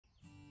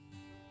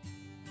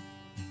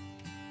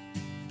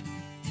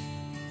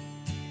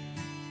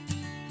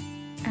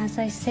As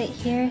I sit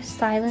here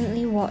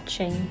silently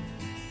watching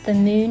the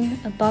moon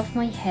above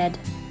my head,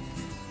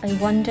 I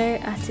wonder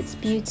at its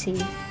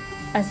beauty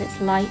as its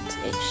light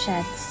it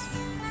sheds,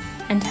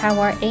 and how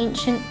our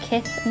ancient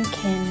kith and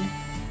kin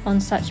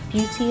on such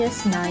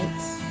beauteous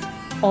nights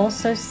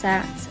also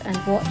sat and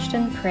watched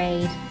and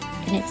prayed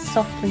in its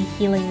softly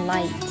healing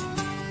light.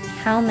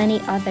 How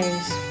many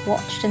others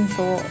watched and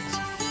thought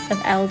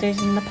of elders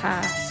in the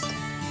past,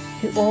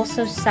 who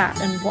also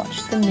sat and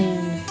watched the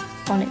moon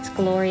on its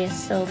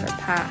glorious silver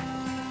path.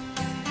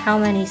 How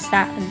many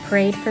sat and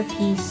prayed for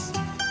peace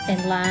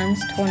in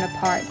lands torn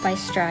apart by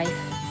strife,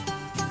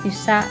 who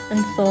sat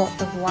and thought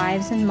of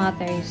wives and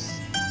mothers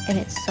in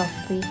its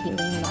softly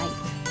healing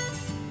light.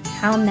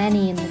 How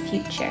many in the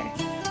future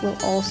will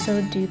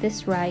also do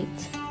this rite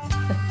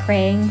of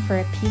praying for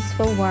a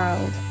peaceful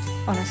world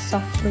on a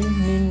softly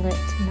moonlit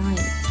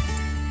night?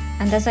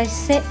 And as I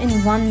sit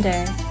in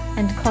wonder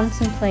and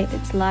contemplate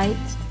its light,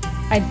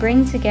 I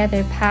bring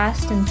together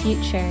past and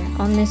future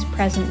on this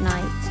present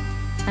night,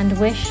 and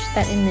wish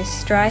that in this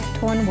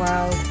strife-torn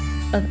world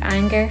of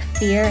anger,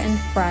 fear and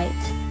fright,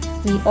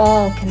 we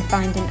all can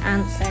find an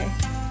answer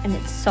in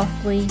its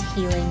softly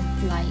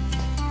healing light.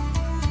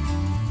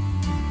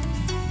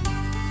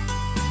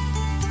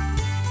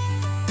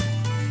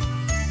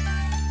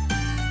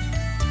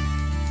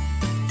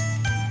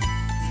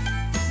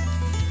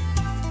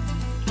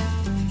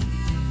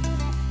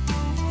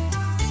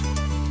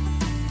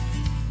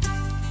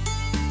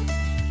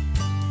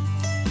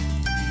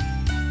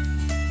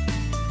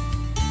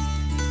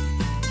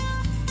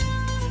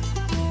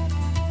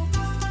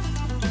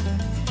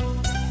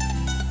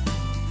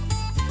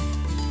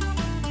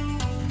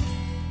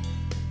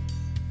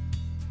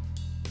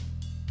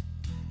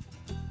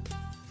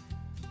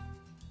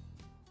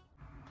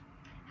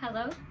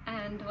 Hello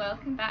and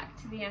welcome back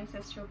to the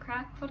Ancestral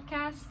Craft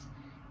podcast.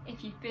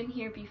 If you've been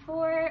here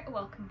before,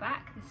 welcome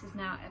back. This is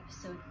now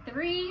episode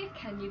 3,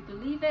 can you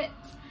believe it?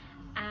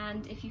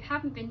 And if you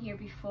haven't been here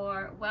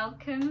before,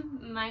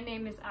 welcome. My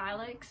name is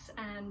Alex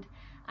and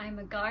I'm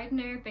a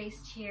gardener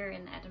based here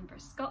in Edinburgh,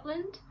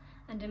 Scotland.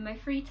 And in my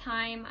free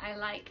time I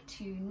like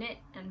to knit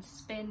and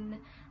spin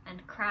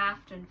and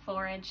craft and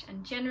forage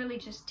and generally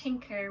just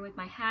tinker with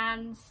my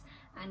hands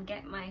and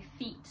get my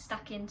feet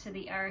stuck into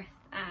the earth,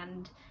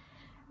 and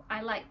I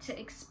like to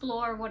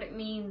explore what it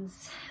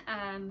means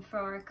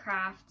for a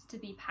craft to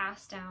be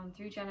passed down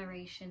through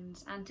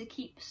generations and to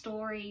keep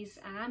stories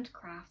and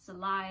crafts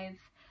alive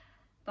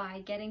by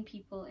getting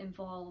people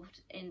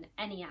involved in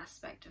any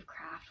aspect of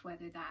craft,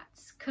 whether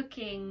that's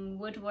cooking,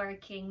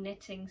 woodworking,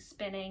 knitting,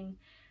 spinning,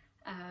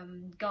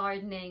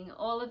 gardening,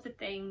 all of the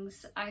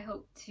things. I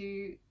hope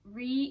to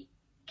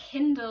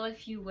rekindle,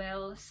 if you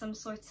will, some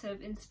sort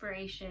of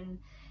inspiration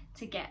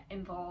to get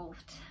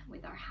involved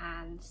with our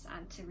hands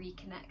and to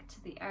reconnect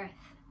to the earth.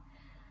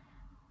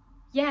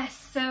 Yes,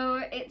 so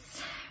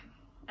it's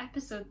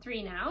episode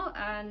 3 now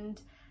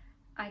and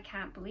I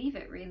can't believe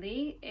it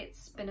really.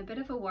 It's been a bit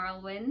of a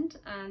whirlwind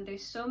and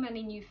there's so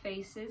many new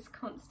faces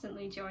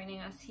constantly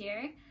joining us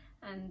here,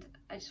 and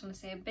I just want to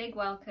say a big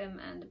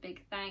welcome and a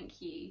big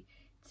thank you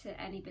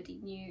to anybody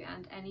new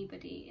and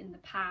anybody in the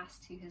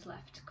past who has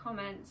left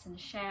comments and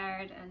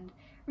shared and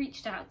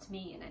reached out to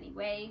me in any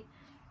way.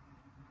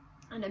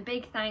 And a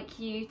big thank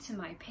you to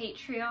my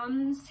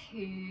Patreons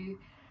who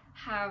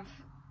have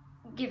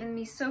given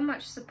me so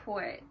much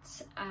support,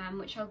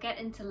 which I'll get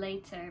into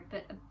later,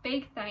 but a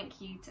big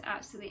thank you to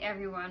absolutely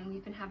everyone.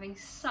 We've been having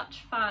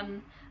such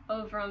fun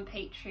over on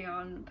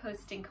Patreon,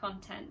 posting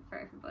content for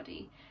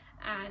everybody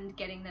and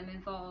getting them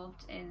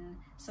involved in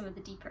some of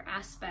the deeper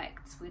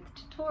aspects with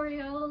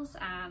tutorials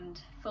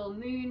and full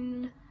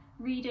moon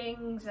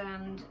readings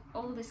and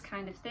all this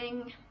kind of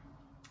thing.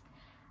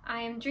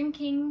 I am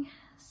drinking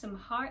some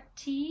heart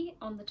tea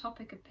on the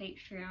topic of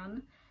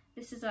Patreon.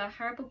 This is a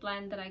herbal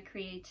blend that I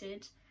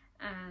created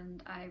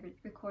and I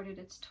recorded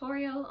a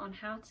tutorial on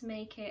how to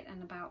make it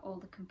and about all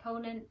the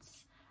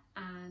components,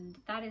 and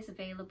that is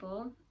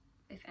available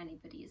if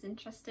anybody is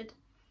interested.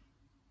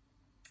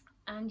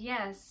 And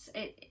yes,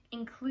 it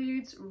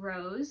includes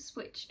rose,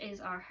 which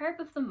is our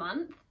herb of the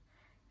month.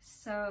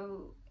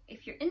 So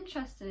if you're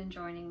interested in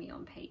joining me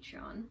on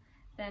Patreon,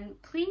 then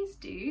please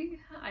do.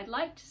 I'd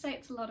like to say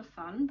it's a lot of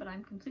fun, but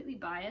I'm completely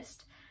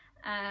biased.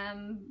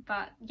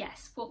 But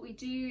yes, what we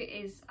do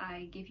is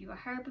I give you a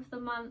herb of the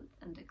month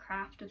and a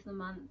craft of the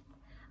month.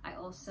 I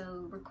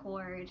also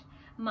record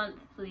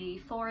monthly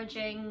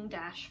foraging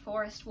 /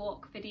 forest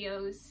walk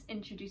videos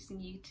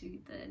introducing you to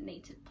the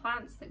native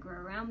plants that grow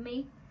around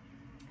me.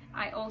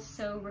 I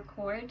also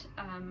record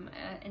an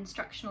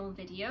instructional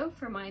video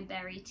for my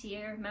berry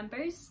tier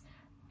members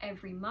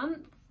every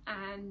month,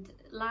 and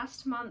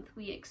last month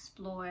we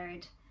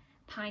explored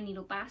pine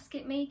needle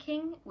basket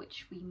making,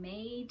 which we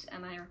made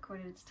and I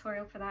recorded a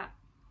tutorial for that,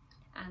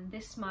 and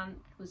this month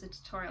was a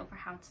tutorial for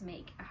how to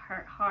make a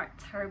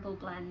heart herbal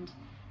blend.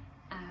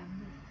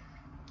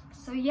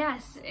 So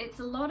yes, it's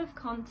a lot of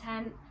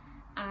content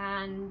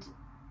and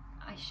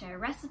I share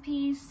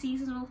recipes,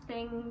 seasonal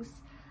things,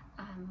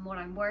 what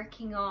I'm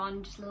working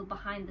on, just little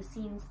behind the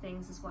scenes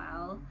things as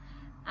well.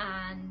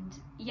 and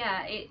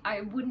yeah,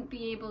 I wouldn't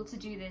be able to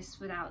do this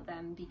without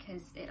them,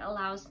 because it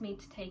allows me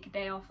to take a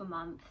day off a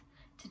month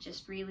to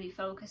just really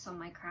focus on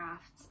my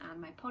crafts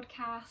and my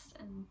podcast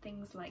and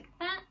things like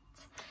that.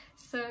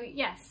 So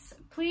yes,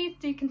 please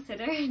do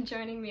consider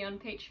joining me on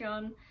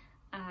Patreon.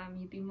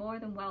 You'd be more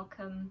than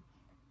welcome,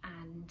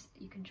 and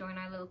you can join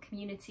our little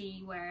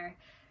community where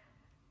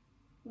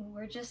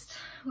we're just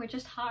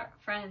heart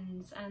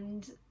friends,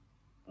 and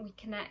we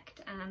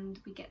connect and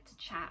we get to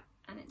chat,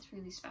 and it's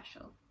really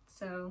special.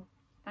 So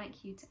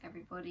thank you to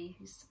everybody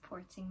who's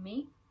supporting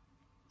me.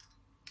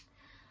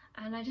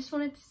 And I just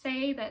wanted to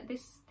say that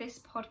this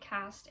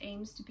podcast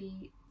aims to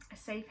be a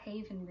safe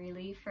haven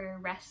really for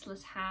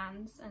restless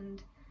hands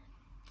and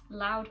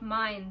loud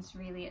minds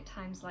really at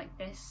times like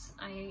this.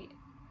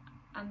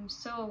 I'm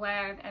so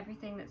aware of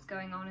everything that's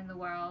going on in the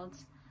world,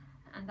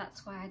 and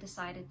that's why I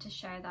decided to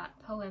share that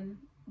poem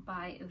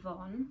by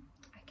Yvonne.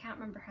 I can't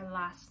remember her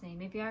last name,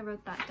 maybe I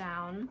wrote that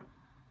down.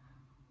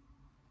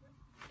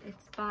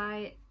 It's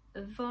by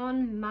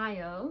Yvonne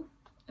Mayo,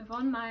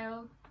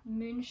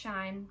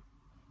 Moonshine,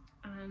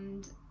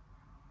 and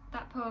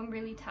that poem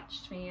really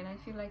touched me, and I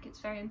feel like it's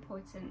very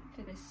important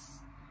for this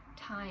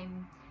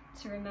time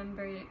to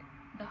remember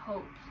the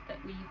hope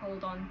that we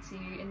hold on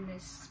to in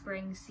this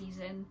spring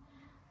season,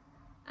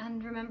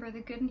 and remember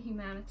the good in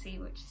humanity,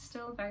 which is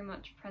still very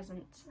much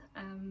present.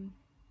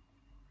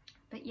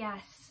 But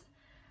yes,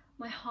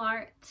 my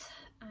heart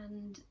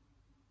and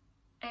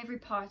every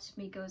part of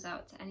me goes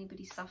out to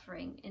anybody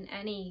suffering in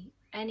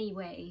any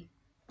way,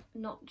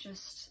 not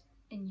just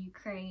in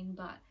Ukraine,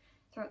 but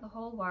throughout the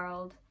whole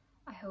world.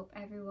 I hope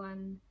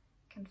everyone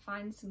can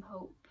find some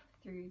hope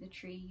through the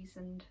trees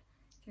and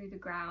through the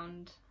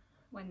ground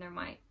when there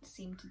might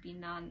seem to be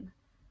none.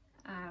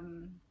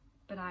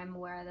 But I'm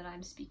aware that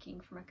I'm speaking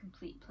from a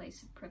complete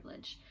place of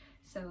privilege.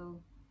 So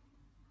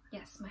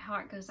yes, my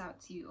heart goes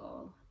out to you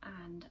all,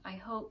 and I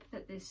hope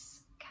that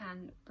this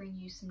can bring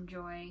you some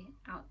joy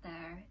out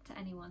there to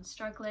anyone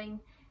struggling.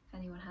 If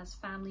anyone has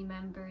family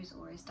members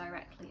or is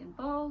directly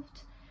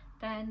involved,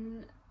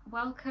 then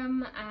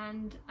welcome,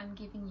 and I'm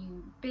giving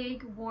you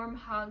big warm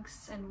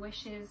hugs and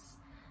wishes,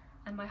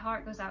 and my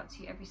heart goes out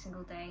to you every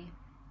single day.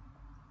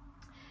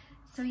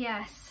 So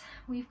yes,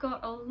 we've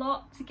got a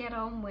lot to get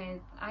on with.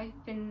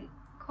 I've been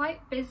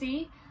quite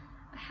busy.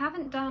 I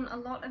haven't done a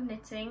lot of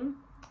knitting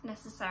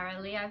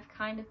necessarily. I've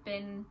kind of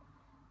been,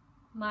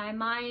 my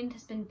mind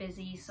has been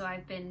busy, so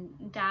I've been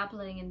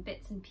dabbling in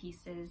bits and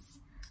pieces,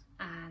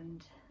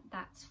 and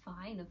that's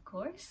fine, of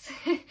course.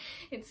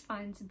 It's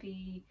fine to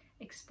be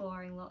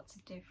exploring lots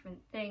of different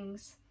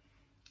things.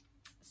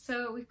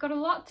 So we've got a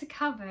lot to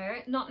cover,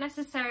 not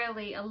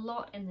necessarily a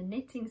lot in the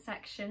knitting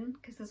section,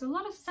 because there's a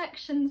lot of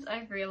sections.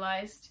 I've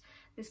realised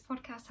this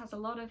podcast has a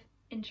lot of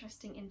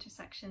interesting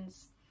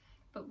intersections,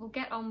 but we'll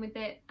get on with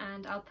it,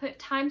 and I'll put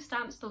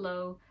timestamps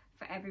below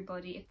for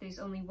everybody if there's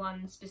only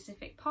one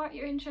specific part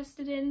you're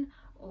interested in,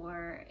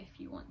 or if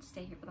you want to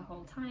stay here for the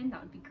whole time,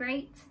 that would be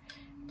great.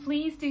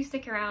 Please do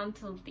stick around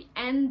till the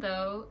end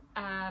though,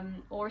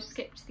 or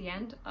skip to the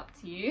end, up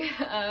to you,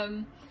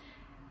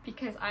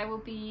 because I will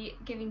be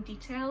giving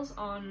details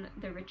on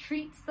the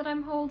retreats that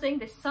I'm holding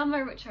this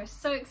summer, which are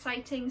so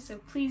exciting, so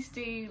please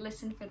do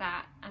listen for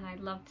that, and I'd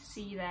love to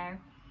see you there.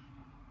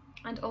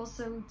 And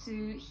also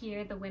to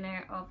hear the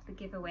winner of the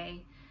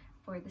giveaway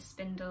for the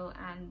spindle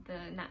and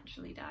the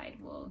naturally dyed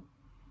wool.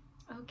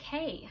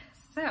 Okay,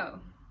 so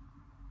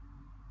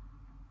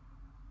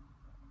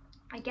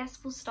I guess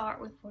we'll start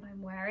with what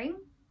I'm wearing.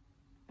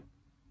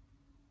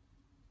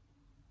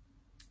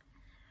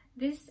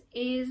 This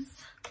is,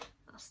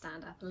 I'll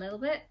stand up a little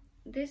bit.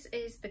 This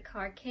is the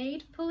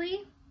Cardade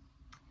pulley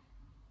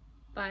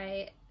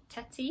by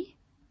Teti.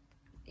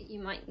 You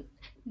might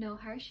know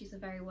her, she's a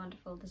very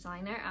wonderful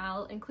designer.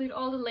 I'll include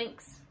all the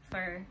links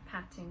for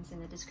patterns in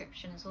the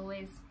description as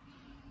always.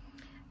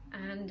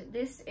 And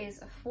this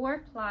is a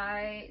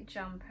 4-ply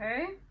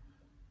jumper,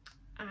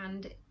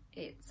 and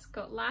it's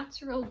got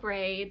lateral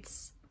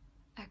braids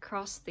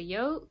across the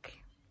yoke,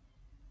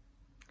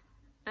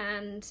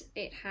 and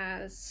it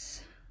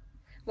has,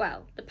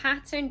 well, the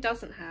pattern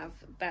doesn't have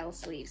bell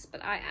sleeves,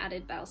 but I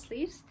added bell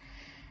sleeves,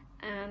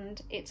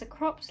 and it's a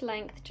cropped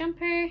length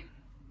jumper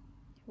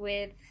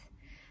with,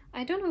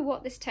 I don't know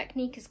what this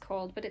technique is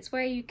called, but it's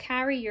where you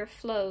carry your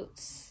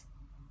floats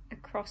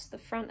across the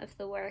front of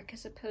the work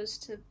as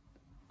opposed to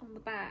on the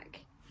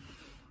back.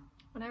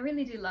 And I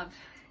really do love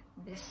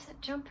this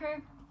jumper.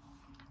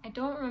 I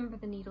don't remember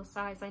the needle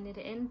size I knit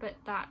it in, but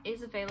that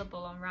is available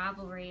on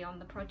Ravelry on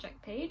the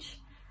project page.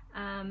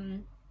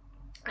 And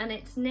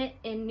it's knit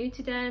in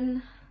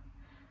Nutiden.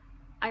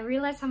 I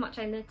realise how much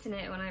I knit in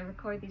it when I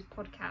record these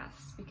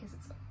podcasts, because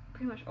it's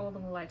pretty much all the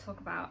wool I talk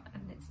about,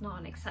 and it's not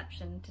an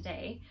exception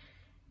today.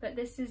 But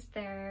this is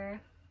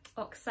their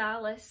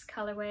Oxalis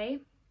colourway,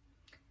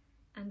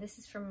 and this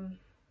is from,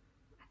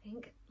 I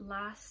think,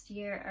 last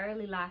year,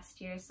 early last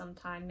year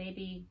sometime,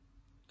 maybe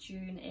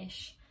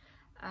June-ish.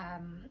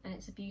 And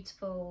it's a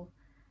beautiful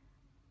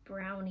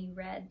browny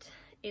red.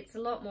 It's a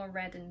lot more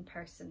red in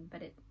person,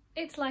 but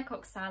it's like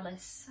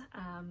Oxalis.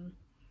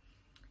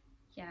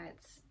 yeah,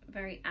 it's a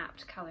very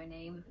apt colour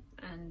name,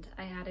 and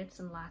I added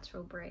some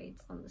lateral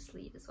braids on the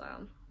sleeve as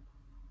well.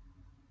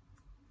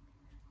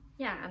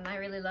 Yeah, and I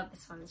really love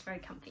this one, it's very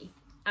comfy.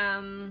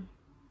 I'm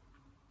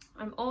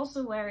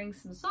also wearing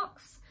some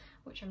socks,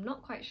 which I'm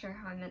not quite sure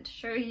how I meant to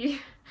show you,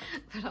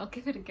 but I'll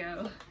give it a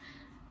go.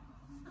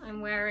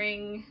 I'm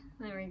wearing,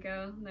 there we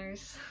go,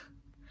 there's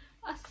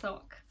a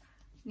sock.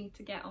 Need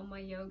to get on my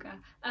yoga.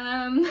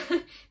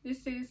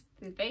 This is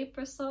the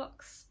Vapor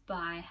Socks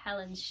by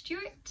Helen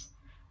Stewart,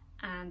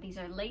 and these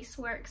are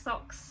lacework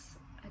socks.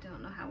 I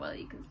don't know how well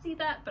you can see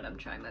that, but I'm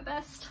trying my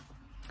best.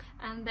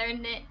 And they're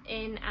knit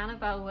in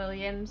Annabelle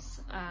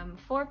Williams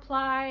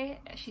 4-ply.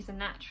 She's a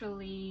natural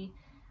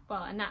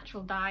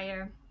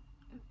dyer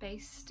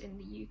based in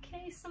the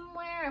UK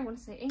somewhere. I want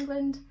to say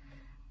England.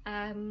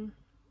 And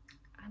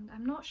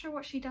I'm not sure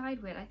what she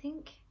dyed with. I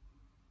think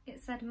it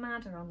said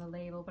Madder on the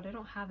label, but I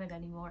don't have it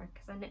anymore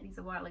because I knit these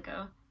a while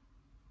ago.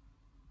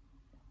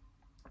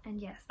 And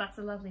yes, that's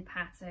a lovely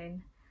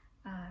pattern.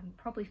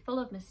 Probably full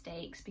of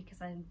mistakes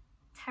because I'm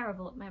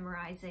terrible at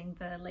memorizing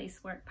the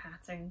lacework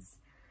patterns.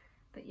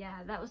 But yeah,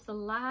 that was the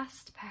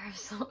last pair of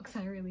socks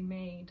I really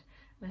made,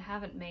 and I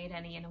haven't made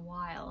any in a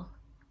while.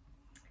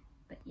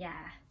 But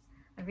yeah,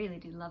 I really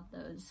do love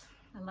those.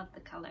 I love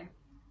the colour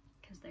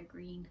because they're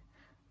green.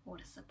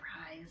 What a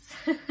surprise.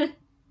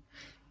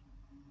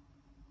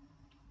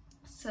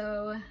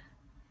 So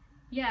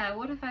yeah,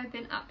 what have I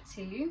been up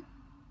to?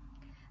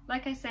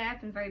 Like I say, I've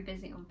been very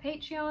busy on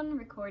Patreon,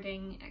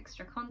 recording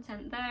extra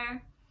content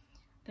there.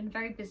 Been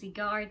very busy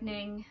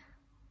gardening.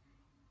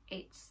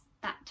 It's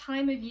that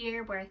time of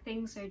year where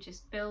things are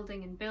just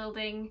building and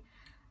building,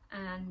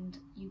 and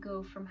you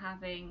go from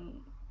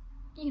having,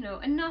 you know,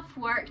 enough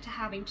work to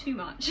having too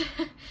much.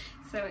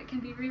 So it can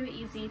be really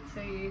easy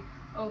to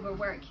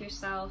overwork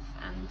yourself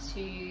and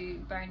to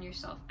burn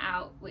yourself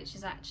out, which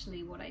is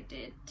actually what I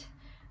did.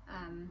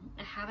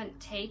 I haven't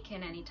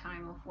taken any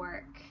time off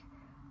work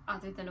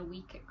other than a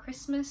week at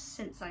Christmas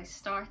since I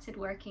started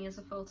working as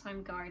a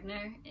full-time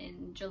gardener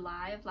in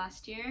July of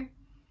last year,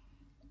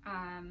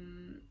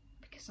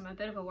 because I'm a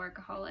bit of a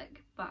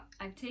workaholic. But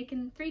I've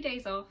taken 3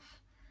 days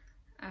off,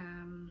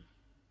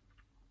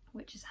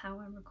 which is how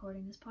I'm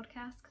recording this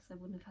podcast because I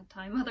wouldn't have had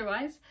time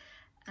otherwise.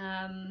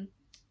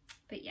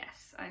 But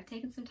yes, I've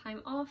taken some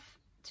time off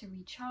to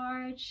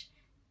recharge,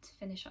 to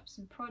finish up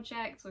some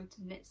projects or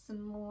to knit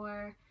some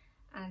more,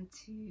 and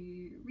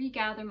to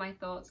regather my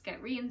thoughts,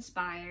 get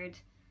re-inspired,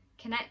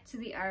 connect to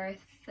the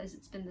earth as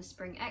it's been the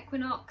spring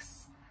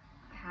equinox.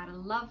 I had a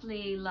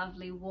lovely,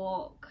 lovely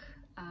walk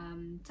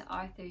to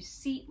Arthur's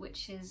Seat,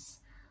 which is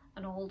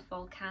an old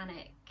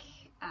volcanic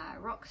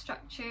rock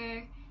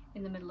structure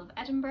in the middle of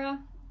Edinburgh.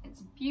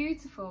 It's a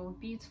beautiful,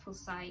 beautiful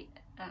sight.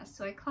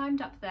 So I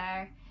climbed up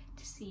there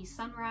to see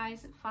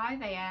sunrise at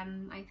 5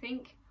 AM, I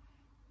think,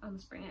 on the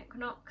spring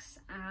equinox,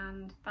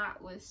 and that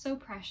was so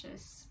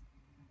precious.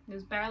 There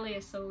was barely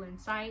a soul in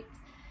sight,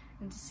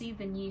 and to see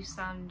the new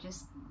sun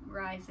just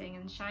rising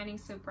and shining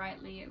so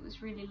brightly, it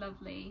was really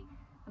lovely.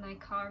 And I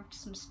carved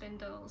some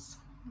spindles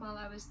while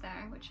I was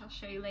there, which I'll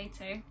show you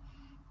later.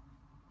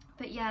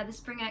 But yeah, the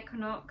spring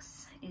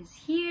equinox is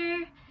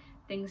here,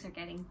 things are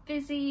getting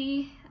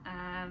busy.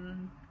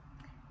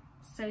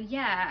 So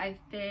yeah,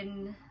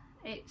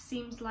 it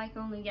seems like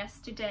only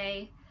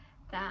yesterday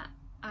that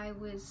I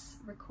was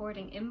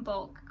recording in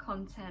bulk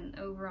content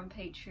over on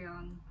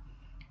Patreon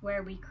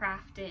where we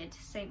crafted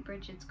St.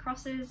 Bridget's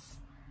crosses,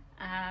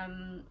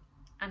 and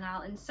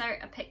I'll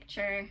insert a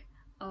picture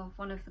of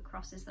one of the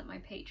crosses that my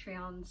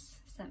Patreons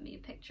sent me a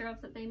picture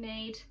of that they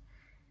made.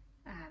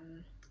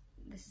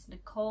 This is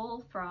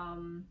Nicole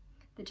from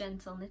the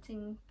Gentle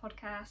Knitting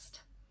podcast,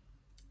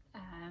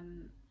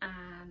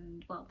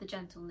 and well, the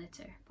Gentle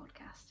Knitter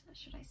podcast,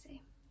 should I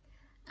say.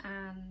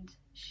 And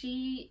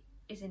she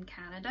is in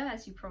Canada,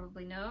 as you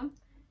probably know,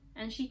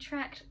 and she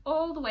trekked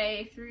all the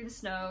way through the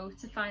snow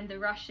to find the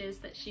rushes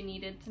that she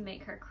needed to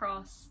make her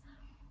cross.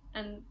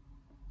 And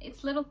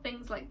it's little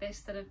things like this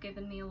that have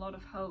given me a lot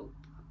of hope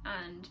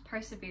and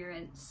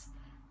perseverance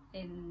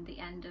in the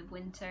end of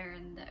winter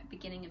and the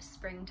beginning of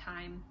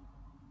springtime,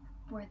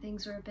 where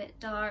things were a bit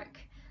dark.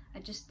 I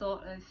just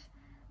thought of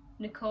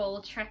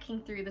Nicole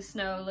trekking through the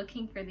snow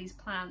looking for these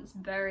plants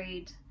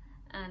buried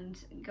and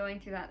going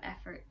through that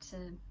effort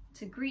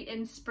to greet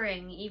in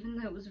spring, even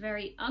though it was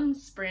very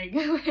unspring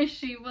where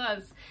she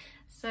was.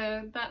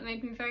 So that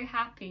made me very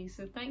happy.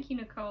 So thank you,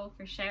 Nicole,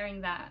 for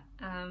sharing that.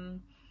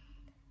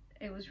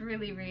 It was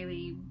really,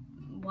 really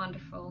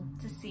wonderful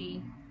to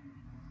see.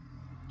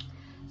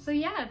 So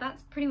yeah,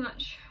 that's pretty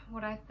much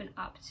what I've been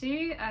up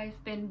to.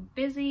 I've been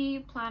busy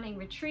planning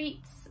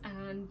retreats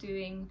and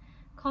doing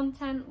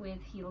content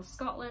with Heal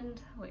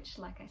Scotland, which,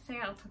 like I say,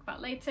 I'll talk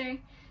about later.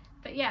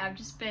 But yeah, I've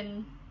just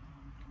been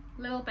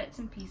little bits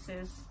and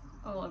pieces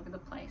all over the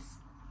place.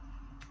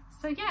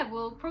 So yeah,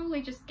 we'll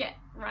probably just get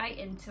right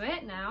into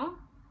it now.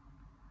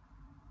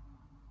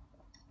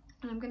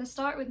 And I'm going to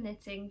start with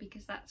knitting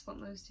because that's what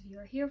most of you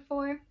are here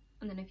for.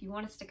 And then if you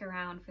want to stick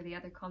around for the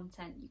other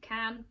content, you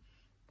can.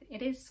 But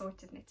it is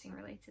sort of knitting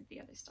related,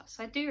 the other stuff,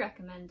 so I do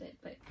recommend it,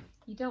 but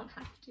you don't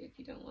have to if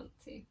you don't want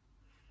to.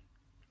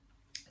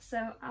 So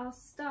I'll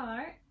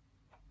start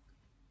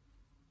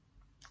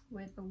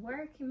with a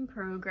work in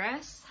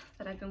progress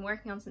that I've been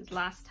working on since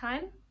last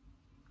time.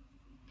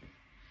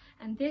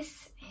 And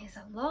this is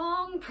a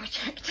long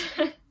project,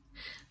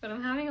 but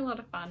I'm having a lot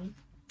of fun.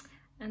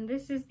 And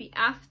this is the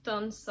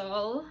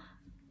Ancestral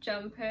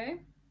jumper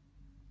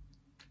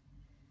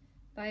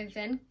by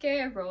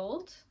Wenche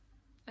Rold,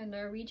 a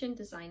Norwegian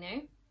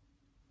designer.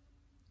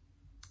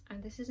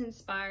 And this is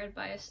inspired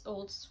by an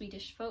old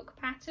Swedish folk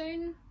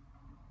pattern.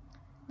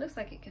 Looks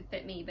like it could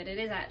fit me, but it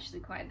is actually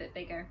quite a bit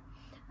bigger.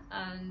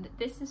 And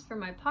this is for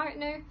my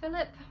partner,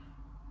 Philip.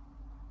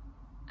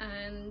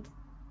 And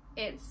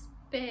it's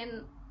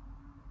been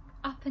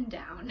up and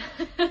down.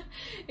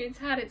 It's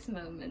had its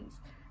moments.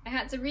 I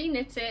had to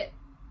re-knit it.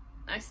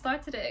 I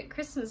started it at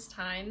Christmas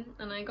time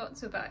and I got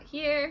to about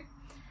here.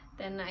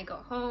 Then I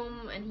got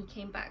home and he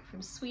came back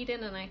from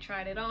Sweden and I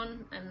tried it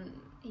on and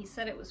he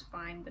said it was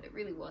fine, but it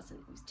really wasn't.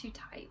 It was too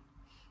tight.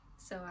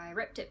 So I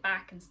ripped it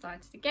back and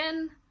started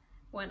again,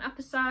 went up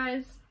a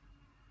size,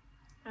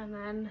 and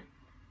then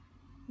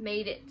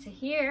made it to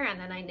here, and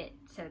then I knit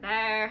to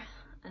there,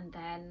 and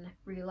then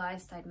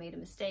realized I'd made a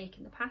mistake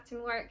in the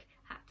pattern work,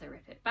 had to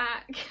rip it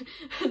back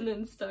and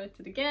then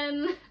started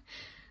again.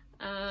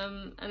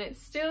 And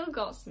it's still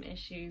got some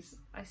issues.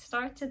 I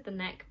started the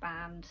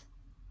neckband,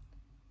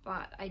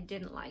 but I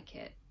didn't like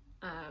it.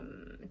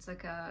 It's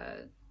like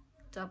a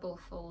double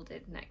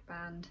folded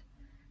neckband,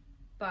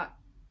 but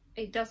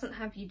it doesn't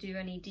have you do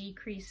any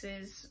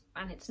decreases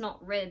and it's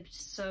not ribbed,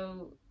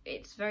 so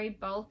it's very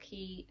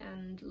bulky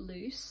and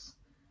loose.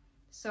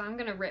 So I'm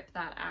gonna rip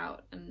that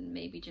out and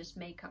maybe just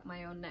make up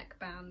my own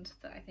neckband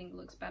that I think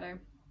looks better.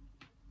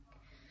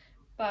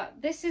 But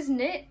this is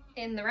knit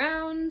in the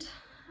round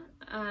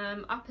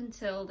up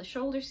until the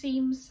shoulder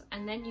seams,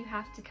 and then you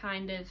have to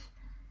kind of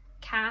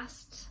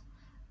cast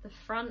the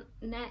front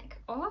neck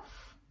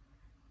off,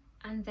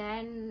 and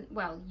then,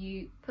 well,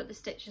 you put the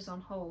stitches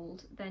on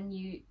hold, then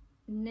you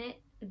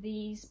knit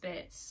these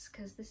bits,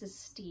 because this is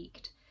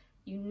steeked,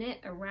 you knit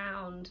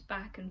around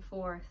back and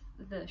forth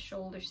the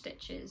shoulder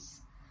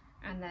stitches,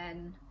 and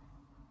then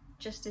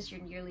just as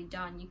you're nearly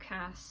done you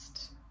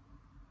cast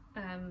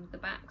the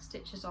back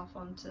stitches off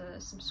onto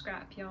some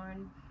scrap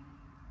yarn,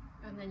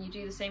 and then you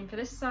do the same for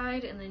this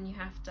side, and then you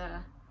have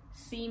to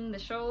seam the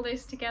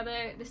shoulders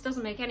together. This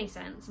doesn't make any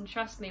sense, and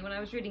trust me, when I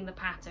was reading the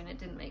pattern it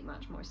didn't make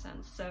much more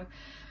sense, so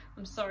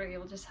I'm sorry,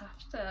 you'll just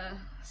have to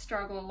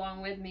struggle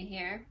along with me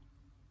here.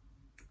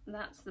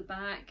 That's the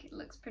back. It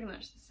looks pretty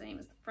much the same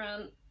as the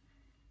front.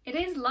 It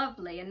is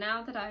lovely, and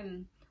now that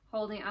I'm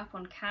holding it up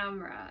on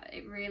camera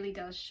it really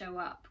does show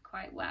up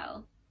quite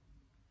well.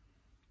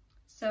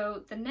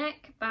 So the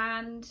neck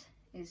band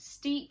is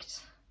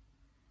steeked,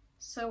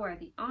 so are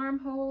the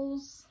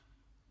armholes.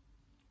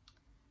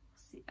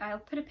 See, I'll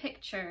put a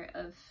picture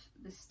of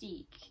the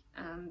steek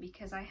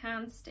because I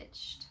hand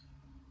stitched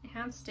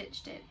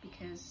it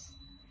because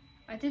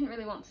I didn't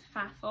really want to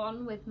faff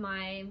on with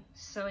my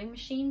sewing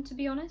machine, to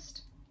be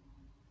honest,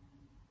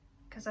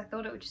 because I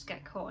thought it would just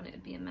get caught and it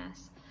would be a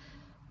mess.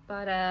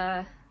 But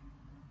I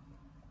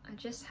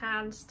just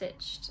hand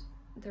stitched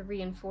the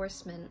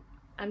reinforcement,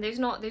 and there's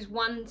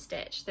one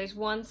stitch, there's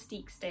one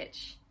steek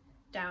stitch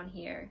down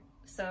here,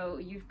 so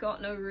you've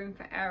got no room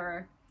for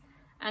error.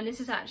 And this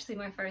is actually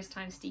my first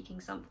time steeking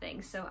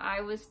something, so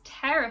I was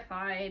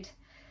terrified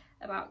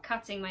about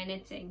cutting my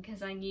knitting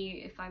because I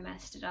knew if I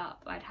messed it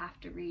up I'd have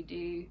to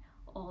redo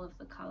all of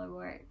the colour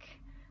work,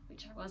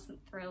 which I wasn't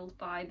thrilled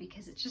by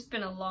because it's just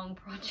been a long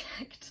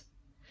project.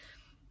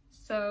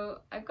 So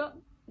I've got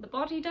the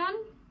body done,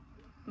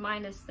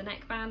 minus the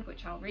neckband,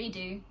 which I'll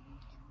redo,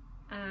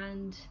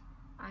 and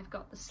I've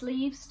got the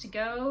sleeves to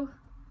go.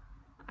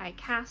 I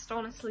cast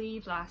on a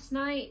sleeve last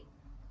night.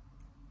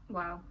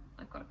 Wow,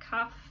 I've got a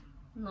cuff,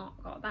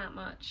 not got that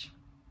much.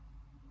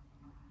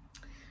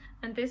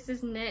 And this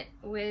is knit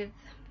with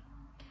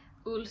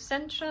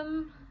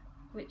Ullcentrum,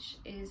 which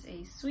is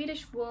a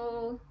Swedish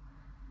wool.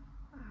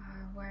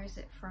 Where is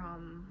it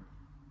from?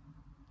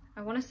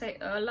 I want to say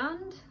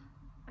Öland.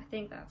 I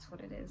think that's what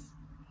it is.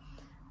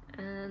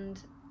 And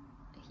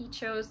he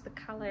chose the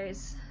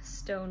colours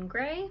Stone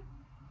Grey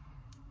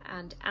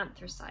and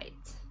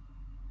Anthracite.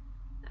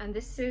 And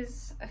this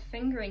is a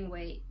fingering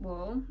weight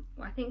wool.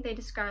 I think they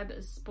describe it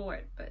as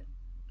sport, but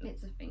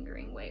it's a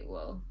fingering weight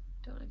wool.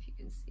 Don't know if you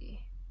can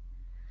see.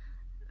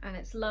 And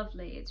it's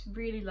lovely, it's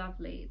really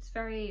lovely. It's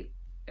very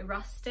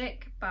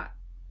rustic, but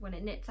when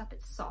it knits up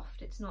it's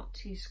soft, it's not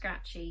too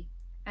scratchy,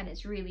 and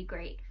it's really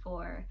great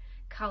for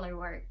colour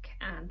work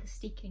and the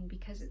steeking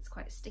because it's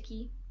quite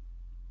sticky.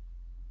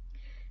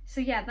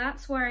 So yeah,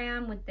 that's where I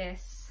am with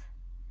this.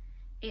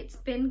 It's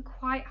been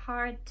quite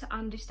hard to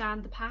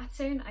understand the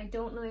pattern. I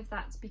don't know if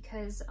that's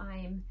because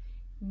I'm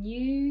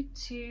new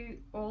to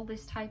all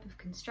this type of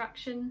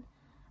construction.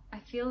 I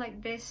feel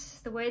like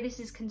the way this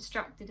is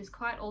constructed is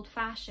quite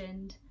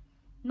old-fashioned,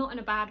 not in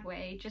a bad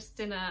way, just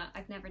in a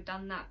I've never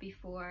done that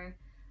before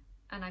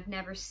and I've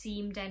never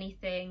seamed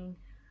anything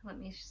let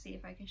me see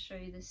if I can show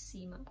you this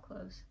seam up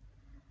close.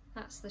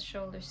 That's the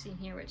shoulder seam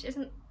here, which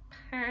isn't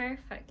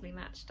perfectly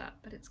matched up,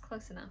 but it's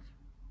close enough.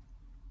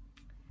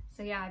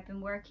 So yeah, I've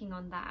been working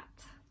on that.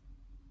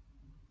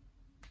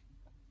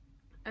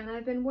 And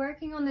I've been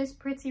working on this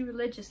pretty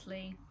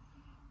religiously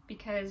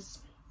because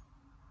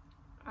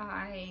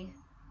I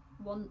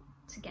want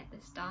to get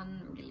this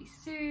done really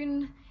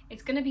soon.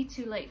 It's going to be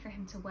too late for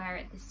him to wear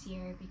it this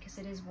year because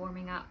it is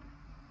warming up.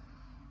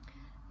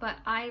 But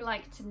I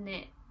like to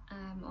knit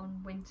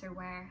on winter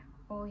wear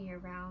all year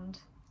round.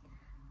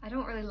 I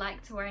don't really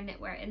like to wear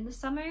knitwear in the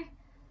summer,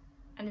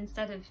 and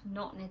instead of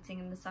not knitting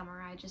in the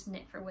summer, I just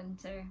knit for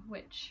winter,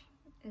 which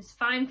is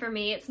fine for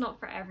me. It's not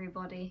for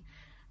everybody,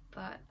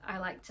 but I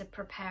like to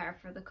prepare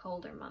for the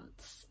colder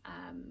months.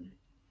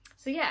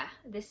 So yeah,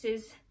 this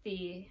is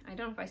the, I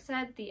don't know if I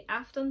said, the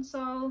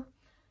Ancestral.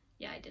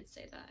 Yeah, I did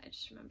say that, I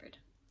just remembered.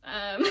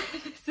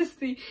 This is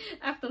the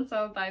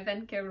Ancestral by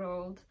Venke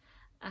Rold.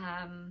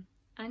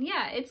 And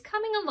yeah, it's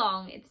coming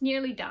along, it's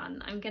nearly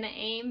done. I'm gonna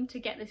aim to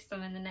get this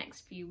done in the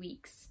next few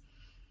weeks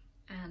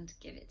and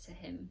give it to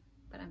him,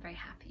 but I'm very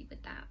happy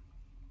with that.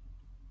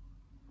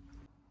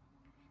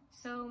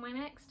 So my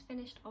next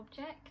finished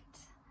object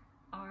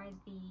are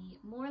the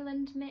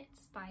Moorland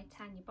mitts by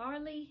Tanya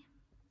Barley.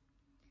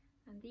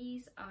 And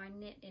these are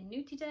knit in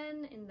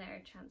Nutiden in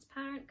their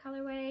transparent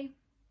colourway.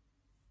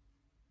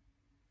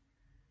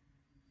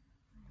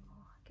 I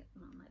will get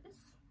them on like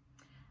this.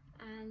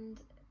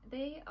 And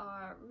they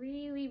are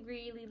really,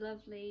 really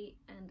lovely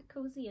and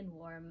cozy and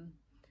warm.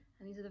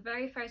 And these are the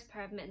very first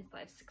pair of mittens that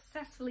I've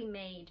successfully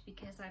made,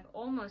 because I've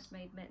almost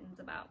made mittens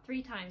about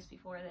 3 times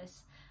before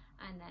this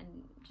and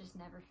then just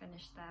never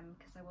finished them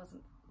because I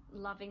wasn't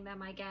loving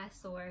them, I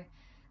guess, or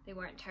they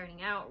weren't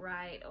turning out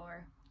right,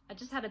 or I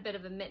just had a bit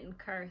of a mitten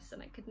curse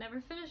and I could never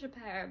finish a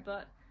pair.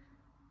 But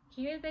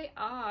here they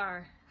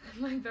are,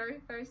 my very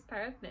first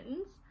pair of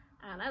mittens,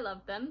 and I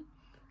love them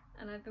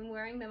and I've been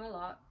wearing them a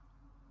lot.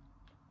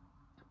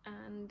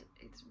 And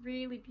it's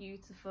really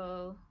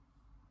beautiful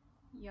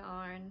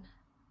yarn,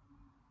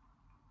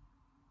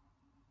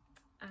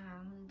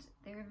 and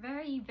they're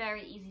very,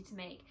 very easy to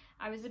make.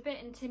 I was a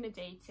bit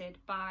intimidated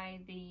by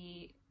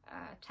the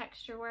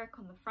texture work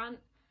on the front,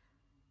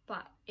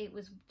 but it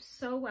was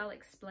so well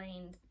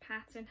explained. The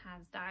pattern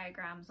has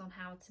diagrams on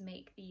how to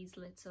make these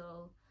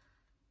little,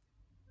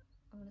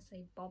 I want to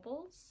say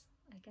bobbles,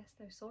 I guess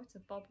they're sorts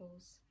of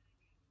bobbles,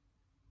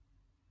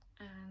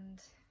 and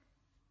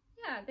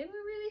yeah, they were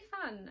really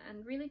fun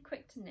and really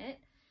quick to knit.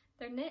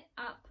 They're knit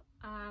up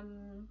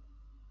on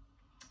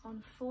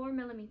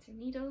 4mm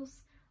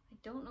needles. I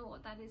don't know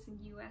what that is in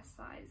US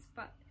size,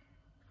 but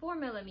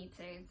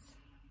 4mm.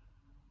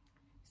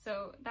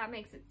 So that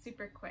makes it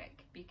super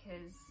quick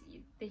because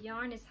the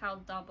yarn is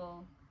held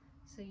double,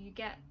 so you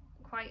get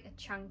quite a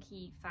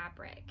chunky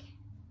fabric.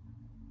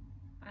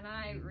 And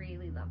I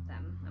really love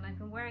them, and I've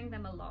been wearing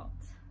them a lot.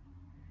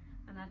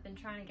 And I've been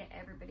trying to get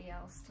everybody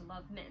else to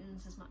love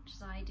mittens as much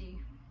as I do.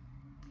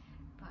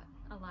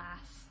 But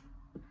alas,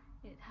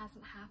 it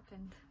hasn't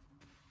happened.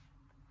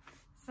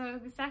 So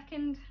the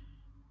second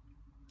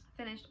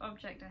finished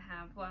object I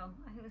have, well,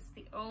 I think this is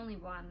the only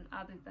one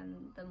other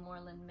than the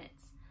Moorland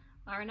mitts,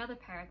 are another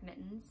pair of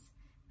mittens,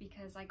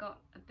 because I got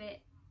a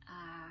bit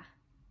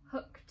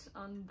hooked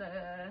on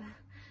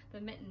the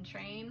mitten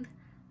train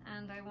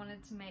and I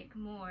wanted to make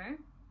more.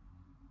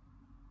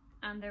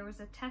 And there was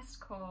a test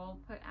call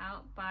put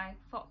out by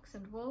Fox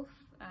and Wolf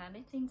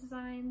Knitting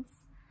Designs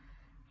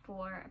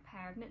for a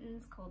pair of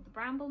mittens called the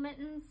Bramble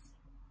Mittens,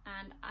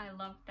 and I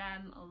love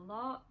them a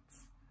lot.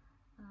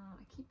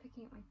 I keep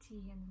picking up my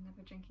tea and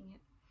never drinking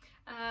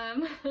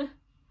it.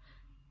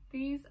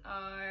 These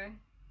are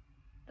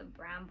the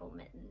Bramble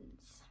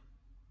Mittens,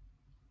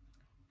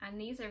 and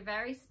these are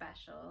very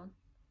special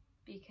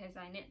because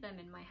I knit them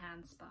in my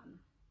handspun.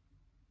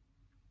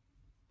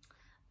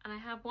 And I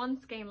have one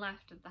skein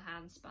left of the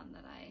handspun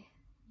that I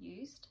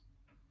used.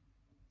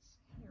 So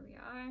here we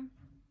are.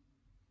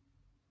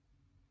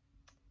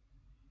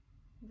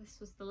 This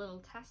was the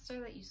little tester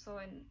that you saw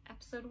in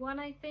episode 1,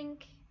 I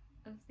think,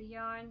 of the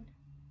yarn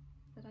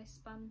that I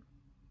spun.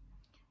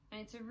 And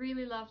it's a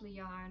really lovely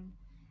yarn.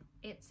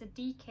 It's a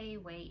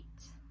DK weight,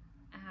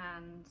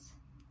 and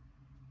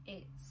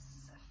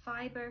it's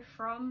fibre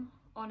from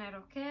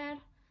Oneroker,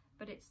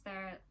 but it's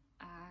their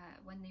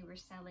when they were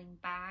selling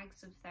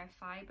bags of their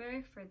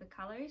fibre for the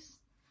colours.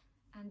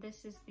 And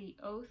this is the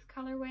Oath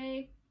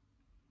colourway,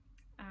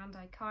 and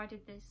I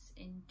carded this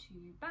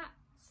into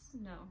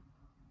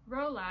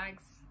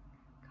rolags,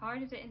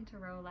 carded it into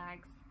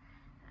rolags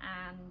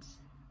and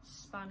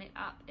spun it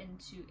up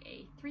into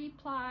a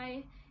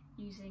 3-ply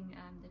using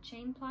the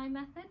chain ply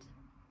method.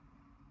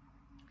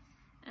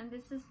 And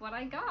this is what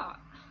I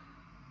got.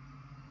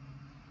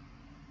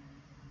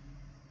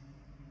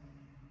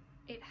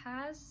 It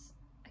has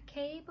a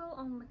cable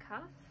on the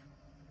cuff.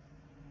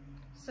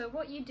 So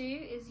what you do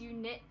is you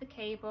knit the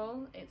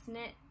cable. It's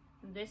knit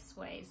this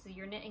way, so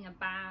you're knitting a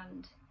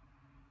band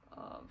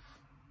of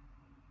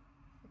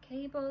the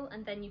cable,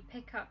 and then you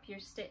pick up your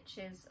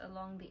stitches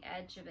along the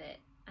edge of it,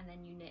 and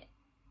then you knit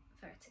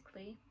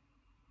vertically.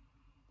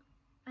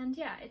 And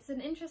yeah, it's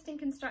an interesting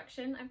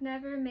construction. I've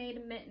never made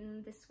a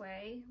mitten this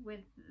way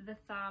with the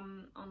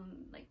thumb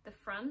on like the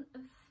front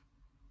of,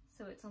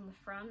 so it's on the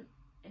front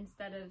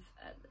instead of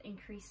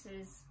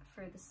increases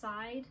for the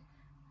side.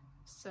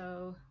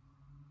 So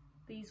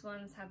these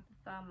ones have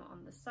the thumb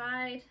on the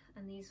side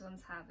and these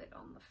ones have it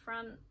on the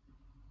front.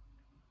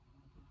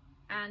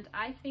 And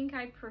I think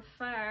I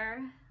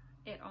prefer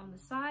it on the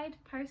side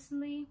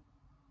personally.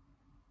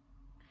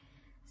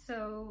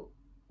 So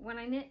when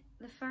I knit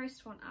the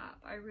first one up,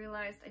 I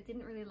realized I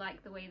didn't really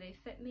like the way they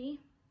fit me,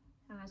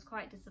 and I was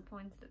quite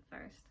disappointed at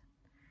first.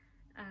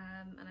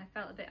 And I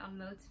felt a bit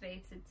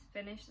unmotivated to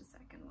finish the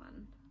second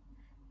one.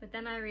 But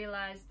then I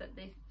realized that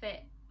they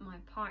fit my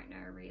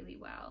partner really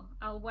well.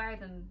 I'll wear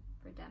them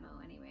for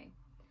demo anyway.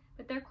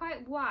 But they're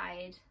quite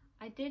wide.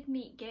 I did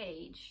meet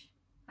gauge,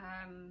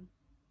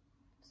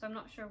 so I'm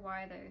not sure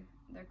why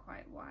they're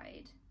quite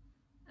wide.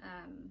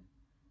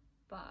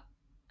 But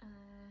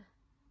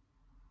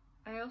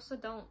I also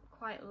don't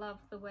quite love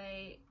the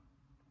way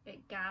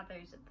it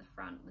gathers at the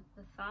front with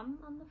the thumb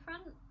on the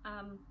front.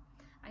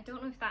 I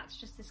don't know if that's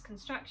just this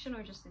construction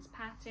or just this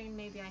pattern.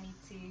 Maybe I need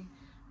to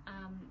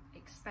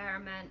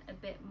experiment a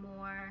bit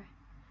more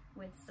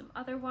with some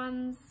other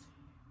ones.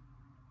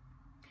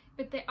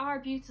 But they are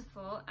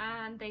beautiful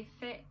and they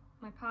fit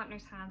my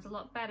partner's hands a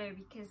lot better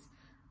because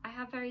I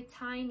have very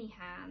tiny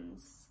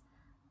hands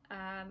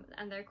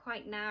and they're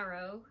quite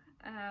narrow,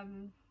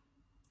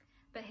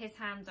 but his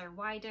hands are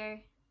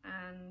wider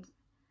and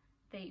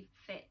they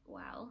fit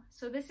well.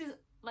 So this is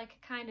like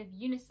a kind of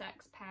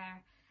unisex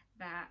pair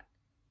that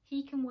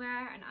he can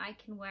wear and I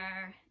can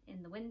wear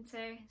in the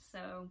winter.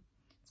 So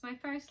it's my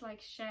first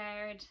like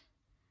shared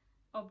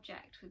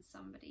object with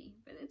somebody,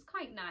 but it's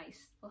quite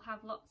nice. We'll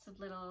have lots of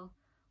little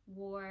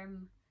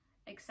warm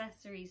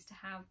accessories to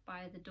have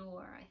by the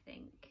door, I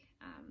think,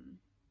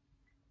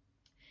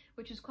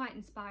 which was quite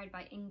inspired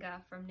by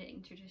Inga from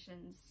Knitting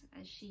Traditions,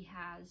 as she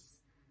has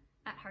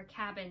at her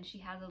cabin, she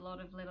has a lot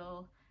of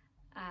little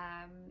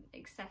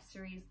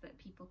accessories that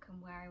people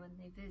can wear when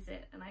they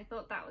visit, and I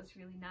thought that was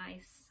really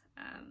nice.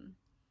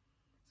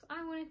 So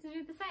I wanted to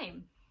do the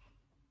same.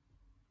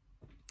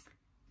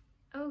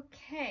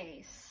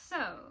 Okay,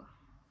 so,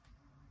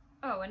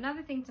 oh,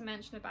 another thing to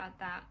mention about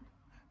that,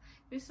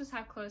 this was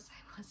how close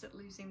I was at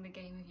losing the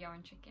game of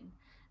Yarn Chicken.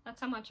 That's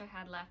how much I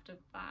had left of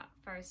that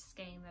first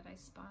skein that I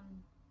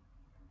spun.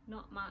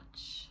 Not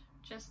much,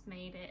 just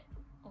made it,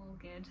 all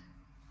good.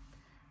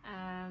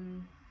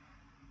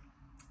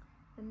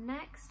 The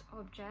next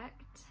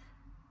object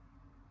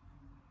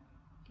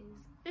is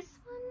this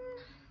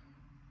one.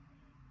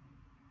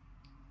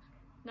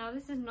 Now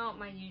this is not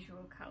my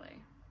usual colour,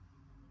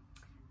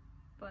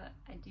 but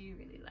I do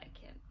really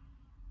like it.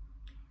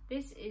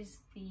 This is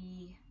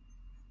the,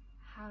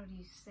 how do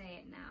you say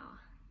it now?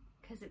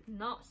 Because it's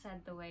not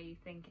said the way you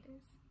think it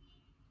is.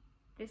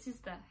 This is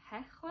the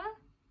Hechwa,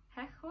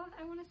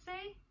 I want to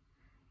say,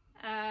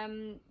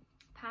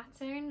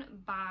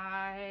 pattern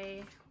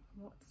by,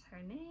 what's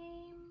her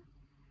name?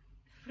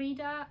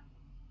 Frida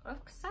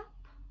Uskap?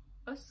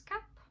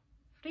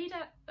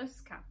 Frida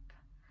Uskap.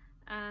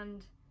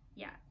 And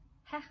yeah,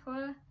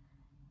 Hechwa,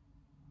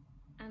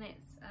 and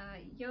it's a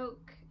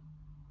yoke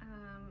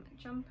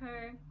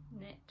jumper,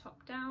 knit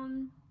top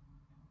down.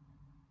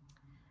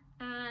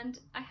 And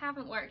I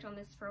haven't worked on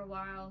this for a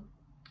while,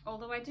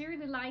 although I do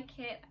really like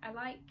it. I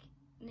like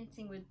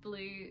knitting with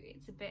blue.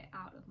 It's a bit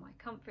out of my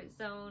comfort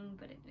zone,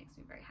 but it makes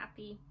me very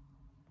happy.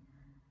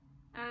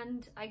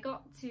 And I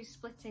got to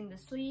splitting the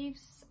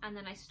sleeves and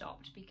then I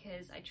stopped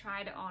because I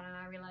tried it on and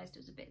I realized it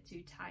was a bit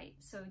too tight.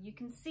 So you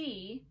can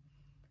see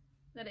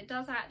that it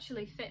does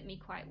actually fit me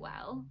quite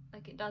well.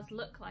 Like, it does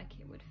look like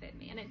it would fit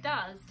me, and it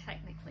does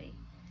technically.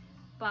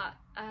 But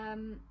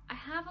I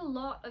have a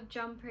lot of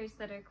jumpers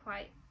that are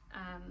quite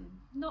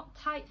not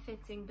tight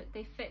fitting, but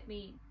they fit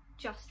me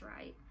just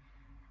right.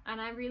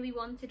 And I really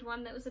wanted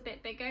one that was a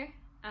bit bigger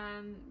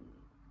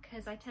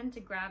because I tend to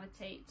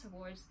gravitate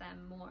towards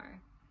them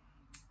more.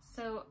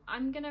 So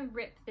I'm gonna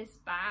rip this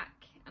back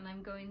and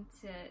I'm going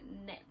to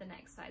knit the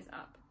next size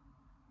up.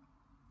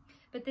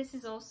 But this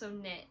is also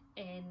knit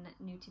in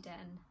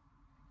Nutiden,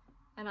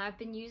 and I've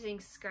been using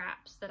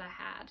scraps that I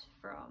had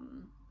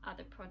from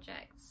other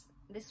projects.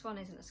 This one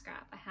isn't a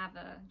scrap, I have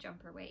a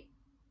jumper weight,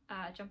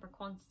 jumper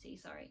quantity,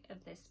 sorry,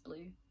 of this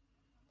blue.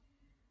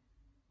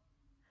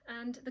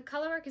 And the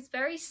colour work is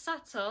very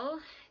subtle,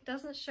 it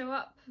doesn't show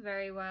up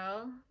very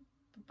well,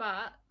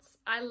 but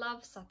I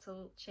love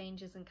subtle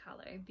changes in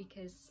colour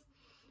because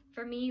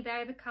for me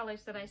they're the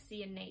colours that I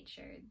see in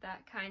nature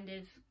that kind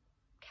of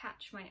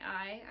catch my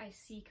eye. I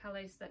see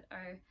colours that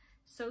are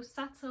so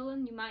subtle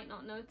and you might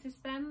not notice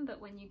them, but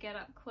when you get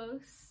up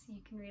close you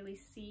can really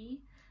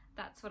see.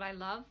 That's what I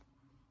love.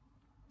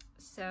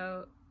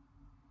 So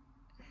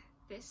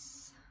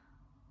this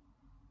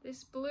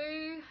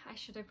blue, I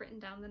should have written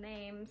down the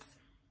names.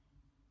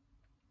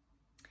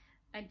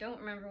 I don't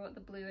remember what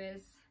the blue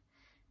is.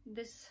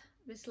 This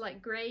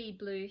like grey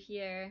blue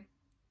here,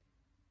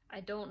 I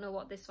don't know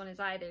what this one is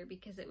either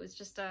because it was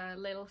just a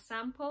little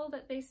sample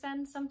that they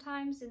send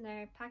sometimes in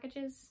their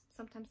packages.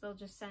 Sometimes they'll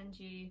just send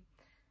you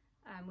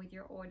with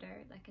your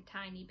order like a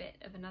tiny bit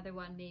of another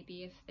one,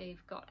 maybe if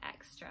they've got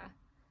extra.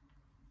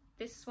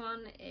 This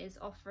one is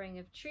Offering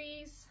of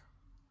Trees,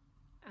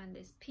 and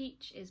this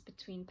peach is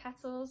Between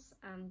Petals,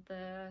 and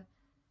the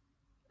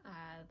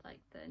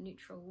like the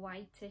neutral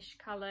whitish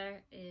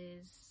colour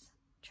is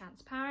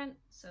Transparent,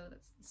 so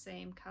that's the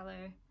same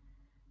colour.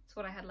 It's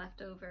what I had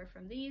left over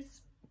from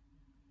these.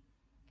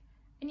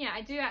 And yeah,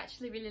 I do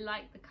actually really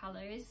like the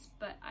colours,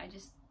 but I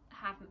just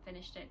haven't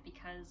finished it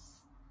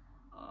because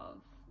of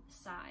the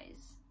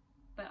size.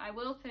 But I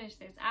will finish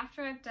this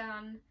after I've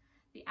done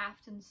the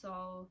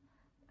Aftensol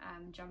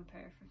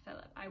jumper for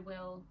Philip. I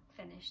will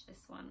finish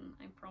this one,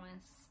 I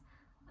promise.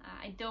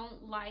 I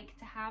don't like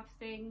to have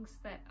things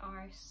that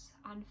are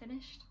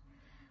unfinished,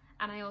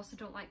 and I also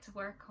don't like to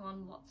work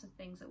on lots of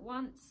things at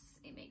once.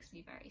 It makes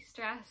me very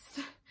stressed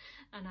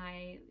and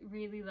I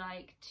really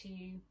like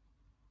to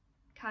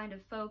kind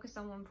of focus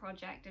on one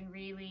project and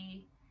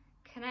really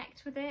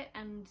connect with it,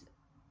 and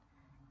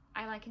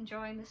I like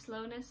enjoying the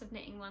slowness of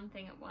knitting one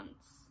thing at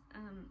once.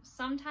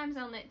 Sometimes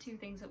I'll knit two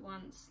things at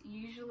once.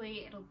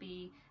 Usually it'll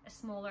be a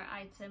smaller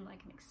item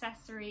like an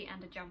accessory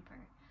and a jumper,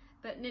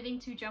 but knitting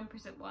two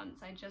jumpers at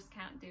once, I just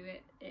can't do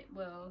it. It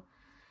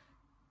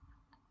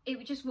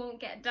just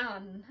won't get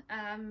done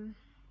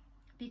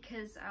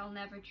because I'll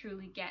never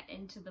truly get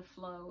into the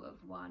flow of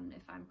one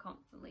if I'm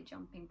constantly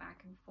jumping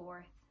back and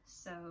forth.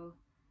 So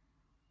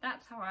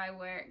that's how I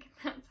work,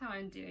 that's how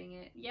I'm doing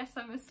it. Yes,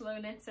 I'm a slow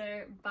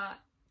knitter, but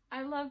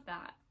I love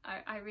that.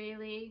 I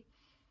really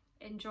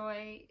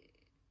enjoy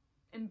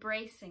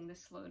embracing the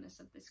slowness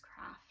of this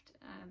craft.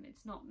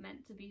 It's not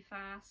meant to be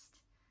fast.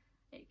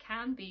 It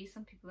can be,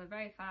 some people are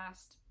very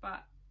fast,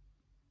 but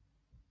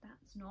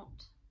that's not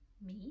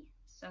me,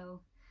 so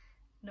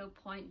no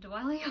point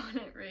dwelling on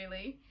it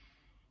really.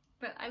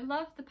 But I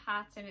love the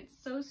pattern, it's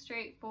so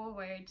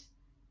straightforward,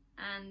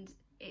 and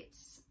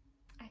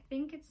I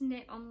think it's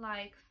knit on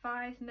like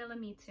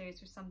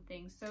 5mm or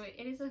something, so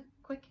it is a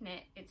quick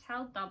knit. It's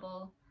held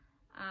double.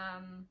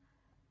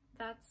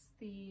 That's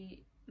the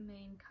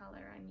main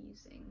colour I'm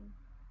using.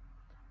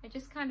 I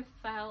just kind of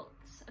felt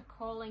a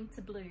calling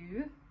to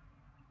blue,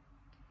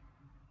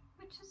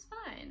 which is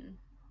fine.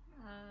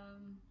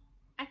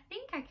 I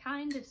think I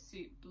kind of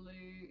suit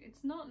blue.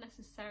 It's not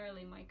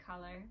necessarily my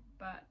colour,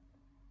 but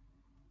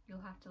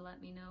you'll have to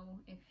let me know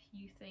if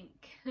you think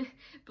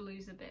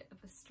blue's a bit of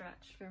a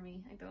stretch for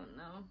me. I don't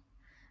know.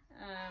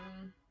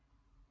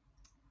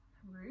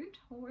 Rude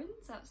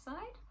horns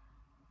outside.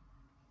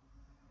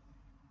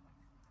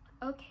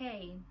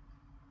 Okay,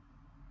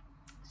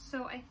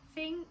 so I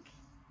think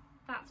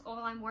that's all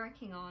I'm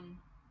working on.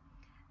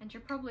 And you're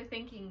probably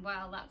thinking,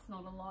 well, that's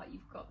not a lot,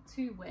 you've got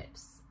 2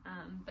 whips,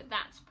 but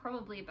that's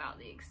probably about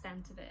the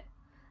extent of it.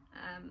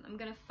 I'm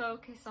going to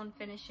focus on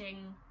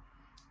finishing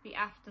the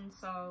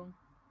Aftensol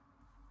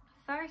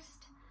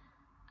first,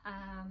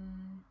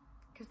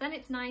 because then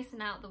it's nice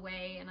and out the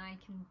way and I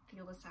can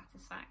feel the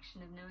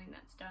satisfaction of knowing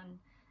that's done,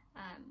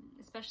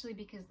 especially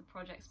because the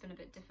project's been a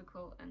bit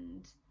difficult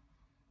and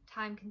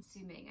time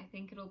consuming. I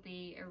think it'll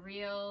be a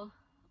real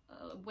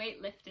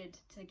weight lifted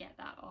to get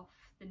that off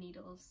the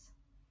needles.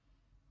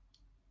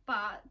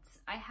 But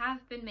I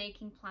have been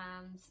making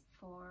plans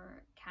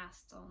for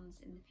cast-ons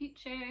in the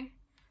future,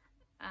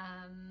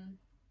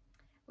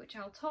 which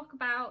I'll talk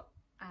about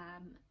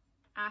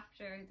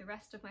after the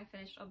rest of my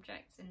finished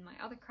objects in my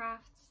other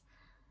crafts,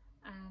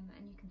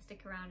 and you can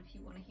stick around if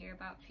you want to hear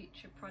about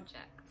future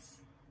projects.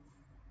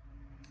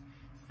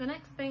 So the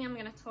next thing I'm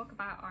going to talk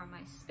about are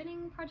my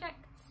spinning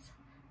projects,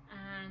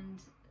 and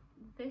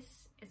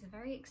this is a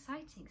very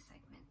exciting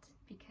segment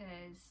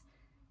because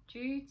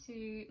due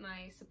to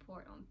my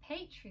support on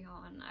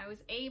Patreon, I was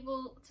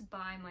able to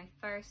buy my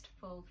first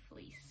full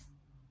fleece.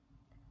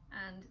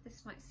 And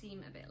this might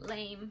seem a bit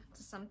lame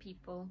to some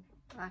people,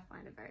 but I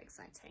find it very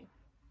exciting.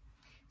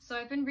 So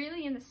I've been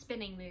really in the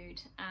spinning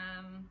mood,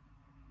 and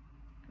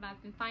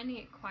I've been finding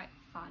it quite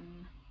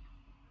fun.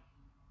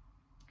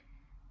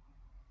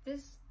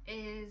 This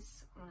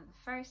is one of the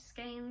first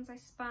skeins I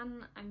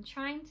spun. I'm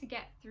trying to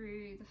get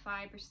through the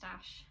fibre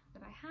stash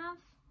that I have,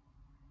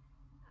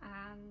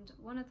 and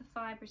one of the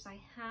fibres I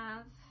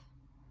have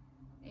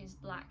is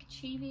black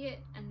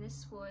cheviot, and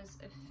this was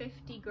a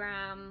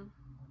 50-gram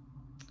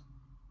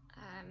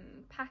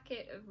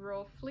packet of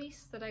raw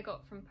fleece that I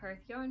got from Perth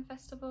Yarn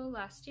Festival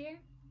last year,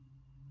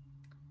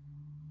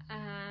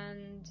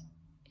 and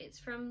it's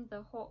from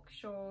the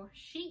Hawkshaw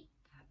Sheep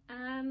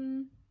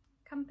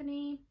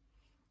company,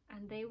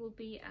 and they will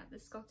be at the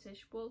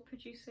Scottish Wool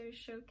Producers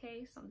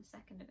Showcase on the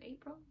 2nd of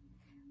April,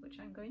 which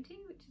I'm going to,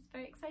 which is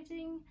very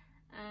exciting.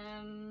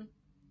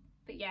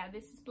 But yeah,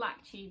 this is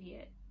black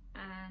cheviot,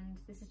 and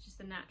this is just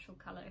a natural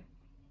colour.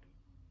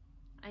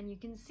 And you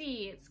can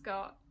see it's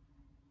got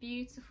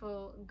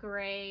beautiful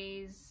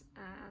greys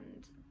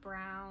and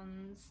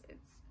browns.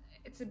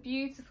 It's a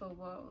beautiful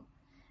wool.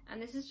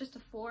 And this is just a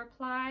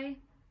 4-ply.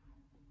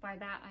 By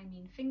that I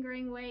mean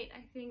fingering weight,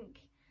 I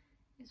think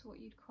is what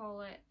you'd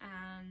call it,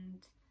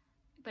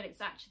 but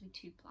it's actually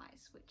 2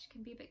 plies, which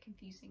can be a bit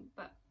confusing.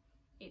 But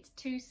it's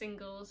 2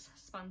 singles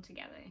spun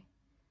together.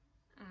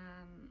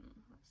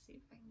 Let's see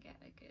if I can get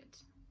a good...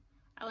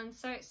 I'll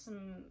insert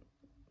some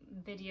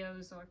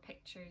videos or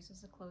pictures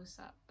as a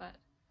close-up, but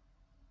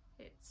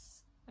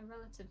it's a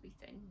relatively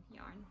thin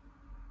yarn.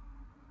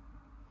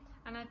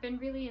 And I've been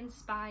really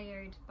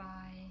inspired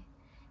by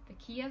the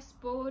Kia's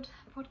Board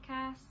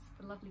podcast,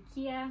 the lovely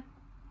Kia.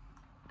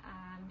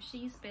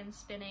 She's been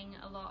spinning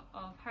a lot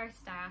of her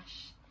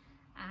stash,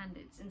 and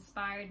it's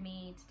inspired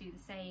me to do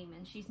the same.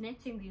 And she's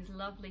knitting these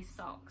lovely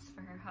socks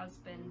for her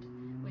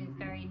husband with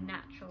very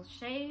natural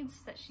shades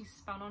that she's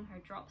spun on her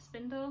drop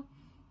spindle,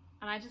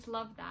 and I just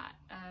love that.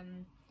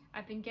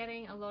 I've been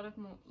getting a lot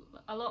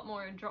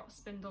more drop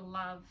spindle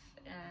love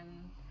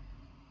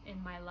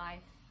in my life,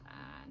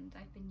 and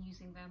I've been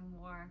using them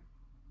more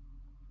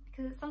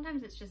because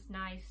sometimes it's just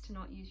nice to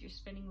not use your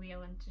spinning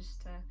wheel and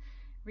just to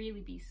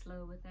really be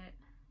slow with it.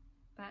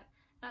 But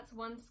that's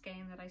one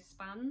skein that I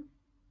spun.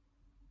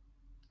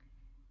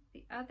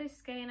 The other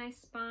skein I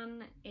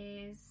spun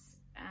is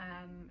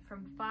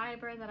from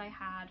fibre that I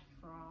had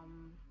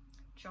from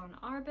John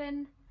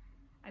Arbin.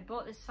 I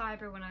bought this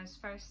fibre when I was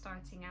first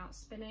starting out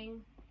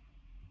spinning,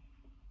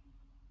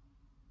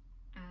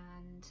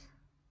 and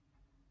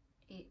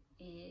it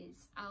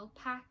is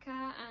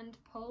alpaca and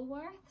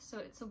polworth, so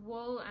it's a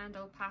wool and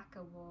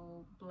alpaca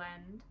wool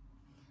blend,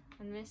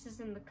 and this is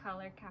in the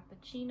color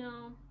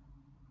cappuccino,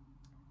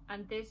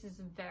 and this is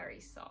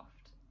very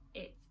soft.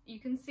 You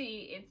can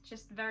see it's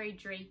just very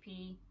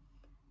drapey,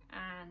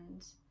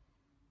 and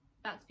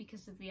that's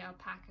because of the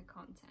alpaca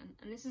content.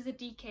 And this is a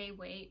DK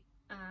weight,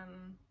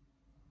 and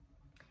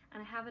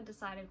I haven't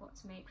decided what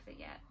to make with it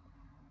yet.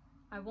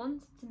 I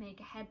wanted to make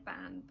a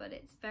headband, but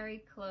it's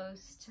very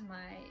close to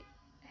my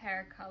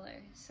hair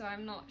color, so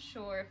I'm not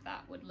sure if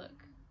that would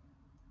look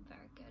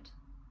very good.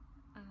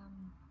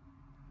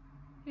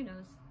 Who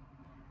knows?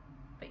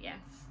 But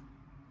yes,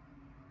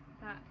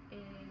 that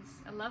is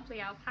a lovely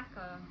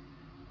alpaca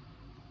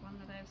one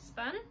that I've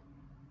spun.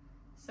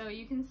 So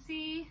you can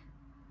see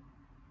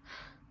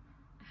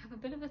I have a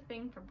bit of a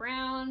thing for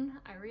brown.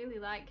 I really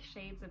like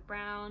shades of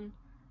brown,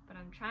 but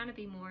I'm trying to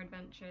be more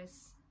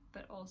adventurous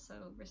but also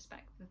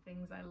respect the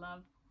things I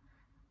love.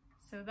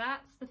 So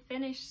that's the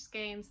finished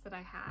skeins that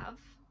I have.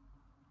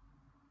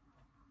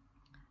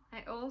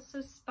 I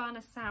also spun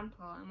a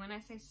sample, and when I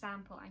say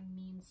sample, I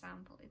mean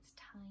sample. It's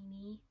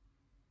tiny,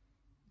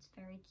 it's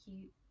very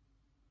cute.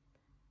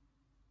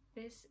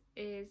 This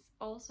is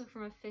also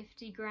from a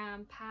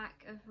 50-gram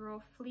pack of raw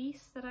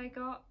fleece that I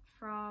got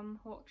from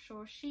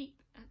Hawkshaw Sheep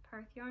at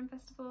Perth Yarn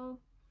Festival.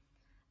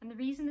 And the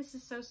reason this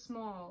is so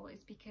small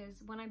is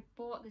because when I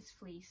bought this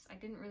fleece, I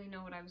didn't really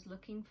know what I was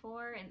looking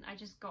for, and I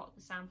just got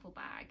the sample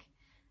bag.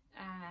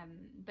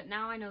 But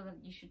now I know that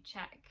you should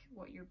check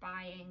what you're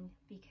buying,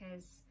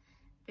 because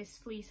this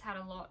fleece had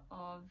a lot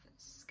of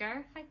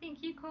scurf, I think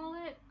you call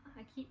it.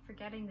 I keep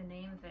forgetting the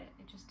name of it,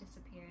 it just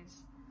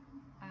disappears.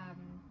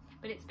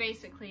 But it's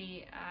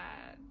basically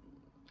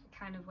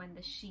kind of when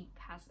the sheep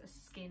has a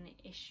skin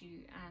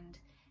issue and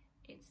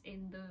it's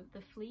in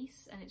the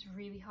fleece, and it's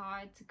really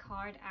hard to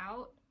card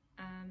out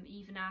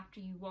even after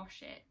you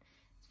wash it.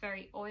 It's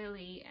very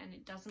oily and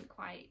it doesn't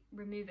quite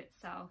remove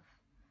itself.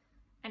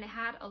 And it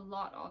had a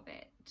lot of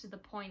it, to the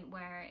point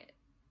where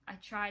I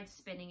tried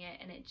spinning it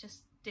and it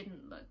just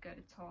didn't look good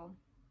at all.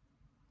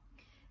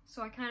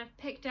 So I kind of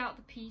picked out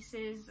the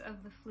pieces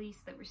of the fleece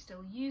that were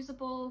still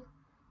usable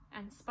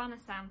and spun a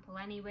sample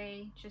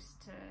anyway,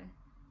 just to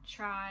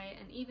try.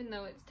 And even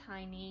though it's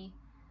tiny,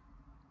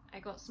 I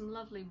got some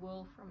lovely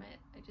wool from it.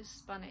 I just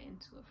spun it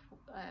into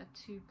a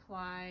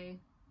 2-ply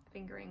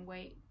fingering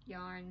weight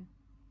yarn,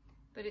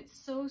 but it's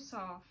so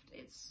soft,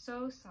 it's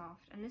so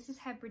soft. And this is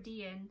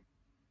Hebridean,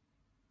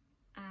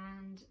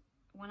 and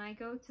when I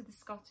go to the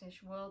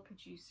Scottish Wool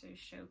Producers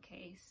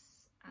Showcase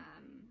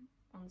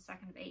on the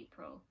 2nd of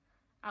April,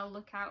 I'll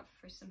look out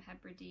for some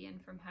Hebridean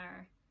from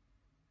her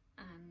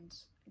and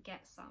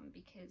get some,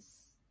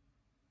 because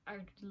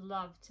I'd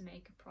love to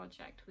make a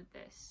project with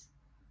this.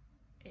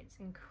 It's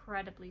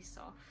incredibly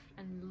soft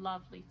and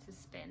lovely to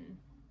spin,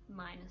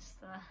 minus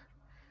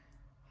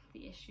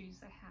the issues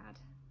I had.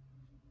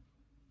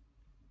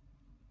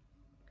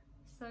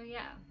 So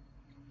yeah,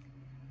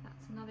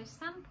 that's another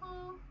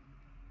sample.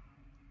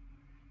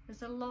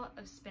 There's a lot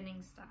of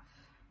spinning stuff,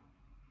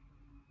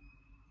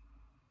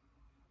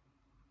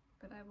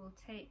 but I will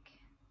take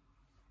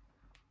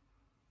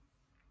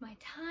my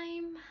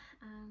time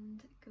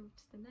and go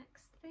to the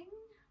next thing.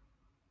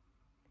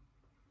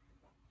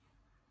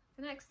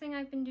 The next thing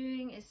I've been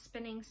doing is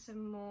spinning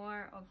some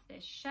more of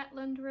this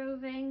Shetland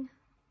roving.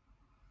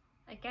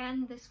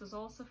 Again, this was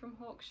also from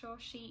Hawkshaw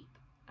Sheep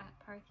at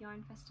Perth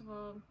Yarn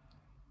Festival.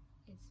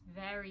 It's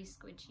very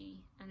squidgy,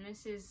 and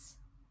this is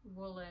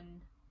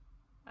woolen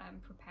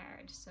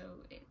prepared, so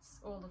it's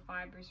all the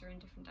fibres are in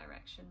different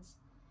directions,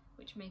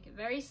 which make it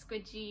very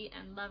squidgy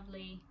and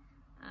lovely.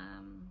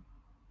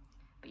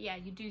 But yeah,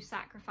 you do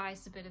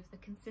sacrifice a bit of the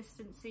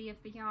consistency of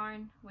the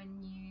yarn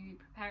when you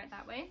prepare it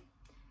that way.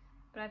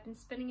 But I've been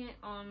spinning it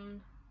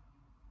on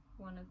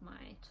one of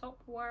my top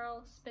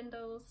whirl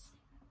spindles,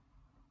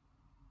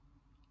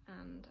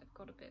 and I've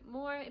got a bit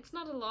more. It's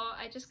not a lot,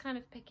 I just kind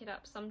of pick it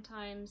up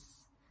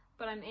sometimes,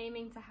 but I'm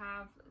aiming to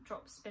have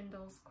drop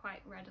spindles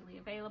quite readily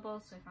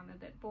available, so if I'm a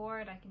bit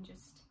bored I can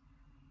just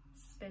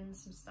spin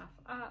some stuff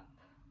up.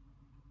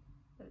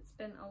 But it's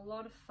been a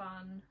lot of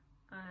fun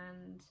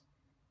and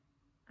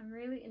I'm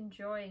really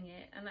enjoying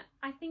it, and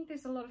I think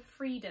there's a lot of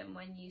freedom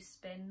when you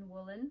spin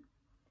woolen,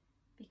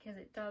 because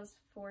it does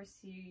force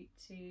you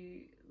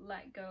to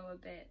let go a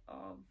bit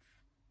of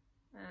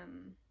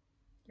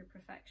your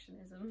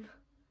perfectionism.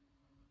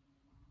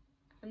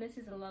 And this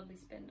is a lovely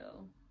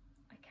spindle.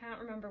 I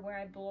can't remember where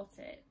I bought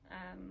it,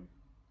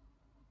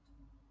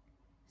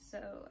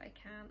 so I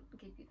can't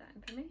give you that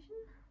information,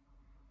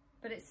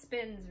 but it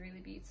spins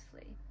really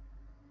beautifully,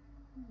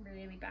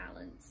 really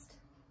balanced,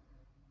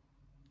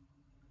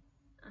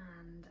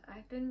 and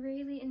I've been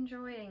really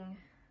enjoying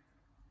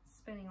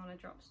spinning on a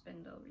drop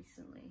spindle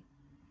recently.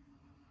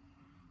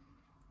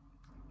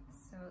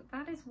 So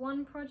that is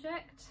one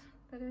project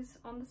that is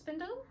on the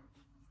spindle.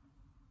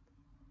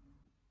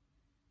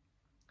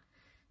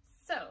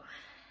 So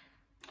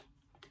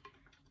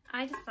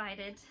I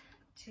decided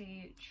to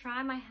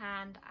try my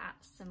hand at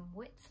some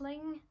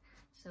whittling,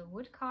 so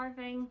wood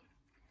carving,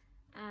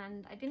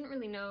 and I didn't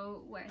really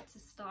know where to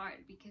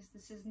start because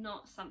this is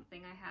not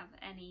something I have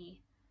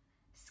any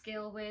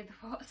skill with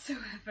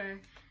whatsoever,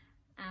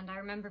 and I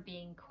remember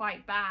being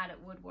quite bad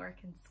at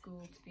woodwork in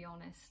school, to be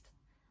honest.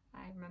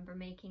 I remember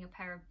making a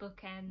pair of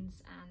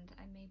bookends and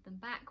I made them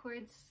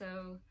backwards,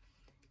 so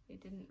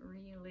it didn't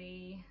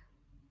really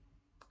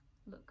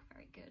look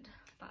very good,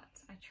 but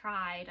I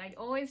tried. I'd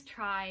always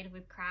tried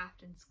with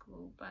craft in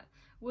school, but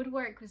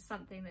woodwork was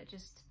something that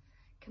just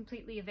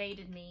completely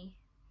evaded me.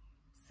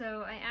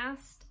 So I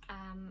asked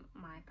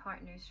my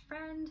partner's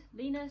friend,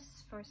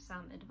 Linus, for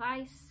some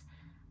advice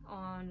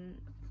on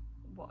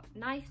what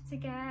knife to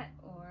get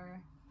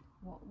or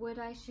what wood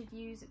I should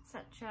use,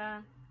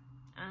 etc.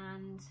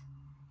 And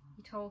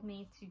he told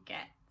me to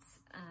get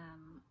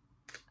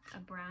a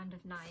brand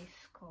of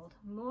knife called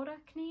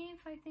Morakniv,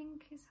 I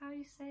think is how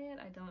you say it.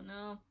 I don't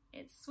know.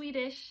 It's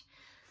Swedish.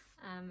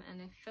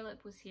 And if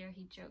Philip was here,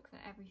 he'd joke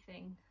that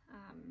everything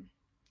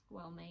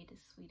well made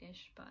is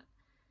Swedish. But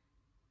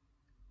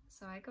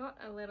so I got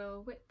a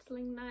little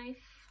whittling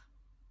knife,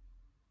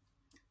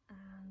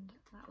 and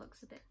that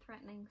looks a bit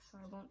threatening, so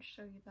I won't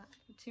show you that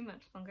for too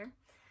much longer.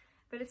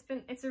 But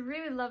it's a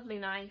really lovely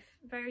knife,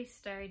 very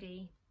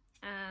sturdy,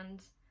 and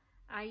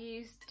I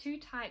used two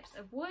types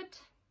of wood.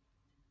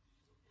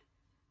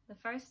 The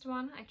first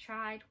one I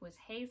tried was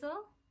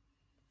hazel.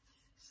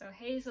 So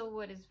hazel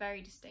wood is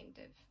very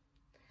distinctive.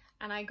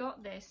 And I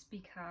got this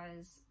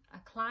because a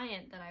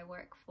client that I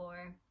work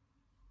for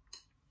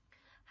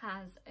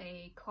has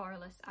a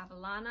Corylus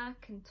avellana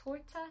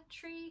contorta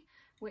tree,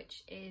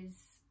 which is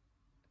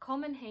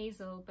common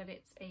hazel, but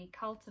it's a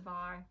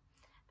cultivar,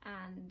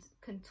 and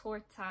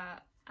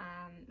contorta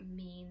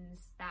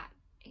means that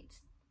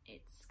it's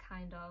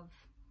kind of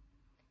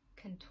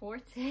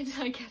contorted,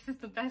 I guess is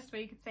the best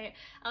way you could say it.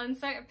 I'll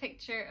insert a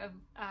picture of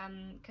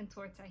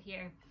contorta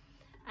here,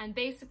 and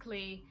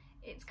basically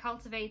it's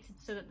cultivated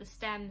so that the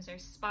stems are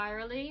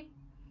spirally,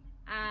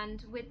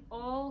 and with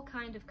all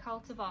kind of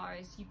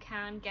cultivars you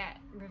can get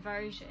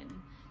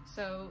reversion,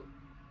 so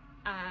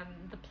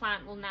the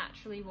plant will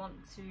naturally want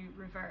to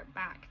revert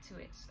back to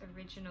its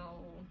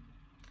original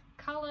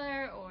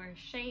color or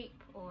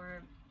shape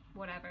or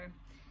whatever.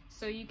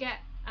 So you get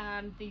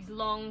these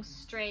long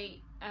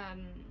straight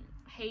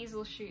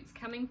hazel shoots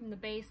coming from the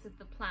base of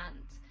the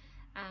plant,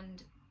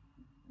 and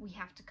we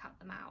have to cut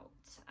them out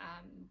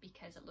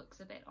because it looks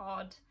a bit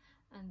odd,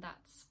 and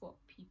that's what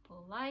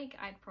people like.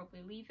 I'd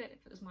probably leave it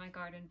if it was my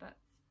garden, but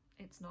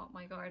it's not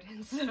my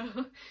garden, so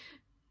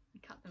we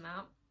cut them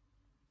out.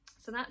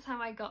 So that's how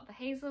I got the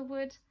hazel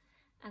wood,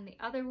 and the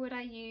other wood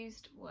I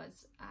used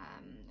was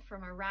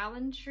from a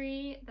rowan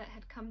tree that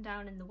had come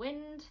down in the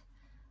wind,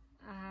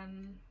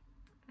 and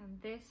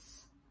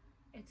this,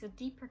 it's a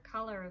deeper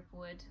colour of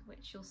wood,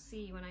 which you'll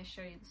see when I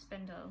show you the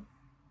spindle.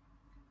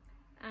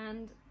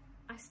 And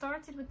I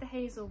started with the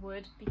hazel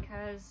wood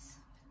because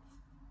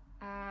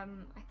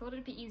I thought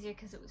it'd be easier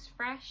because it was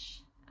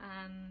fresh,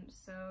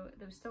 so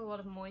there was still a lot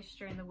of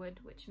moisture in the wood,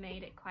 which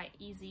made it quite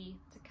easy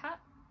to cut.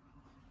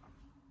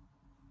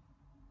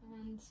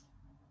 And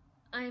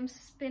I'm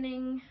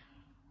spinning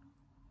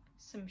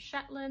some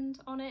Shetland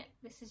on it.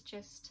 This is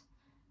just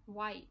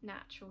white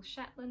natural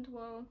Shetland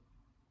wool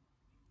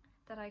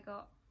that I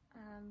got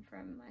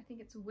from, I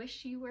think it's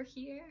Wish You Were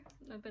Here,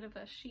 a bit of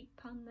a sheep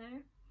pun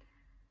there.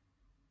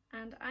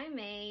 And I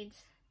made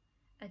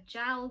a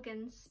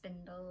Jalgan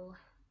spindle,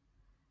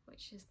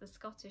 which is the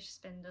Scottish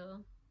spindle.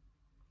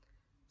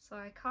 So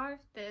I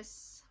carved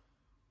this.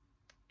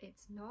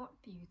 It's not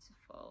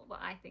beautiful. Well,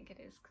 I think it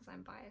is because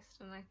I'm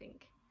biased, and I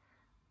think,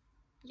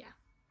 yeah,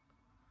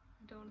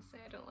 I don't want to say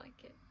I don't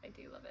like it. I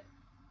do love it.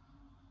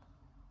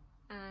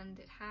 And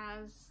it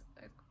has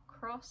a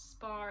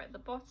crossbar at the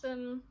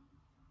bottom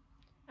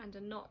and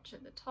a notch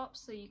at the top,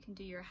 so you can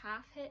do your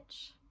half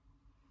hitch.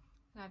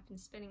 And I've been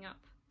spinning up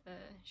the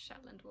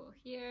Shetland wool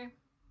here.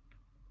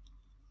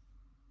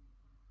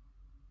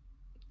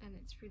 and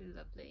it's really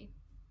lovely.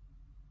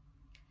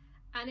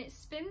 And it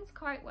spins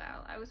quite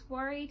well. I was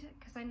worried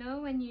because I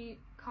know when you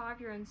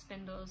carve your own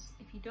spindles,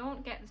 if you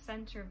don't get the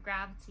center of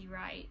gravity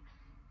right,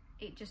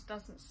 it just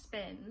doesn't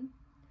spin.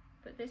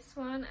 But this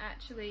one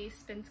actually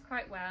spins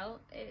quite well.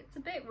 It's a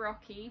bit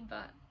rocky,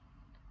 but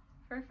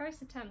for a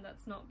first attempt,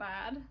 that's not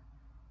bad.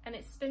 And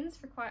it spins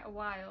for quite a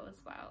while as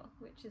well,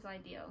 which is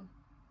ideal.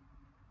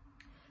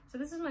 So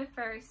this is my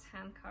first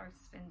hand carved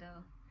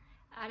spindle,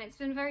 and it's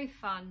been very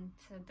fun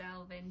to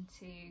delve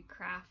into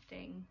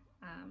crafting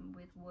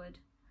with wood.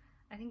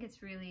 I think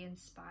it's really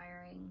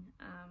inspiring,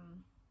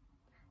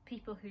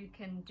 people who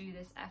can do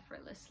this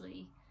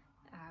effortlessly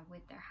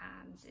with their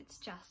hands. It's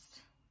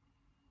just,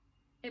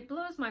 it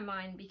blows my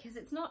mind because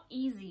it's not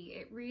easy.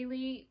 It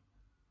really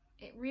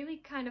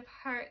kind of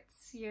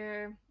hurts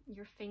your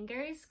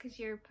fingers because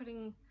you're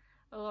putting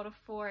a lot of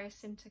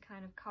force into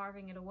kind of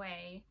carving it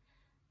away,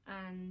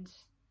 and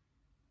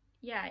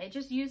yeah, it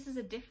just uses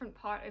a different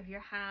part of your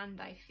hand,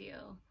 I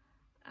feel,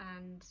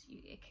 and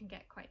it can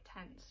get quite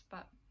tense.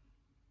 But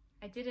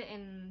I did it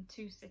in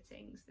 2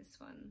 sittings, this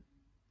one,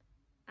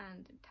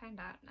 and it turned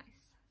out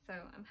nice, so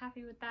I'm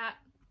happy with that.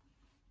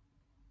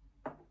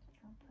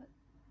 I'll put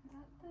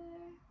that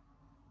there.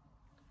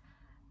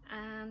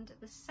 And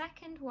the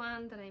second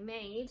one that I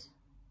made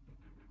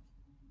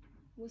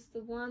was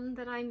the one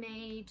that I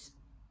made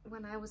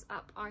when I was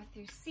up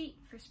Arthur's Seat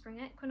for spring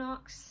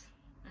equinox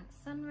at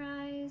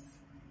sunrise.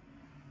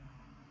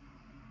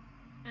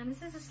 And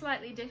this is a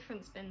slightly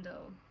different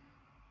spindle.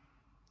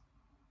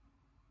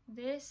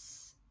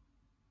 This,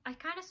 I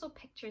kind of saw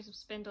pictures of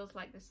spindles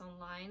like this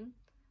online,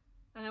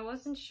 and I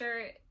wasn't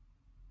sure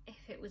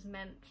if it was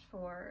meant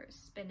for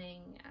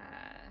spinning,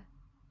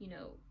 you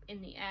know,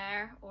 in the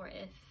air, or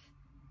if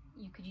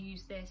you could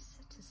use this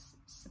to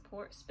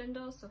support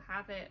spindles, so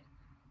have it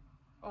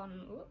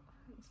on, oh,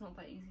 it's not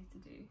that easy to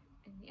do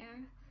in the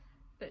air,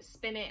 but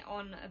spin it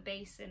on a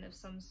basin of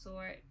some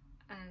sort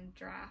and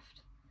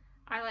draft.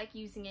 I like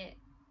using it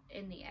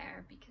in the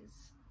air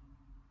because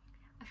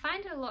I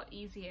find it a lot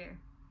easier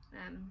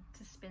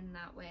to spin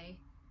that way.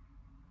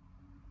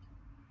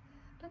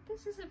 But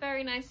this is a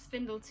very nice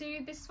spindle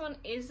too. This one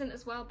isn't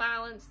as well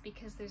balanced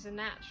because there's a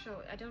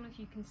natural, I don't know if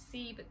you can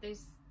see, but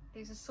there's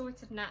a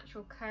sort of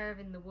natural curve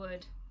in the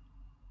wood.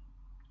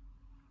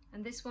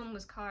 And this one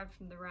was carved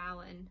from the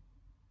Rowland.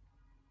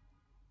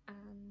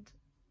 And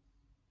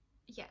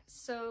yeah,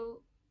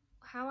 so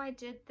how I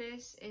did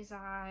this is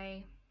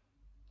I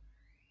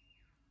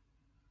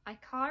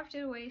carved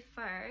it away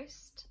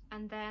first,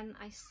 and then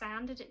I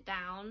sanded it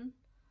down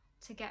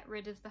to get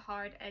rid of the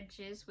hard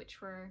edges, which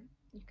were,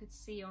 you could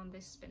see on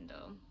this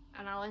spindle.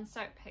 And I'll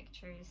insert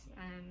pictures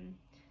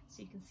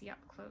so you can see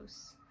up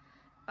close.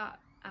 But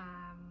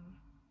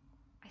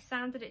I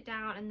sanded it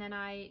down, and then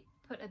I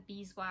put a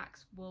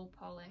beeswax wood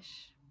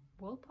polish,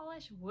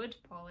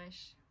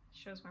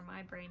 shows where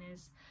my brain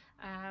is,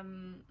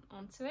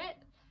 onto it.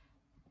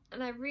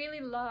 And I really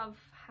love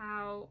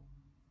how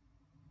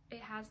it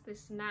has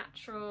this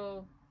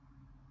natural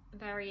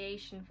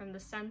variation from the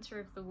center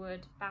of the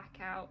wood back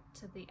out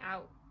to the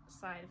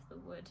outside of the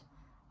wood,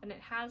 and it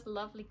has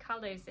lovely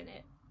colors in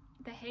it.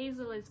 The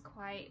hazel is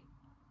quite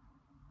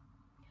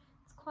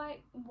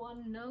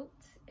one note.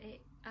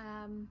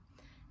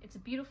 It's a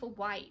beautiful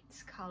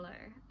white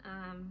color,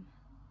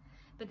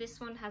 but this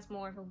one has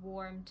more of a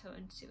warm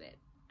tone to it,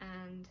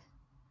 and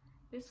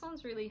this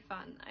one's really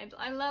fun.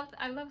 I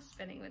love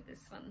spinning with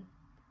this one,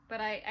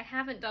 but I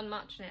haven't done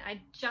much in it.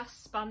 I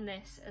just spun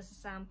this as a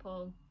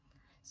sample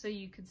so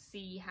you could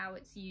see how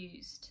it's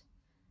used.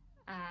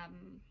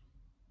 And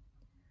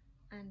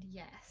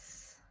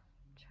yes,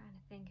 I'm trying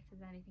to think if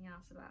there's anything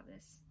else about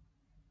this.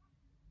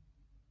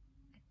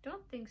 I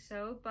don't think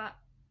so, but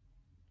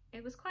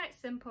it was quite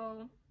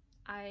simple.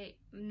 I'm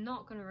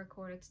not going to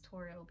record a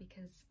tutorial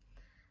because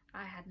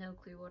I had no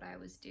clue what I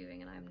was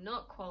doing, and I'm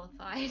not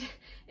qualified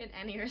in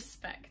any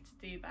respect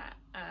to do that.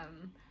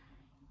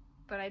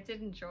 But I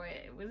did enjoy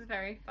it. It was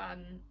very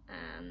fun,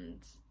 and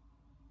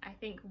I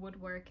think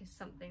woodwork is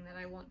something that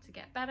I want to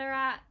get better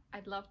at.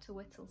 I'd love to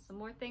whittle some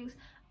more things.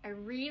 I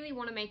really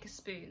want to make a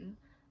spoon,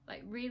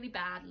 like really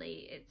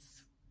badly.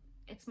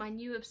 It's my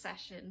new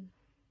obsession,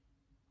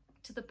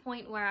 to the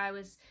point where I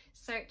was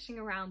searching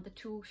around the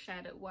tool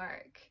shed at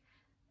work,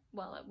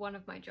 well, at one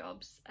of my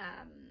jobs,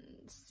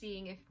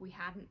 seeing if we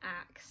had an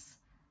axe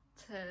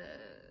to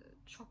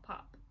chop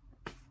up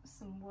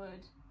some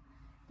wood,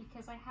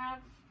 because I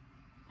have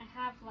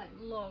like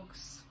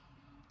logs.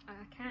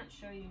 I can't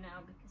show you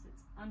now because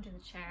it's under the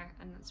chair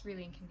and that's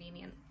really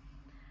inconvenient,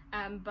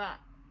 but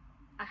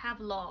I have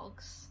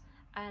logs,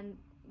 and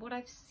what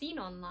I've seen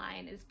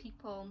online is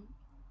people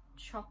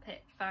chop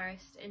it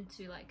first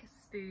into like a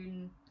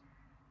spoon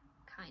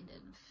kind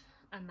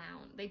of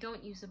amount. They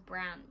don't use a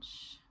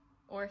branch,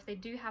 or if they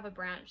do have a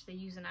branch, they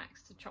use an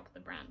axe to chop the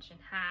branch in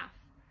half.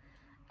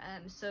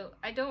 So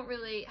I don't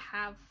really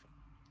have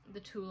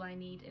the tool I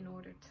need in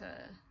order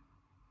to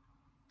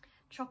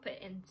chop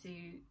it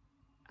into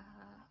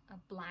a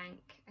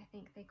blank, I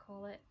think they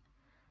call it.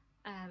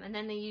 And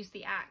then they use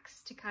the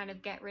axe to kind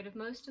of get rid of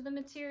most of the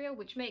material,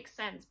 which makes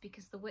sense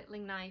because the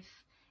whittling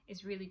knife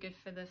is really good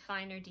for the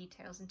finer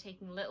details and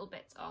taking little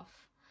bits off.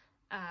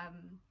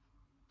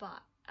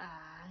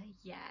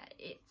 Yeah,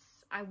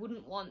 I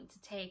wouldn't want to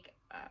take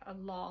a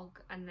log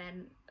and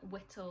then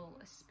whittle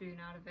a spoon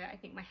out of it. I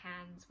think my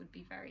hands would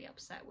be very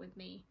upset with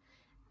me.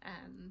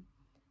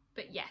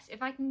 But yes,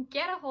 if I can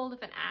get a hold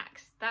of an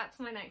axe, that's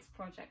my next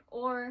project.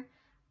 Or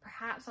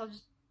perhaps I'll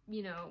just,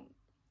 you know,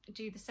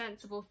 do the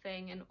sensible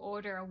thing and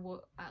order a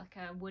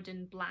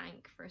wooden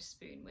blank for a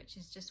spoon, which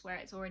is just where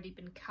it's already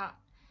been cut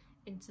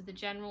into the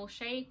general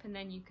shape, and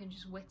then you can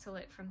just whittle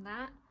it from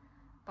that.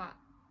 But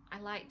I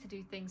like to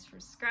do things from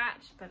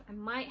scratch, but I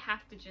might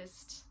have to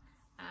just,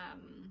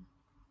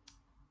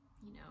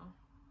 you know,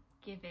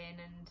 give in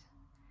and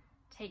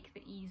take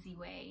the easy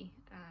way,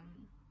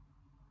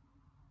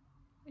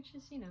 which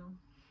is, you know,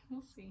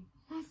 we'll see.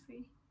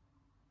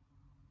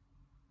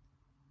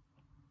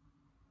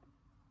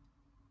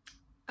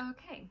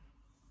 Okay,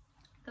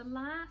 the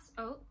last,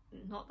 oh,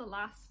 not the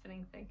last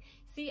spinning thing.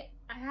 See,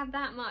 I had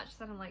that much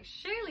that I'm like,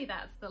 surely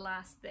that's the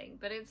last thing,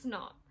 but it's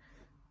not.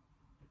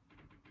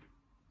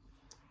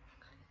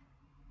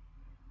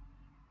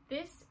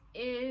 This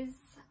is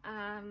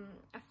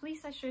a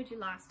fleece I showed you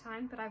last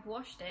time, but I've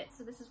washed it,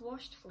 so this is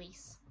washed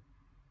fleece.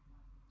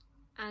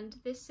 And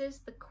this is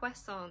the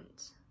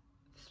Croissant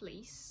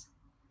fleece.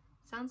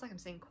 Sounds like I'm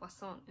saying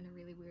croissant in a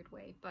really weird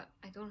way, but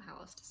I don't know how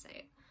else to say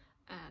it.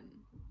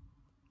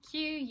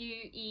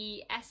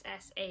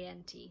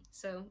 Quessant,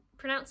 so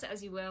pronounce it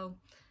as you will.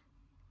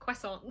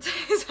 Croissant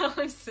is how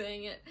I'm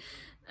saying it.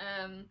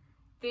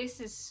 This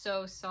is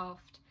so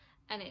soft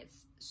and it's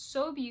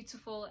so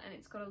beautiful and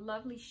it's got a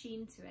lovely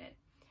sheen to it.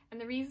 And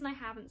the reason I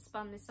haven't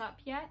spun this up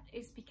yet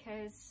is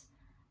because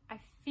I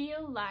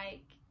feel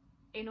like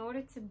in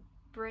order to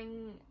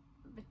bring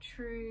the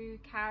true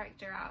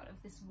character out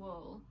of this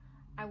wool,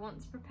 I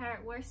want to prepare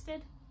it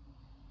worsted.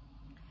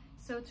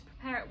 So to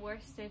prepare it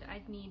worsted,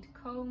 I'd need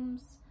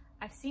combs.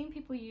 I've seen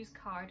people use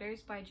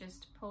carders by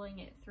just pulling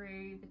it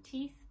through the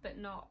teeth but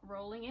not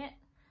rolling it.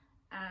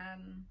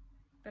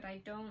 But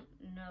I don't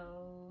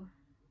know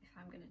if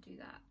I'm gonna do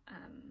that.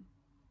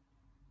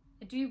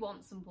 I do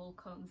want some wool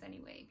combs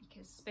anyway,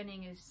 because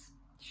spinning is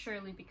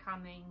surely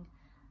becoming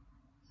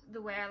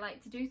the way I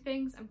like to do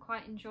things. I'm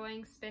quite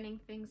enjoying spinning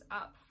things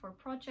up for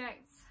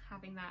projects,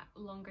 having that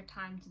longer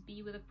time to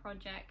be with a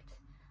project.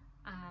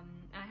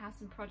 And I have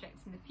some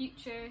projects in the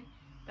future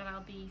that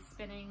I'll be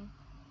spinning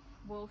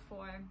wool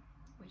for,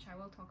 which I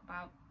will talk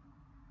about.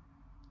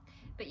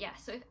 But yeah,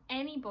 so if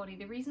anybody,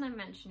 the reason I'm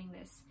mentioning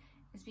this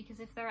is because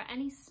if there are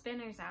any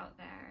spinners out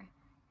there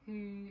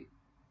who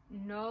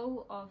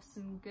know of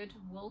some good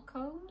wool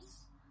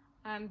combs,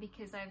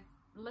 because I've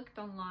looked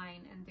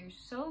online and there's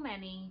so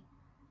many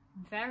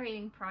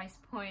varying price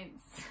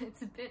points,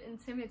 it's a bit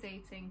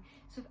intimidating.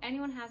 So if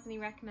anyone has any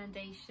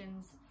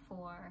recommendations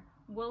for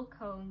wool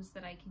combs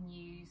that I can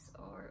use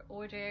or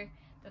order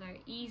that are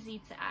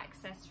easy to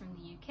access from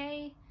the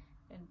UK,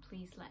 then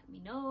please let me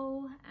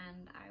know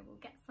and I will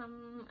get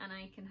some and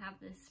I can have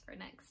this for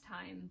next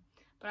time.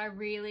 But I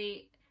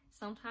really,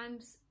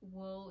 sometimes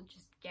wool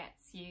just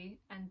gets you,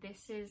 and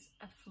this is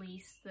a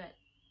fleece that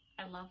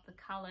I love the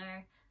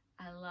colour,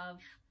 I love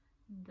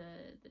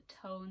the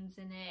tones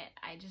in it,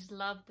 I just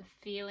love the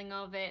feeling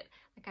of it.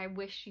 Like, I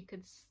wish you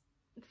could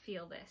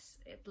feel this,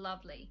 it's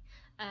lovely.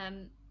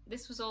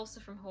 This was also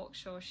from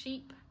Hawkshaw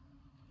Sheep,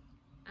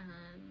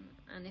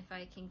 and if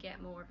I can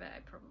get more of it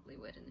I probably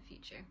would in the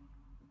future.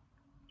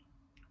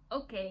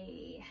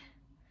 Okay,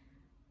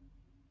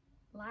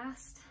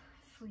 last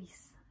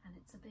fleece, and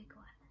it's a big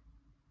one.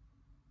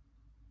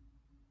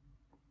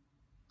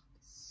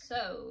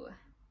 So,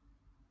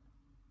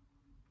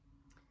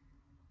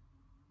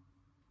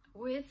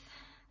 with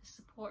the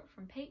support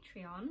from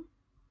Patreon,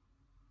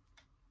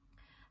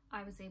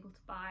 I was able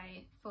to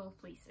buy full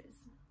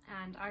fleeces,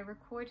 and I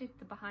recorded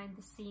the behind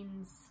the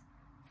scenes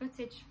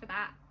footage for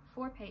that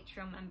for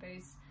Patreon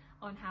members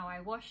on how I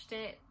washed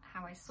it,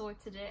 how I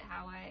sorted it,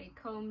 how I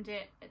combed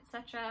it,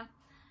 etc.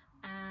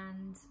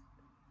 And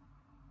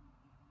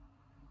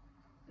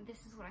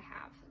this is what I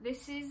have.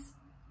 This is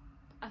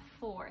a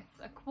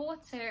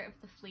quarter of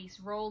the fleece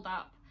rolled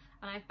up,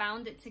 and I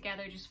bound it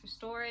together just for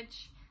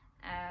storage.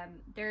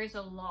 There is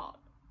a lot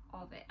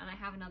of it, and I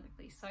have another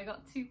fleece, so I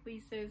got two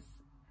fleeces,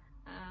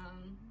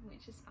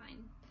 which is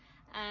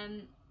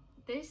fine.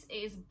 This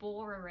is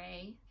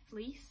Borare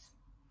fleece,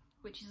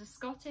 which is a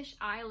Scottish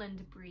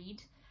Island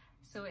breed,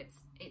 so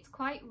it's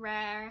quite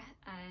rare.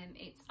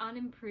 It's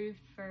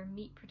unimproved for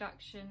meat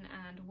production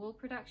and wool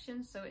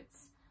production, so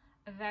it's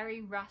a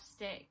very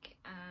rustic,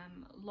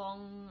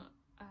 long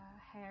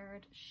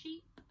haired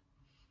sheep,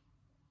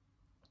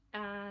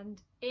 and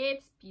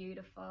it's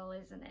beautiful,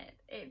 isn't it?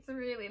 It's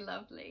really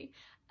lovely.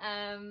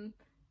 And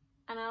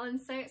I'll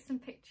insert some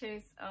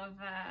pictures of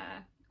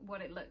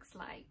what it looks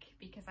like,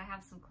 because I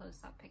have some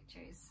close-up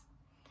pictures.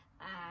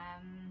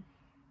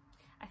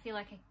 I feel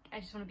like I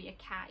just want to be a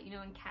cat, you know,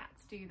 when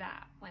cats do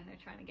that when they're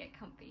trying to get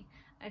comfy.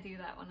 I do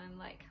that when I'm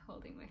like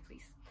holding my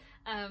fleece.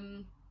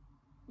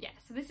 yeah,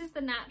 so this is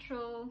the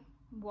natural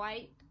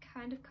white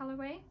kind of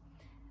colorway,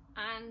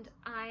 and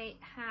I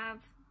have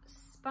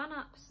spun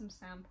up some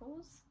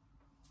samples.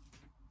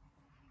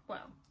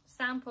 Well,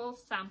 one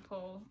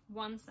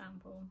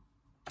sample,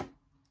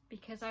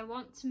 because I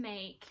want to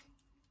make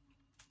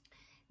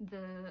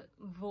the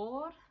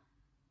Vår,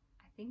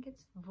 I think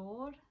it's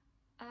Vår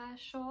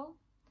shawl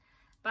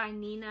by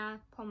Nina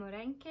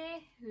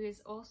Pomorenke, who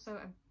is also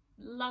a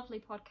lovely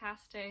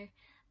podcaster,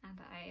 and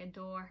I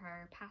adore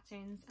her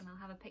patterns, and I'll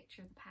have a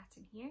picture of the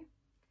pattern here.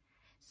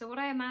 So what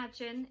I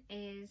imagine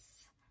is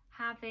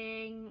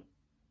having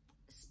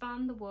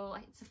spun the wool.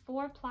 It's a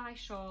 4-ply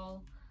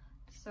shawl,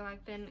 so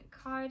I've been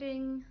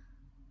carding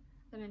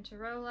them into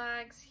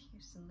rolags.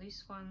 Here's some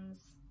loose ones,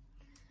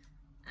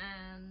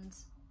 and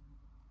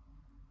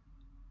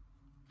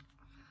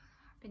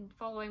I've been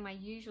following my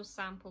usual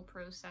sample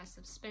process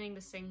of spinning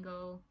the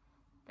single,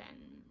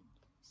 then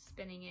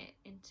spinning it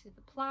into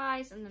the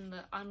plies, and then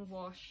the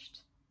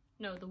washed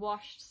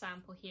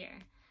sample here.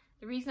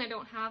 The reason I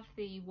don't have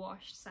the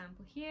washed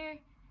sample here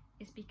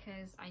is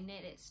because I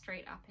knit it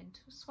straight up into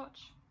a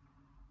swatch.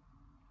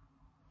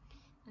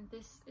 And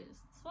this is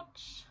the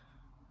swatch.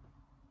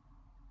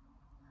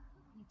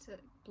 I need to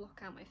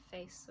block out my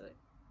face so it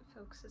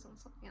focuses on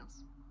something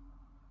else.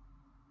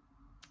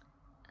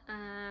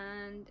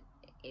 And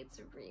it's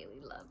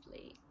really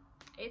lovely.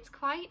 It's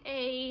quite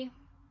a,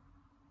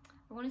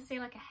 I want to say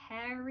like a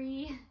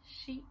hairy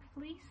sheep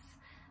fleece.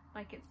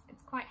 Like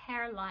it's quite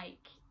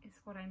hair-like is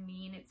what I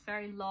mean. It's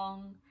very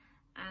long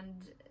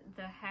and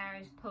the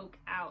hairs poke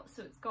out,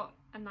 so it's got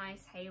a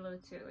nice halo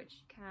to it, which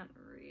you can't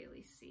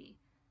really see.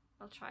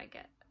 I'll try to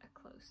get a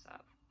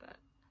close-up, but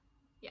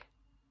yeah.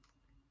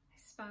 I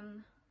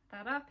spun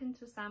that up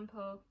into a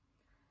sample,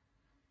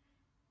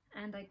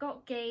 and I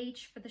got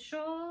gauge for the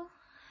shawl.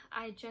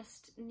 I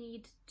just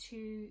need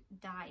to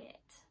dye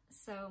it.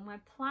 So my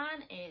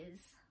plan is,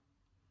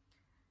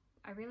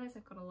 I realise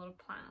I've got a lot of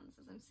plans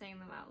as I'm saying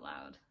them out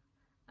loud,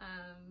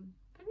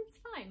 but it's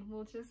fine.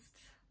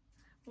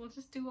 We'll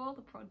just do all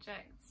the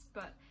projects.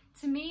 But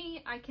to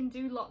me, I can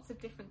do lots of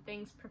different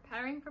things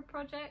preparing for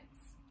projects.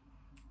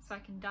 So I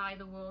can dye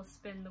the wool,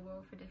 spin the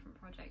wool for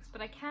different projects,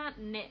 but I can't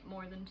knit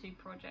more than 2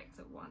 projects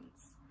at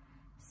once.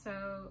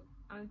 So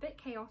I'm a bit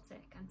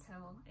chaotic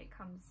until it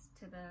comes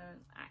to the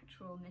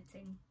actual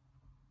knitting.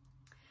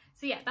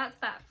 So yeah, that's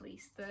that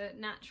fleece, the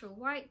natural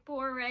white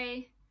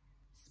Bore,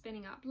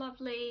 spinning up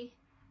lovely.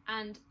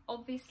 And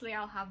obviously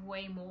I'll have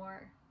way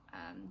more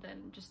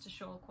than just a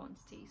shawl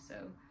quantity.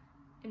 So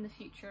in the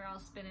future I'll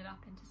spin it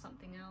up into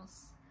something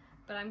else,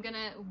 but I'm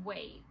gonna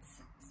wait.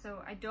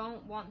 So I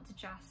don't want to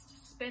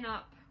just spin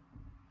up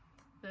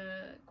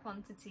the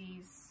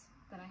quantities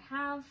that I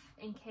have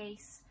in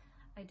case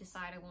I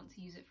decide I want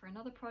to use it for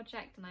another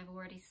project and I've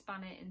already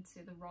spun it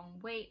into the wrong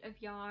weight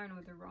of yarn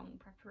or the wrong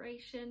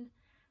preparation.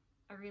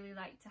 I really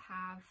like to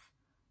have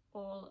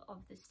all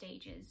of the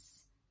stages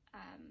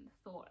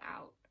thought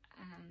out,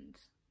 and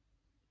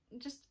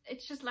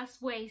it's just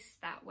less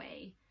waste that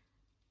way.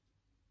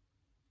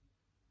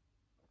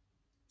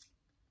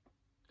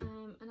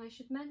 And I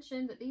should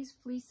mention that these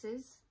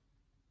fleeces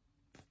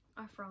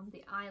are from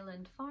the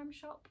Island Farm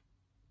Shop,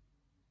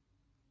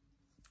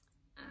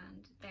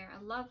 and they're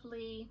a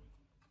lovely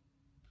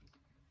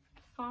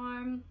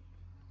farm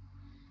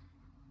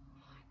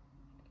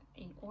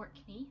in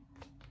Orkney,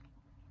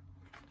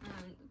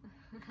 and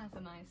it has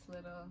a nice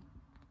little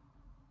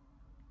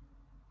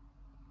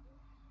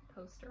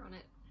poster on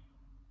it.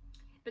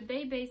 But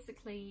they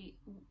basically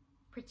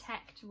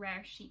protect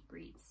rare sheep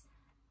breeds,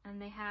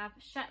 and they have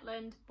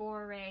Shetland,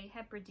 Bore,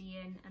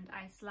 Hebridean and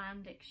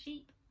Icelandic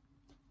sheep,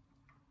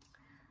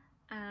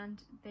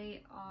 and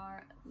they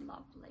are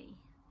lovely.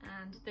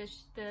 And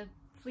the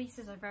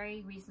fleeces are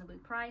very reasonably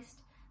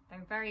priced.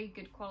 They're very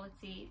good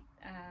quality.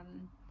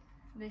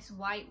 This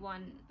white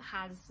one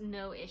has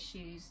no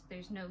issues.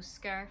 There's no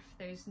scurf,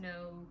 there's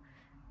not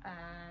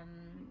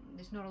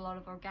a lot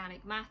of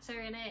organic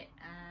matter in it.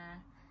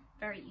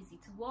 Very easy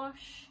to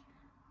wash.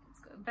 It's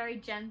very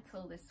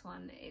gentle, this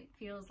one. It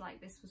feels like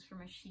this was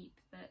from a sheep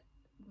that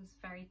was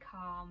very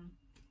calm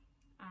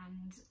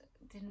and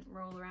didn't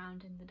roll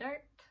around in the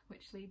dirt,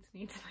 which leads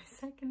me to my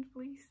second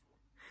fleece.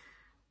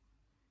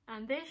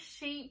 And this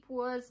sheep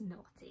was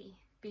naughty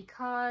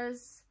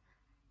because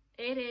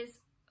it is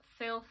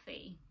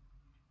filthy.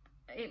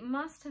 It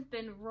must have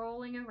been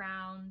rolling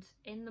around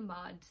in the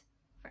mud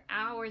for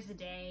hours a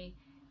day,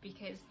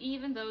 because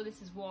even though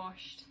this is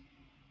washed,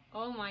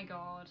 oh my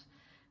god,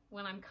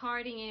 when I'm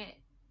carding it,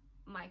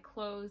 my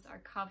clothes are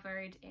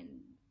covered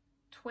in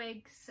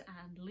twigs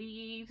and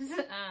leaves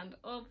and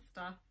all the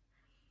stuff.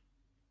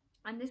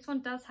 And this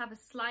one does have a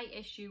slight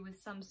issue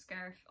with some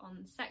scurf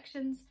on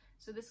sections,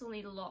 so this will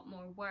need a lot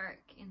more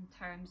work in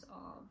terms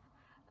of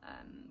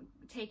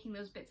taking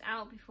those bits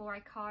out before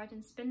I card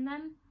and spin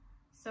them.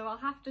 So I'll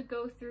have to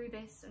go through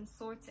this and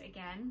sort it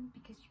again,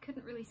 because you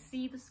couldn't really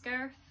see the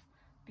scurf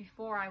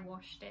before I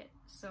washed it,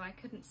 so I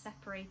couldn't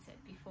separate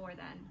it before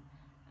then,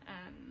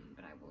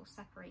 but I will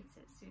separate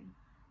it soon.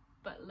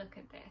 But look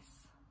at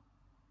this.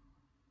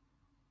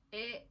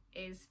 It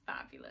is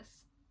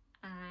fabulous.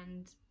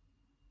 and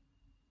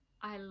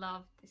I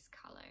love this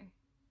colour.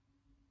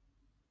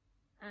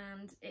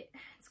 And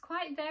it's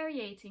quite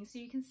variating, so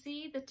you can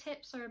see the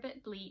tips are a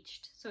bit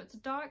bleached, so it's a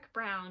dark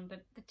brown,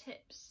 but the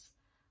tips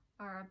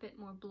are a bit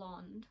more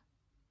blonde.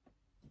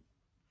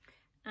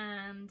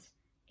 And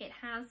it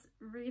has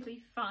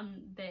really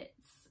fun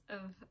bits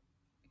of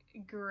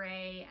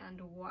grey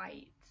and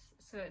white,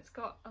 so it's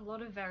got a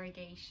lot of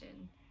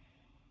variegation.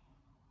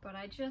 But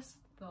I just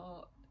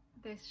thought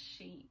this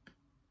sheep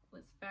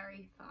was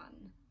very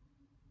fun.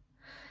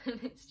 And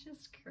it's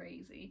just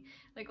crazy,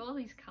 like all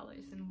these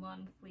colours in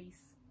one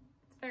fleece.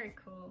 It's very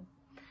cool.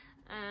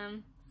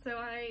 So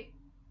I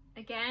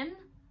again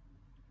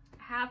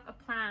have a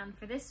plan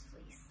for this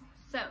fleece.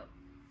 So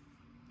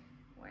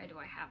where do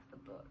I have the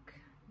book?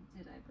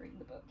 Did I bring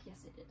the book?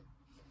 Yes, I did.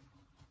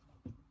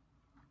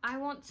 I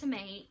want to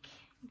make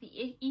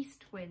the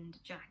East Wind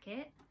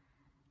jacket,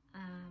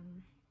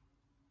 and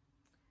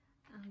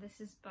this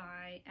is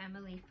by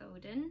Emily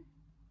Foden,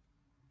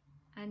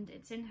 and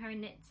it's in her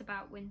Knits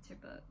About Winter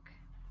book.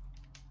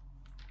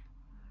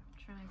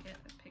 I'm trying to get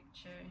a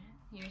picture.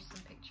 Here's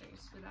some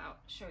pictures without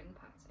showing the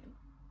pattern.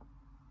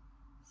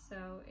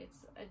 So it's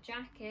a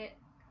jacket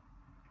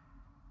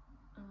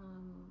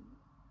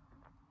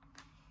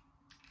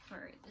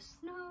for the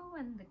snow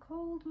and the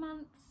cold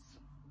months,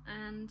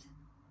 and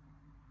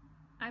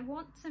I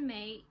want to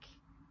make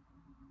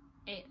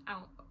it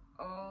out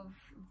of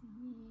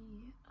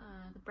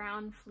the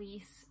brown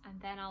fleece, and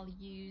then I'll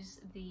use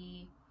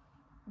the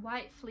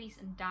white fleece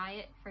and dye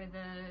it for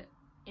the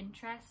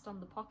interest on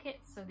the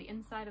pockets. So the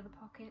inside of the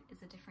pocket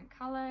is a different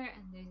colour,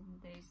 and then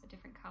there's a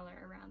different colour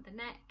around the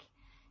neck.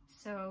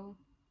 So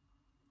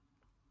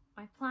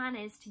my plan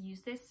is to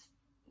use this,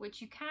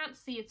 which you can't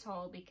see at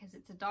all because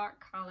it's a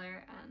dark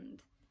colour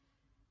and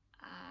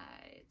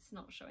it's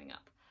not showing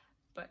up,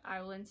 but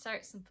I will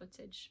insert some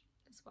footage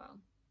as well.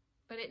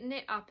 But it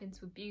knit up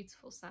into a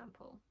beautiful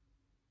sample,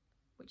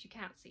 which you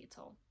can't see at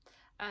all.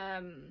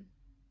 And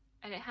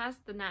it has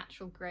the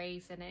natural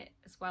greys in it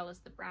as well as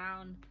the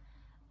brown.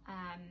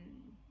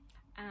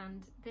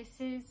 And this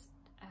is,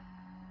 I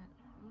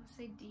want to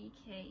say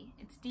DK.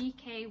 It's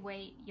DK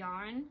weight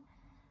yarn,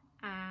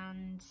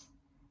 and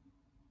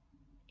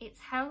it's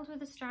held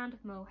with a strand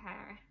of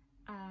mohair.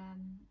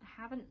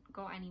 I haven't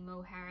got any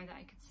mohair that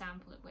I could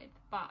sample it with,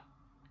 but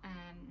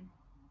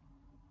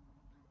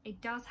it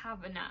does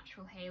have a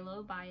natural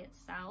halo by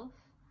itself.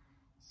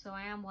 So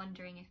I am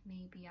wondering if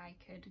maybe I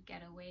could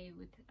get away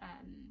with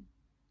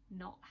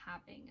not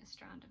having a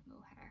strand of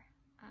mohair.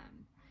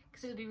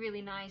 Because it would be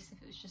really nice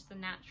if it was just the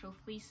natural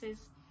fleeces.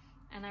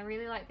 And I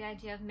really like the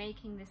idea of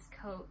making this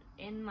coat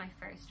in my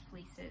first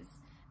fleeces,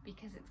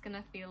 because it's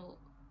gonna feel,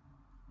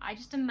 I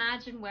just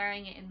imagine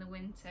wearing it in the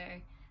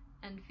winter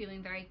and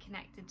feeling very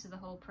connected to the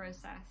whole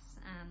process,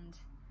 and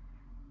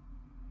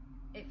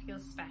it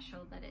feels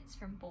special that it's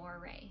from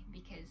Boré,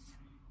 because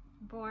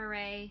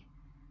Boré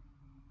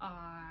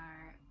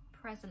are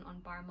present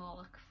on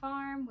Barmolloch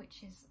Farm,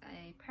 which is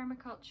a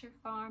permaculture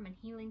farm and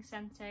healing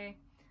centre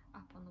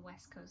up on the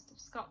west coast of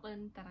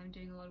Scotland that I'm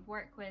doing a lot of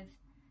work with,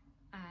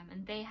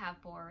 and they have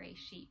Boré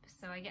sheep,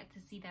 so I get to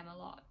see them a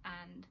lot,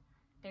 and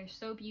they're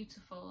so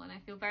beautiful, and I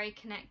feel very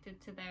connected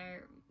to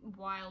their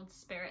wild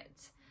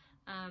spirit.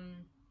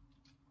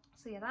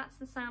 So yeah, that's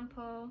the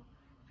sample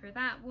for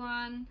that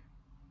one.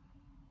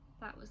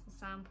 That was the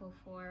sample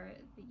for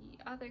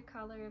the other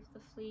colour of the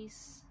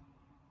fleece,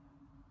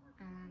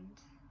 and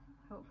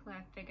hopefully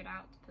I've figured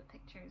out to put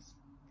pictures.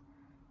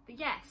 But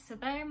yes, so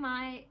they're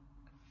my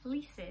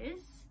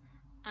fleeces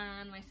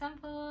and my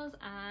samples,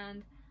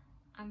 and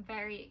I'm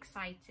very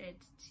excited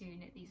to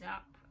knit these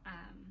up.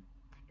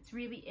 It's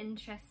really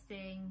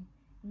interesting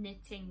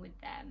knitting with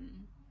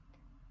them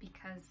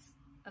because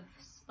of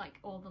like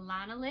all the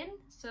lanolin.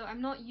 So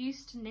I'm not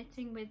used to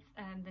knitting with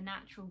the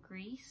natural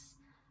grease.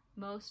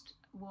 Most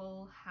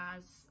wool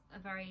has a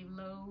very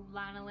low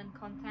lanolin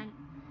content,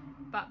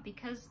 but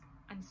because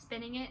I'm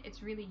spinning it,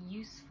 it's really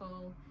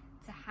useful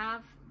to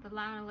have the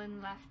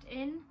lanolin left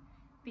in,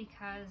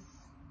 because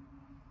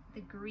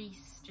the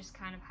grease just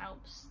kind of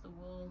helps the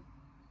wool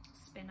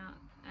spin up.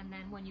 And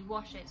then when you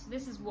wash it, so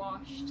this is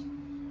washed,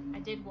 I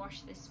did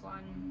wash this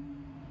one.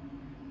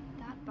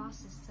 That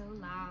bus is so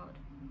loud,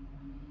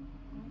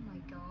 oh my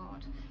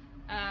god.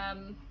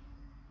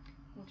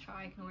 We'll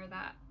try ignore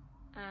that.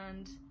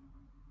 And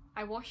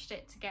I washed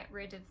it to get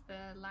rid of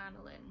the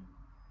lanolin,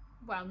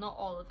 well, not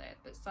all of it,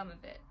 but some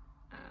of it,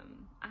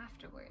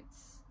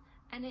 afterwards,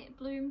 and it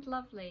bloomed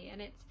lovely.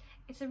 And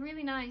it's a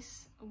really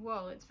nice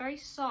wool. It's very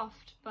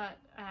soft, but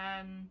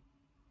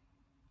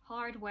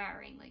hard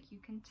wearing. Like, you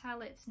can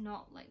tell it's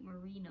not like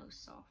merino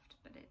soft,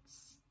 but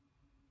it's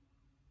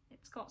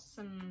got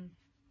some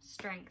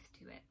strength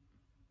to it.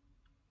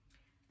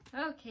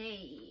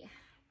 Okay,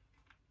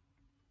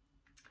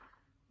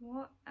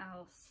 what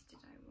else did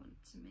I want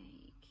to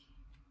make?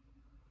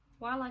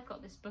 While I've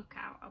got this book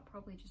out, I'll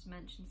probably just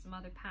mention some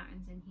other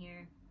patterns in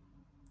here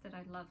that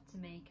I'd love to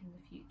make in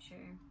the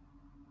future,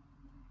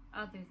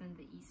 other than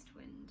the East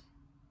Wind.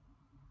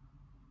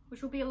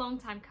 which will be a long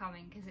time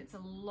coming because it's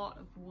a lot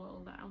of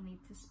wool that I'll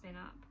need to spin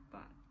up,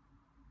 but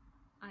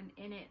I'm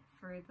in it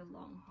for the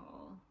long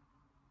haul.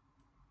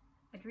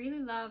 I'd really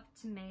love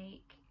to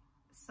make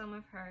some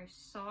of her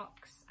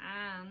socks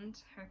and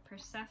her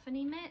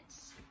Persephone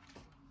mitts.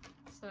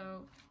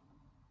 So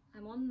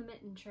I'm on the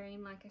mitten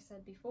train, like I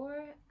said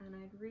before, and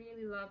I'd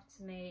really love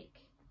to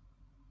make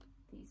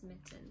these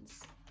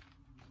mittens.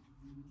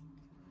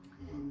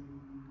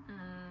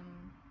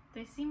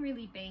 They seem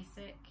really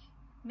basic.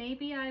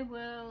 Maybe I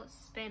will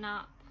spin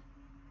up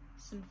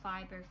some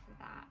fibre for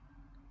that.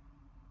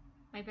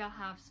 Maybe I'll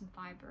have some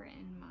fibre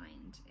in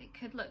mind. It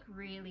could look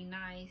really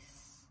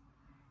nice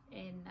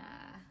in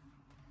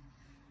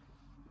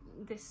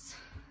this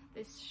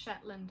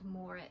Shetland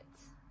Morit.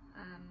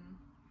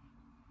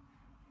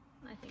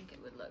 I think it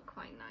would look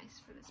quite nice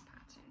for this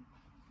pattern.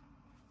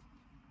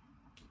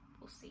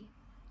 We'll see.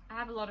 I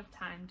have a lot of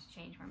time to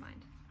change my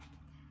mind.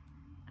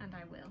 And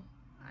I will.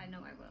 I know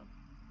I will.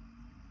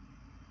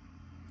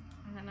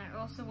 And then I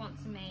also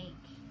want to make,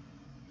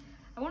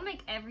 I want to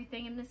make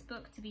everything in this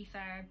book, to be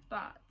fair,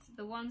 but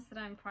the ones that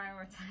I'm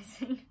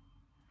prioritizing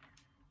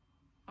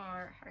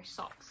are her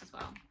socks as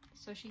well.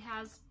 So she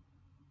has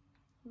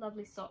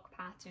lovely sock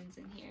patterns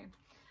in here,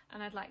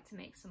 and I'd like to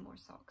make some more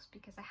socks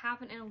because I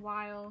haven't in a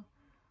while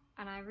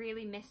and I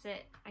really miss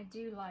it. I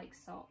do like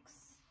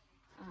socks.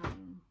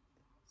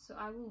 So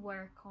I will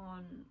work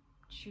on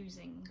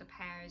choosing the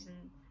pairs,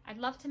 and I'd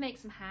love to make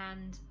some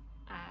hand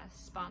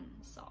spun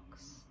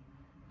socks.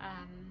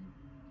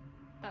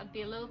 That would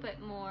be a little bit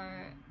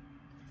more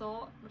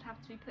thought would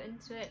have to be put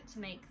into it to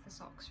make the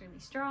socks really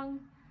strong,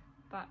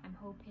 but I'm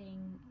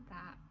hoping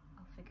that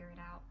I'll figure it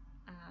out.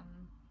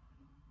 And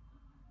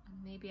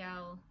maybe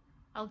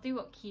I'll do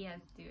what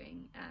Kia's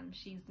doing.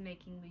 She's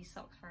making these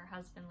socks for her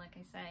husband, like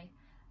I say,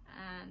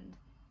 and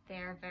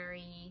they're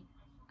very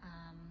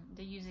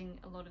they're using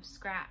a lot of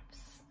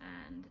scraps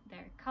and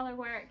their color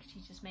work. She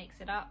just makes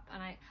it up,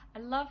 and I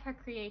love her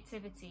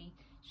creativity.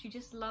 She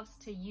just loves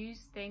to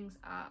use things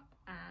up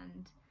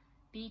and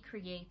be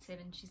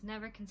creative, and she's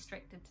never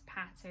constricted to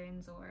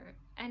patterns or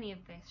any of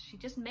this. She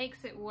just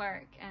makes it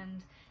work,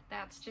 and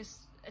that's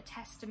just a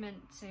testament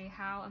to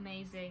how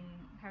amazing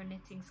her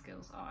knitting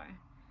skills are.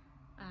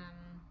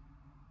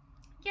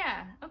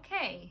 Yeah,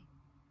 okay.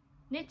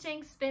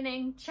 Knitting,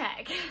 spinning,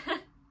 check.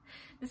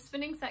 The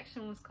spinning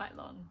section was quite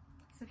long,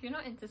 so if you're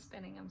not into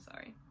spinning, I'm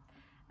sorry.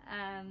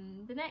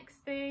 The next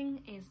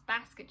thing is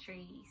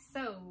basketry.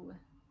 So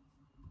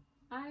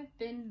I've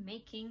been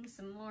making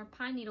some more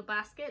pine needle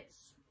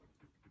baskets,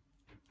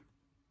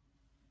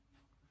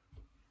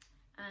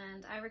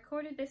 and I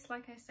recorded this,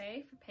 like I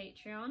say, for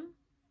Patreon.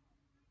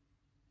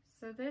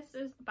 So this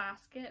is the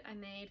basket I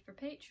made for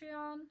Patreon.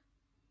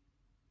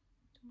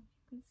 I don't know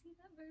if you can see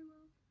that very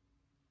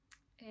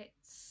well.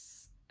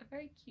 It's a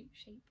very cute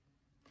shape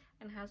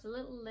and has a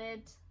little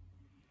lid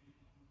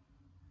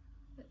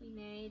that we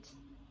made.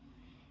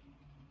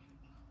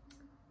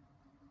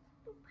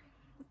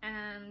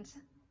 And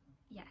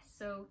yes,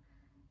 so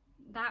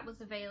that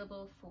was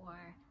available for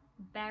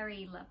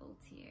berry level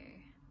tier.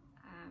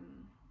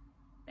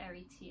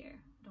 Berry tier,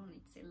 I don't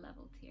need to say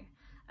level tier.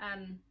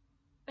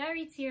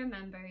 Berry tier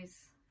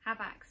members have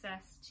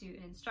access to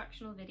an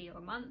instructional video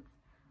a month,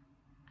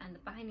 and the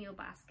pine needle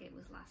basket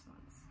was last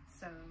month.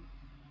 So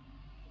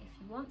if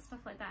you want stuff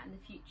like that in the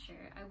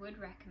future, I would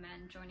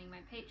recommend joining my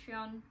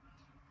Patreon.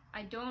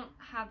 I don't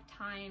have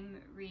time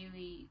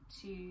really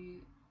to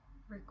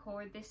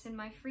record this in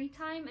my free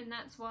time, and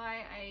that's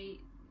why I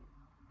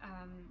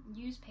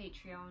use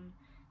Patreon,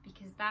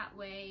 because that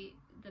way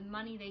the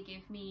money they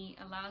give me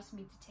allows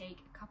me to take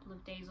a couple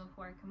of days off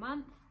work a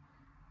month,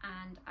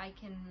 and I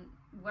can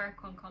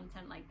work on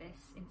content like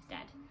this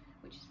instead,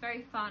 which is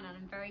very fun, and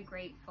I'm very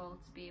grateful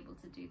to be able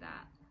to do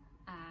that.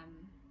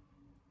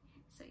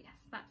 So yes,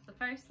 that's the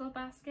first little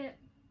basket.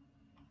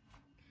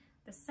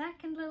 The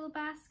second little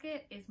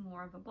basket is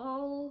more of a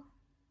bowl.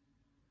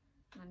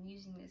 I'm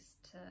using this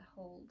to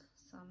hold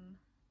some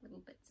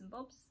little bits and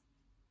bobs.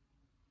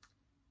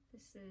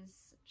 This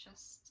is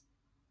just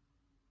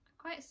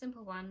quite a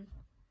simple one,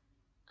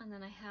 and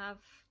then I have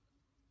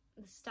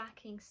the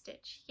stacking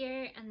stitch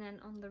here, and then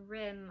on the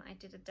rim I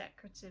did a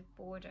decorative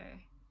border.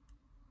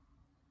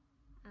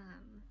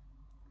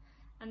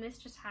 And this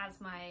just has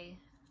my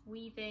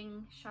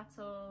weaving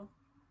shuttle,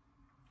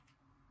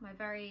 my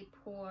very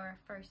poor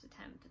first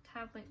attempt at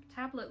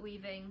tablet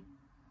weaving,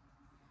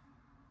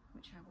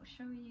 which I will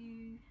show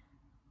you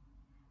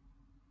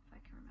if I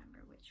can remember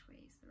which way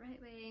is the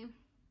right way.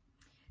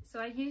 So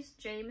I used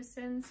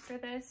Jameson's for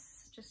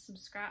this, just some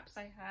scraps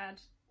I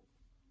had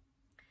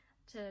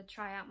to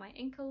try out my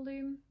inkle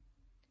loom,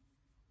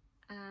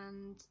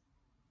 and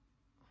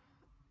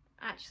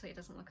actually it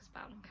doesn't look as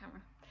bad on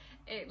camera.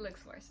 It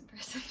looks worse in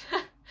person.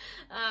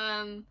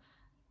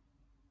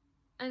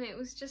 And it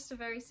was just a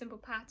very simple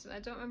pattern. I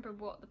don't remember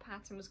what the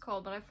pattern was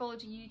called, but I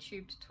followed a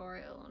YouTube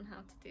tutorial on how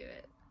to do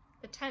it.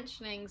 The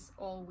tensioning's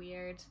all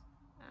weird,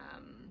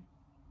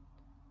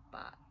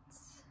 but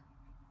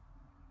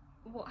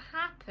what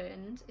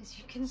happened is,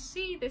 you can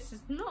see this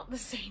is not the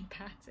same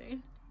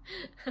pattern.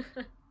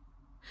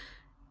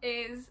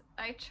 is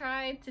I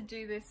tried to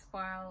do this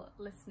while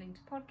listening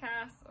to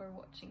podcasts or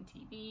watching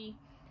TV,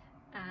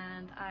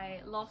 and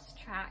I lost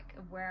track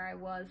of where I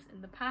was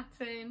in the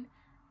pattern,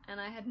 and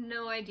I had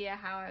no idea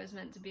how I was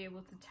meant to be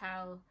able to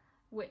tell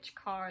which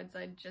cards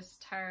I'd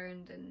just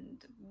turned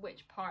and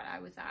which part I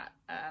was at,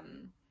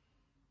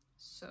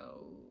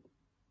 so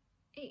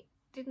it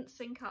didn't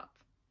sync up.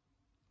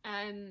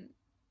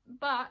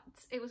 But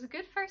it was a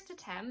good first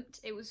attempt.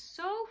 It was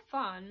so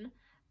fun.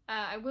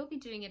 I will be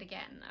doing it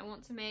again. I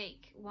want to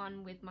make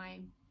one with my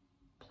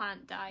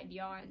plant dyed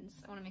yarns.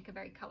 I want to make a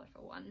very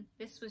colourful one.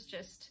 This was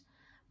just,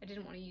 I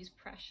didn't want to use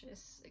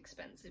precious,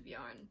 expensive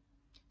yarn.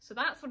 So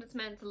that's what it's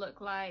meant to look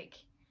like.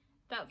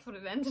 That's what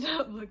it ended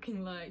up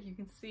looking like. You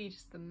can see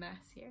just the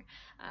mess here.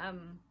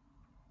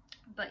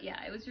 But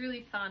yeah, it was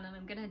really fun, and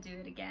I'm gonna do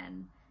it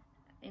again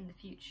in the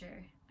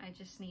future. I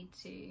just need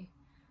to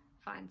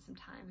find some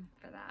time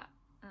for that.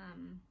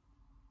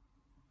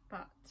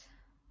 But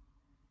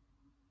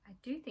I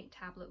do think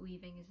tablet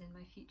weaving is in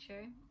my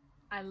future.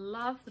 I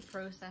love the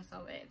process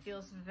of it. It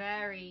feels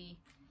very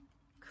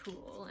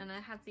cool. And I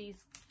have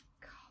these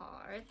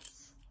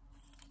cards,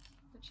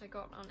 which I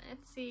got on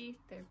Etsy.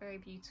 They're very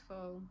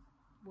beautiful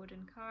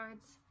wooden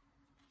cards.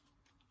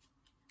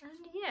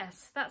 And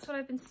yes, that's what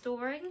I've been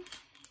storing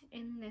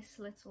in this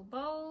little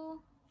bowl.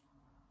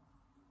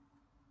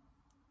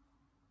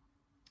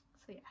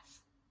 So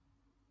yes,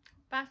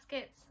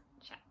 baskets,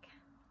 check.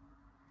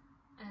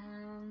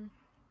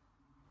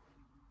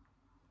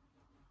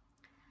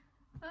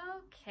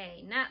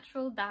 Okay,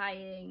 natural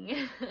dyeing.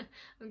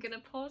 I'm gonna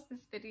pause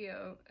this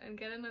video and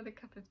get another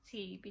cup of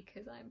tea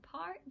because I'm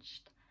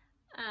parched,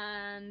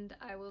 and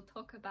I will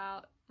talk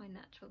about my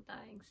natural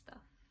dyeing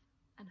stuff,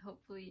 and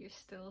hopefully you're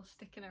still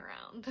sticking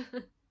around.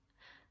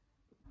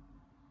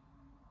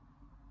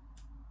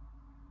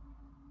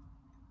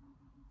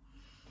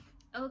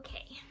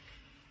 Okay,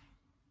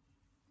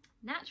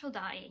 natural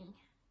dyeing.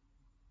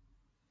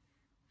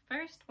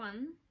 First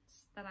ones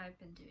that I've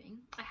been doing,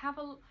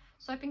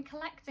 so I've been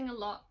collecting a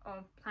lot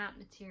of plant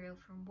material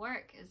from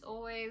work as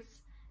always.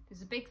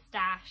 There's a big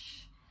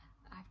stash.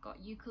 I've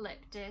got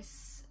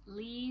eucalyptus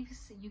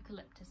leaves,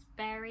 eucalyptus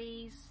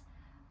berries,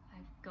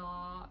 I've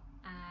got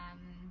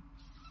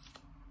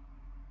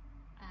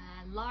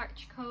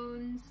larch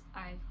cones,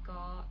 I've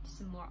got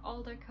some more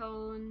alder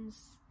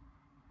cones.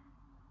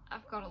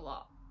 I've got a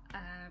lot,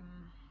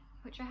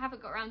 which I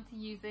haven't got around to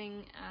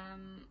using,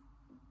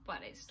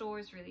 but it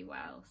stores really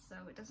well, so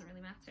it doesn't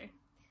really matter.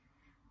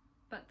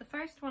 But the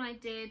first one I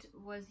did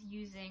was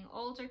using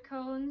alder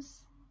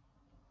cones.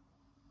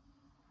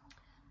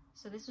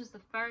 So this was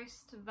the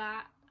first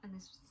vat, and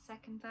this was the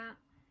second vat.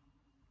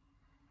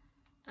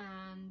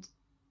 And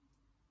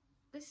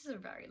this is a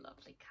very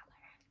lovely colour.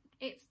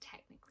 It's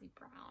technically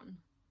brown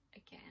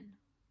again,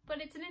 but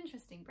it's an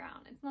interesting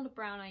brown. It's not a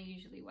brown I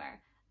usually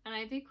wear, and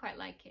I do quite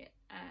like it.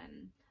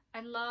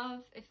 I'd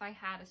love if I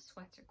had a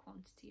sweater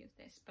quantity of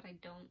this, but I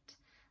don't.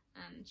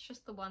 It's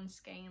just the one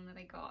skein that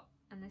I got,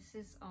 and this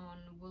is on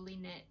Woolly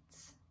Knit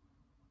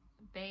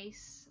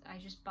base.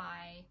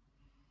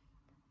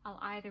 I'll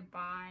either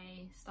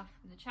buy stuff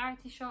from the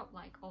charity shop,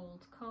 like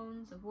old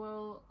cones of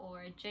wool,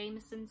 or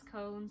Jameson's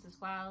cones as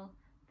well.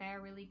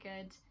 They're really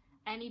good.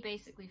 Any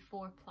basically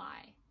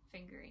 4-ply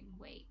fingering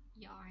weight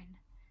yarn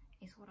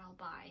is what I'll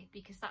buy,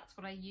 because that's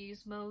what I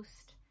use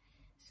most,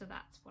 so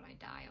that's what I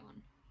dye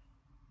on.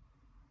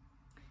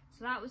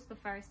 So that was the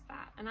first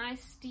vat, and I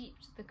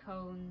steeped the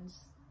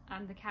cones,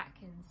 and the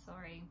catkins,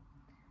 sorry,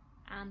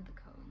 and the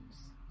cones,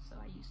 so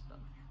I used both,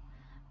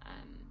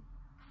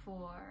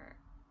 for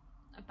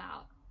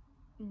about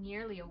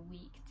nearly a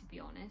week, to be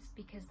honest,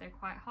 because they're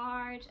quite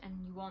hard and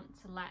you want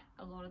to let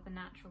a lot of the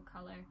natural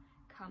colour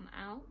come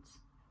out.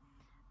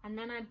 And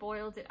then I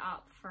boiled it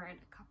up for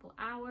a couple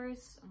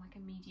hours on like a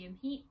medium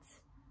heat,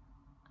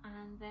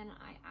 and then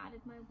I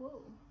added my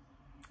wool.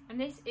 And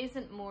this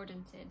isn't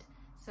mordanted,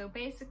 so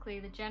basically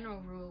the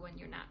general rule when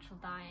you're natural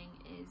dyeing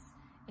is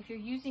if you're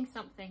using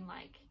something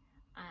like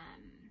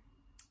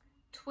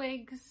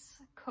twigs,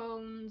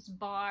 cones,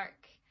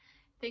 bark,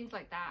 things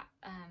like that,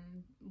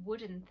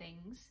 wooden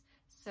things,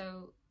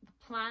 so the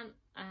plant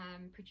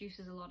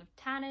produces a lot of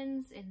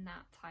tannins in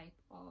that type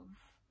of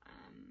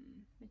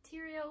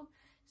material,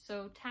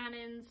 so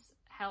tannins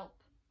help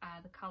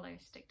the colour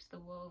stick to the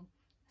wool,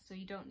 so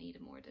you don't need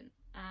a mordant.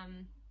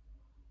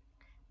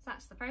 So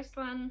that's the first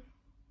one.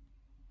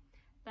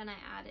 Then I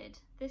added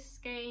this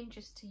skein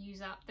just to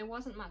use up. There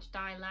wasn't much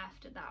dye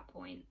left at that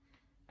point,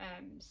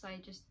 so I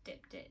just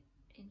dipped it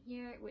in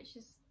here, which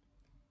is,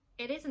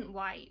 it isn't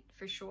white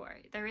for sure.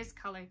 There is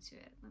colour to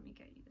it. Let me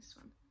get you this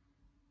one.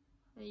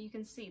 You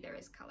can see there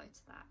is colour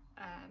to that.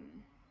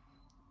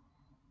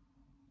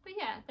 But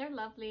yeah, they're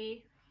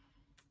lovely.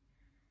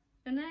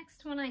 The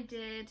next one I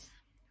did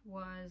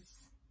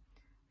was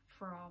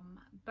from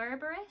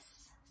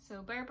Berberis.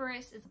 So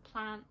Berberis is a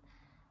plant.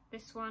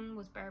 This one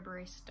was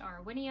Berberis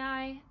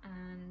darwinii,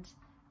 and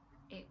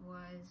it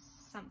was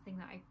something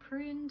that I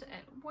pruned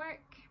at work.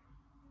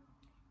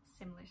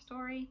 Similar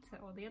story to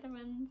all the other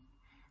ones.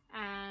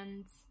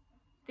 And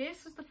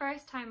This was the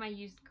first time I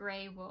used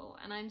grey wool,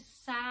 and I'm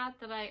sad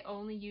that I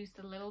only used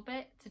a little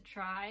bit to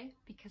try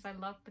because I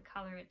loved the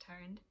colour it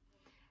turned.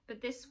 But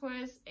this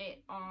was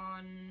it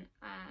on,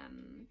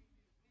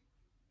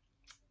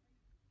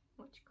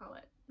 what do you call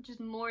it? Just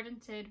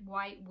mordanted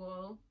white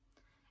wool.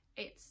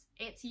 It's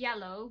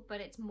yellow,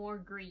 but it's more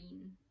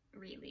green,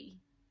 really.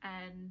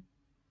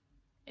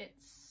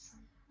 It's,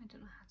 I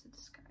don't know how to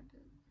describe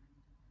it.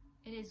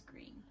 It is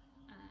green.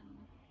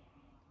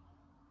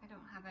 I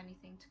don't have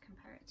anything to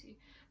compare it to,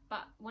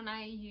 but when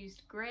I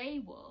used grey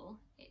wool,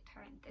 it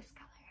turned this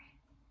colour,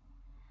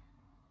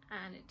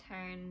 and it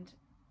turned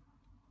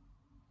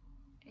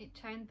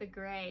the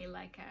grey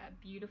like a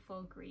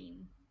beautiful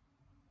green.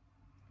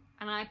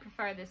 And I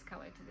prefer this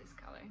colour to this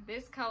colour.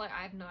 This colour,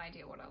 I have no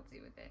idea what I'll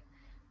do with it,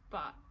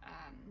 but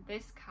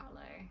this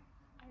colour,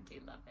 I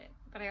do love it,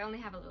 but I only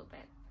have a little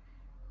bit.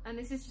 And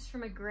this is just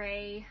from a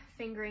grey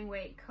fingering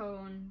weight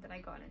cone that I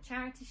got in a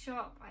charity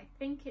shop. I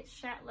think it's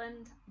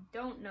Shetland. I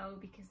don't know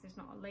because there's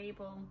not a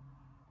label.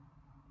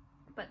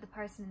 But the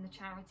person in the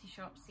charity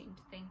shop seemed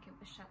to think it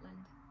was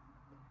Shetland.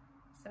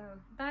 So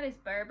that is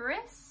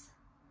Berberis.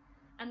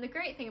 And the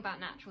great thing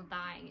about natural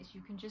dyeing is you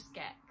can just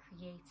get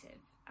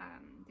creative.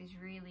 There's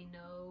really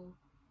no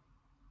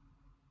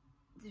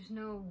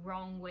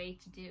wrong way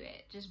to do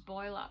it. Just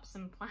boil up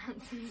some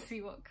plants and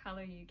see what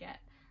colour you get.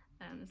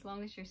 As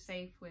long as you're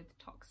safe with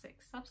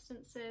toxic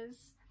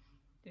substances,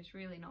 there's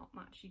really not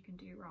much you can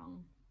do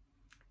wrong.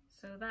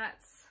 So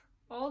that's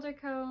alder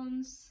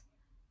cones,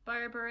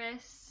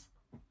 Berberis,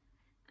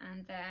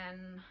 and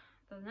then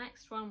the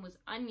next one was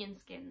onion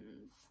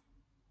skins.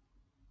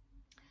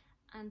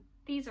 And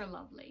these are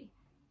lovely.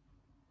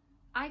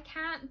 I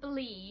can't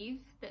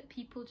believe that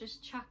people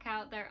just chuck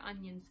out their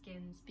onion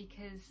skins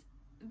because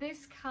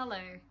this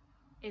colour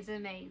is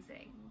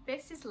amazing.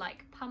 This is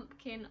like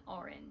pumpkin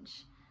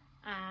orange.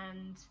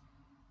 And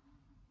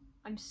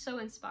I'm so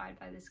inspired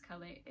by this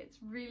colour. It's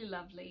really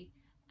lovely,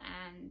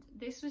 and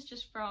this was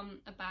just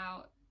from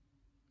about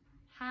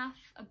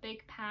half a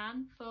big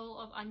pan full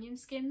of onion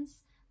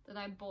skins that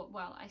I bought.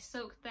 Well, I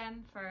soaked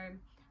them for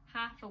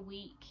half a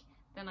week,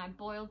 then I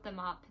boiled them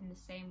up in the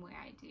same way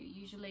I do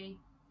usually,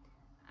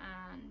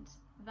 and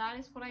that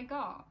is what I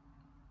got.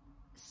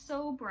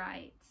 So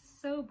bright,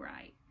 so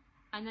bright.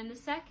 And then the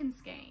second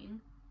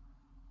skein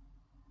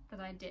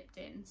that I dipped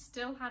in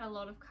still had a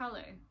lot of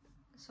colour.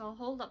 So I'll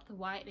hold up the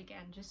white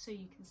again just so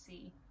you can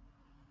see.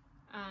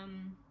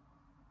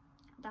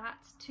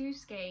 That's 2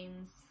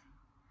 skeins,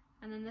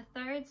 and then the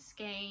third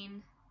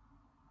skein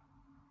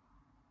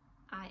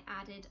I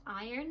added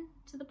iron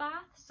to the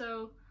bath.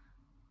 So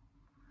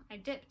I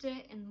dipped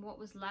it in what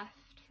was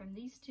left from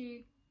these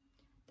 2,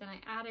 then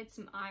I added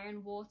some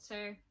iron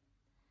water,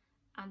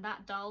 and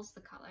that dulls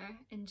the colour.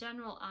 In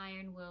general,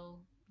 iron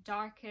will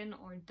darken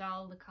or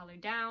dull the colour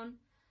down.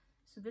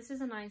 So this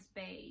is a nice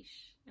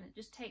beige, and it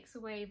just takes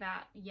away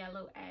that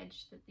yellow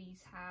edge that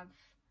these have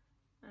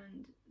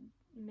and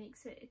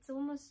makes it, it's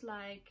almost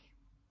like,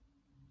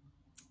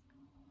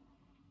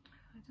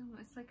 I don't know,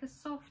 it's like a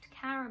soft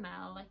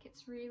caramel, like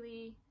it's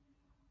really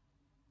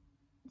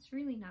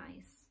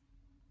nice.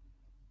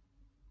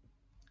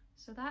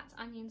 So that's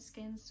onion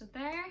skins. So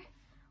there,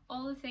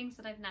 all the things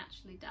that I've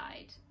naturally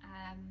dyed.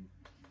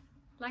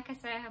 Like I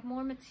say, I have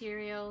more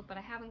material, but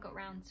I haven't got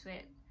round to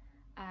it.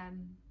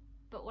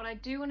 But what I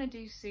do want to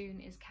do soon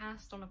is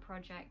cast on a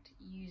project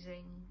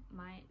using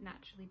my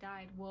naturally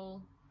dyed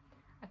wool.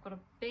 I've got a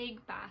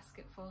big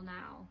basket full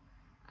now,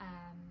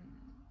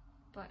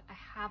 but I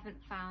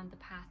haven't found the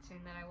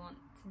pattern that I want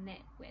to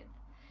knit with.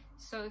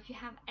 So if you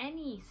have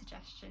any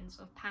suggestions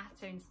of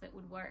patterns that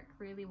would work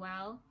really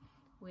well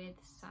with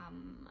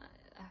some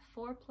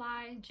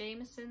 4-ply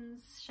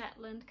Jameson's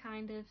Shetland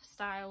kind of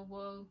style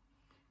wool,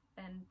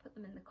 then put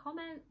them in the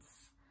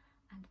comments.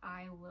 And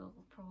I will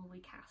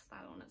probably cast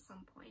that on at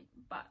some point.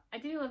 But I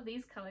do love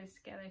these colours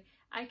together.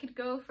 I could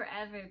go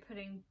forever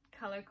putting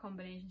colour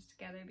combinations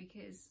together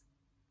because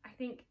I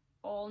think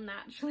all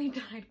naturally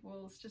dyed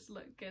wools just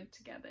look good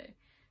together.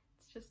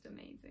 It's just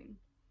amazing.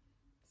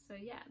 So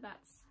yeah,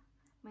 that's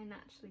my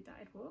naturally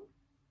dyed wool.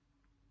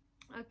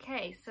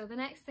 Okay, so the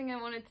next thing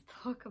I wanted to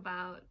talk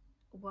about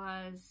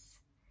was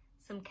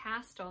some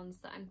cast-ons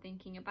that I'm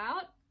thinking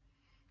about.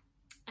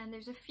 And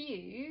there's a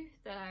few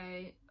that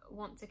I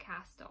want to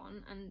cast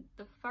on, and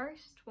the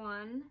first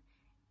one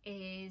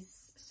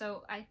is,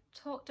 so I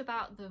talked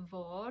about the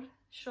Vor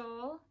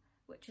shawl,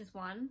 which is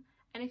one,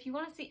 and if you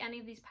want to see any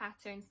of these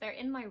patterns, they're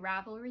in my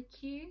Ravelry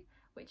queue,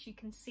 which you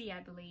can see,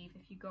 I believe,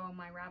 if you go on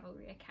my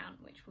Ravelry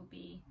account, which will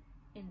be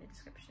in the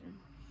description.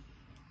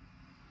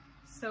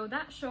 So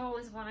that shawl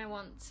is one I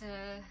want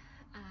to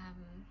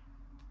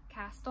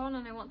cast on,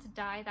 and I want to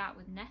dye that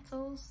with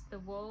nettles, the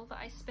wool that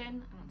I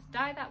spin. I want to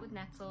dye that with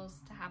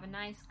nettles to have a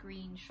nice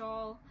green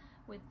shawl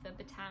with the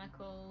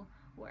botanical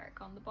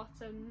work on the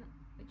bottom,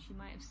 which you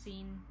might have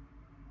seen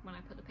when I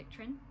put the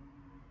picture in.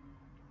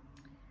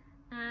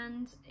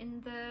 And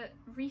in the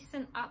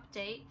recent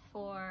update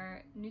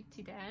for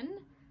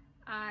Nutiden,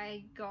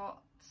 I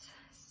got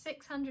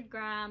 600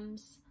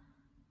 grams.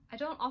 I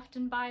don't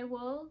often buy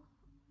wool,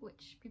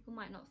 which people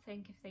might not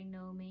think if they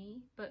know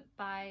me, but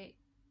by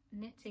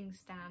knitting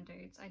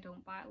standards, I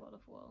don't buy a lot of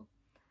wool.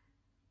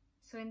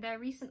 So in their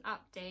recent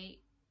update,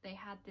 they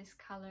had this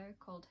colour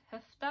called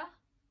Höfta,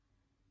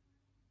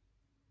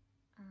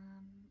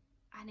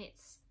 and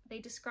they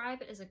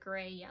describe it as a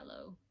grey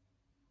yellow.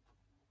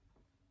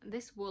 And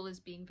this wool is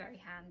being very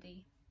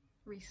handy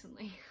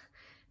recently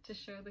to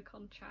show the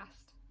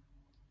contrast.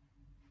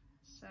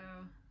 So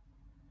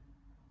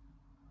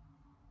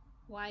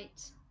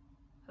white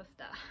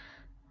Höfta,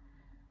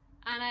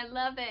 and I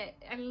love it.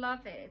 I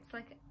love it. It's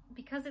like,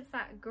 because it's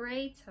that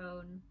grey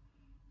tone,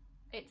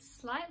 it's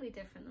slightly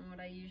different than what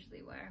I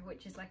usually wear,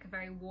 which is like a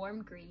very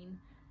warm green.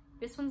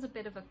 This one's a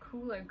bit of a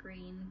cooler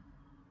green.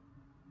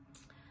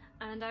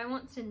 And I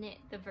want to knit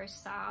the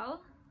Versal.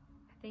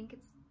 I think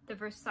it's the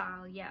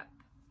Versal, yep.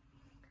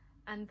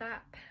 And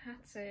that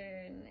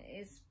pattern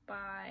is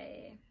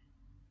by,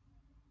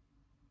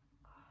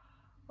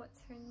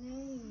 what's her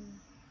name?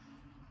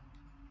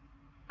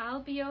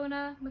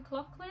 Albiona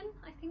McLaughlin,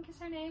 I think is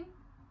her name.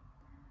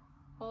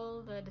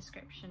 All the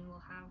description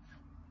will have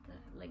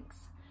the links.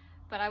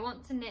 But I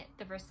want to knit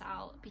the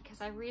Versal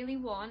because I really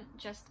want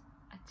just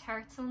a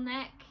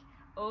turtleneck,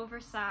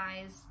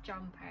 oversized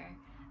jumper.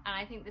 And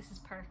I think this is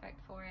perfect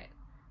for it.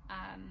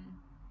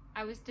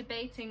 I was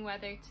debating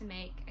whether to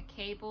make a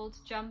cabled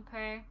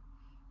jumper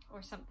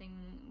or something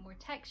more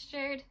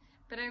textured,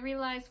 but I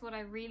realized what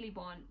I really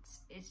want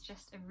is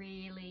just a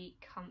really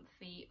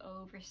comfy,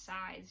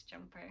 oversized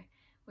jumper,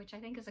 which I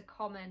think is a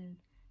common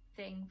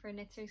thing for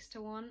knitters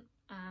to want.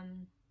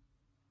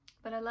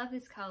 But I love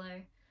this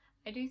colour.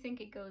 I do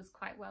think it goes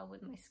quite well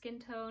with my skin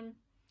tone,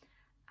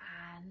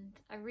 and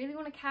I really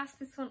want to cast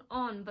this one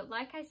on, but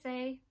like I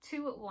say,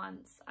 2 at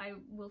once. I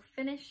will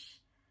finish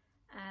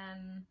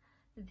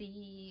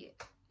the,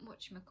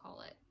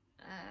 whatchamacallit,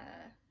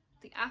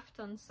 the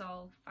Afton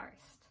Sol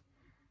first,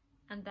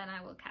 and then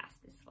I will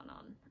cast this one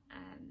on.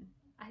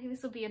 I think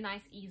this will be a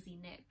nice easy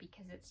knit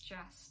because it's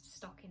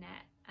just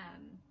stockinette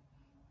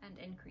and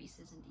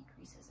increases and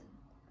decreases and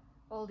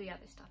all the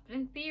other stuff, but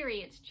in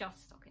theory it's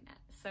just stockinette.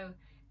 So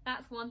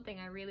that's one thing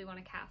I really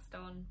want to cast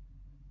on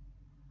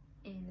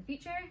in the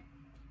future.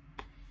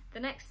 The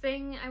next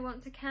thing I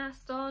want to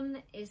cast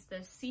on is the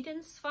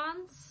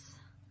Sidensvans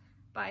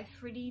by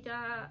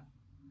Frida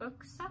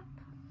Uskap.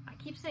 I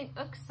keep saying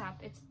Uskap,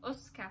 it's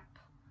Uskap.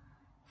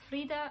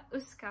 Frida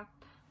Uskap.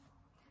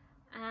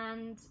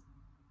 And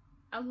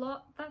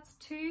that's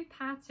 2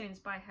 patterns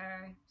by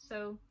her.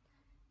 So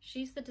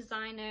she's the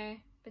designer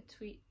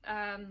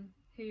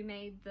who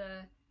made the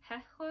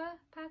Hechwe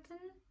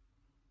pattern.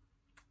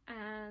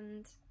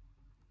 And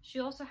she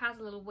also has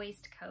a little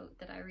waistcoat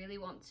that I really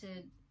want to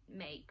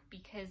make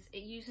because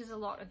it uses a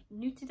lot of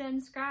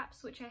Nutiden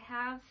scraps, which I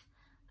have.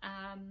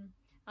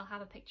 I'll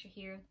have a picture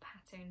here of the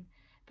pattern,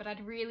 but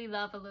I'd really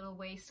love a little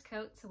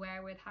waistcoat to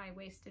wear with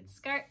high-waisted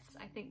skirts.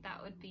 I think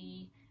that would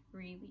be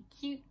really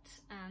cute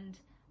and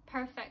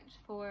perfect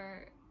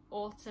for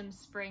autumn,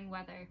 spring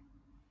weather.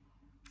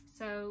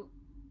 So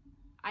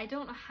I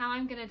don't know how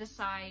I'm gonna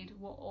decide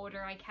what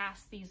order I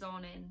cast these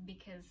on in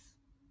because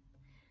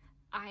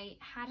I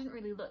hadn't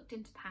really looked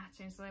into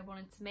patterns that I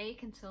wanted to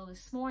make until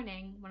this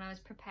morning when I was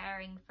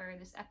preparing for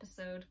this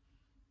episode.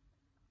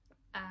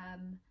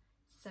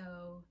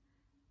 So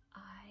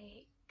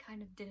I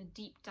kind of did a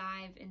deep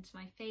dive into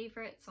my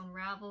favourites on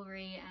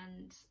Ravelry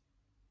and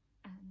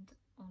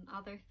on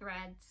other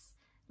threads,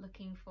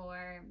 looking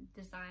for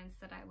designs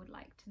that I would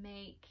like to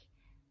make,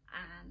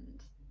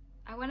 and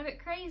I went a bit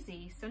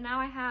crazy. So now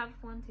I have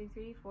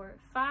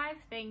 5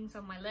 things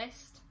on my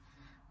list.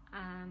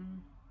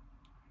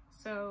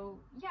 So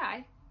yeah,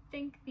 I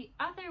think the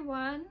other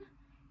one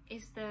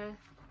is the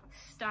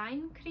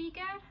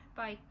Steinkrieger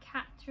by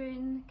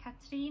Katrine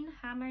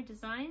Hammer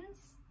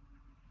Designs.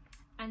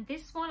 And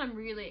this one I'm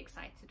really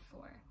excited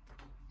for.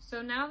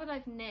 So now that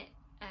I've knit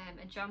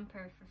a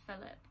jumper for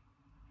Philip,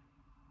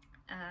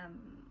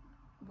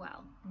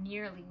 well,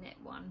 nearly knit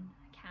one.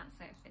 I can't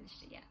say I've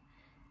finished it yet.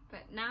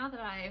 But now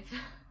that I've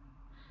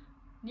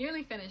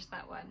nearly finished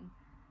that one,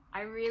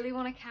 I really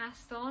want to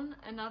cast on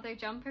another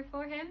jumper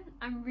for him.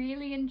 I'm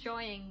really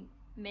enjoying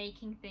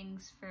making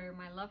things for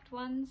my loved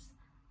ones.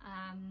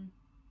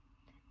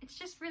 It's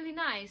just really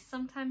nice.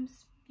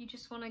 Sometimes you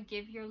just want to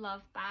give your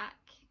love back,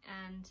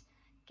 and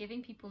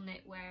giving people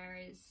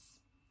knitwear is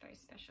very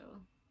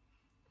special.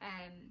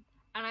 And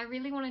I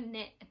really want to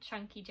knit a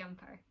chunky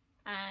jumper.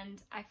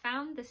 And I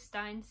found the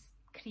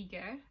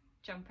Steinkrieger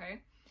jumper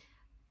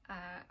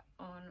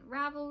on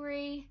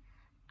Ravelry,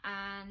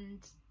 and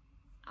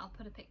I'll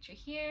put a picture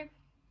here.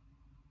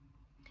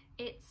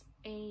 It's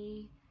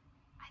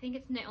I think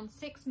it's knit on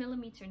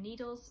 6mm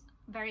needles,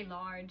 very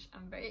large.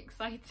 I'm very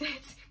excited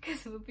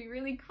because it would be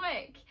really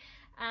quick.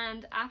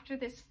 And after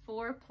this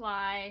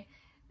 4-ply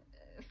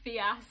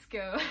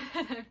fiasco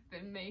that I've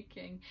been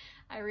making,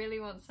 I really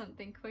want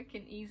something quick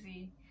and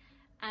easy.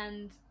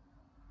 And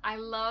I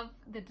love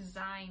the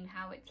design,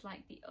 how it's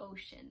like the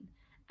ocean.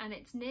 And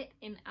it's knit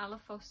in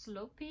Alafos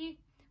Lopi,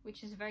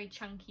 which is very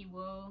chunky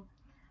wool.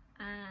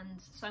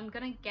 And so I'm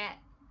gonna get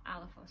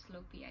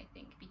Alphoslopi, I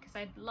think, because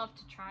I'd love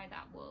to try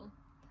that wool,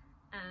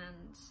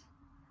 and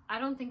I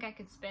don't think I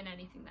could spin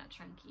anything that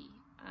chunky.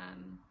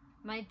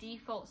 My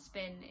default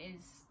spin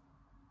is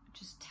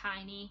just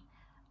tiny.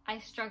 I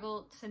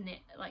struggle to knit,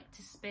 like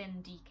to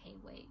spin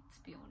DK weight,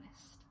 to be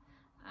honest.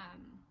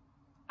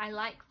 I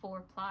like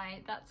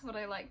 4-ply, that's what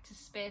I like to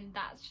spin.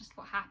 That's just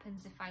what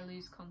happens if I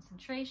lose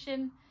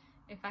concentration.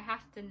 If I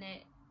have to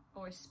knit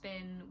or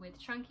spin with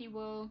chunky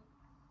wool,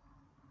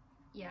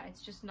 yeah,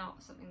 it's just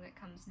not something that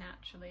comes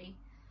naturally.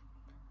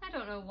 I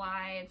don't know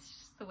why, it's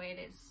just the way it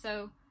is.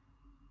 So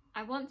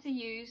I want to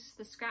use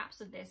the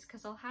scraps of this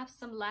because I'll have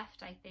some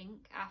left, I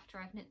think, after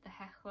I've knit the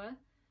hechwe.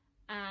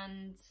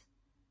 And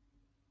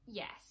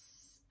yes,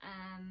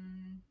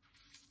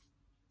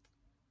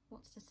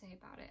 what's to say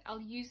about it?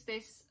 I'll use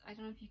this, I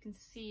don't know if you can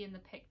see in the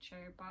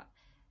picture, but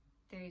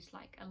there's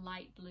like a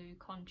light blue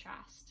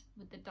contrast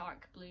with the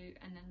dark blue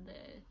and then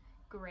the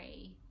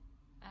grey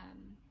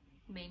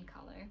main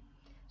colour.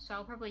 So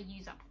I'll probably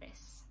use up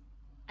this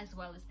as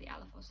well as the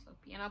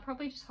Alphoslopi, and I'll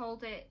probably just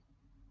hold it,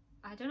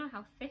 I don't know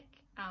how thick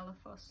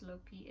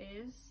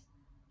Alphoslopi is,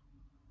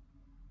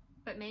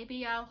 but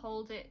maybe I'll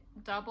hold it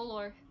double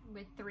or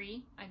with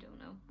 3, I don't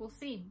know, we'll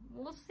see.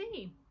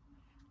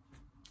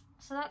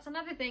 So that's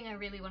another thing I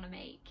really want to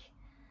make.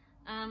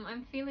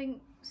 I'm feeling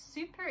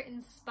super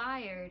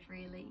inspired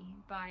really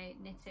by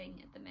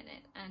knitting at the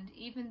minute, and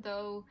even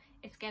though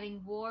it's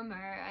getting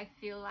warmer, I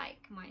feel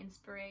like my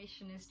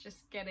inspiration is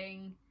just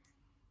getting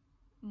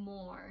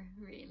more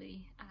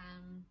really.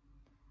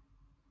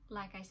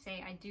 Like I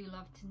say, I do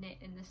love to knit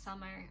in the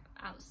summer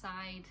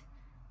outside,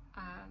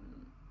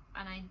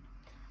 and I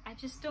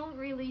just don't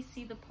really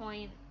see the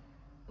point.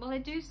 Well, I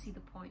do see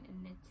the point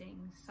in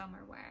knitting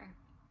summer wear.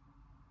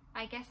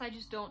 I guess I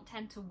just don't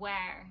tend to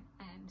wear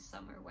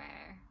summer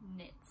wear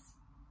knits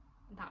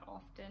that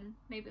often.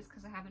 Maybe it's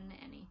because I haven't knit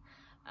any.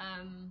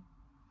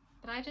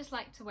 But I just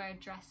like to wear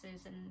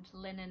dresses and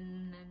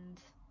linen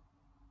and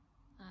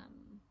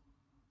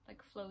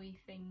like flowy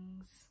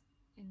things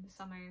in the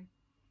summer.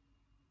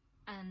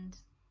 And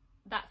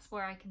that's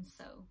where I can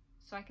sew.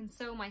 So I can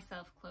sew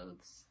myself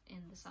clothes in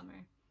the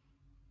summer.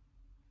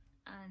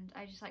 And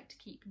I just like to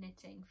keep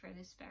knitting for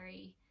this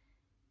very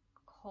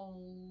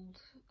cold,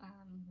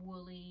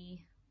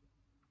 woolly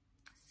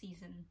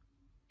season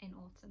in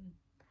autumn.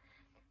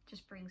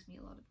 Just brings me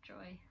a lot of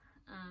joy.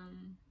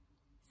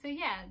 So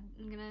yeah,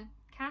 I'm gonna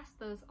cast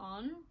those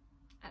on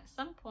at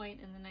some point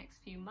in the next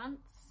few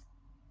months.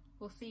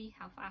 We'll see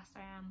how fast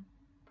I am.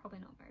 Probably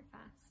not very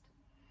fast.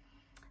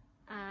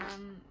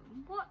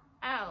 What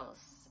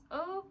else?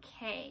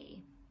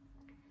 Okay.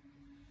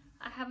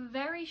 I have a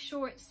very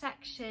short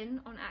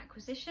section on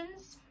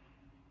acquisitions,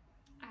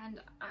 and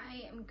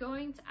I am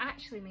going to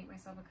actually make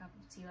myself a cup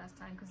of tea last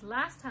time, because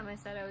last time I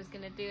said I was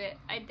going to do it,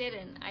 I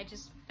didn't. I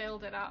just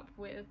filled it up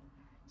with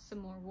some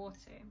more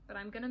water. But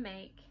I'm going to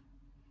make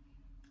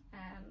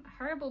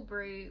a herbal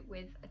brew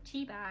with a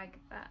tea bag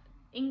that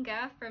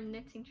Inga from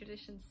Knitting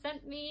Traditions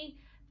sent me,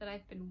 that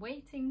I've been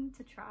waiting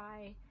to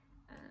try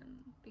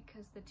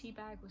because the tea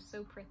bag was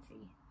so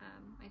pretty.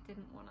 I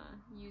didn't want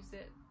to use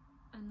it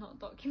and not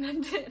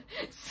document it.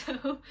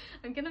 So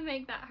I'm gonna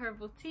make that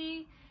herbal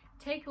tea,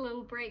 take a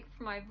little break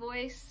for my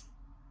voice,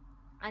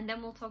 and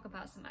then we'll talk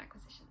about some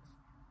acquisitions.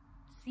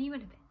 See you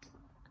in a bit.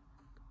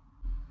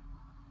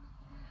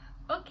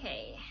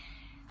 Okay,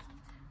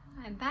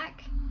 I'm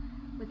back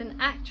with an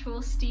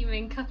actual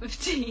steaming cup of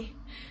tea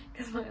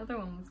because my other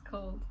one was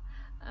cold.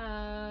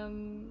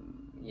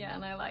 Yeah,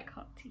 and I like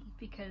hot tea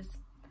because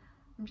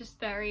I'm just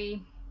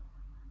very,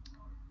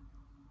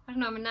 I don't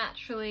know, I'm a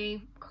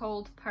naturally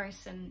cold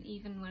person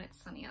even when it's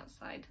sunny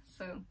outside,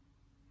 so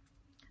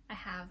I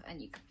have a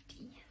new cup of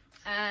tea.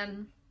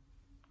 And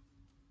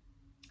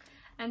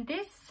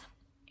this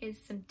is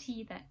some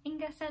tea that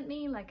Inga sent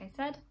me, like I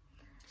said,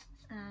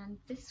 and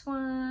this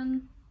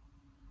one,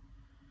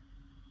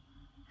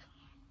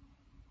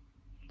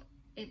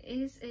 it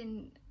is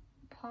in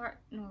part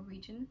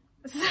Norwegian,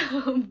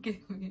 so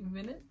give me a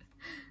minute.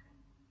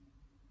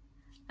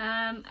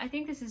 I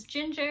think this is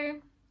ginger,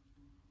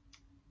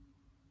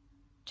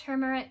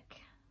 turmeric,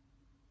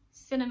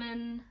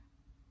 cinnamon,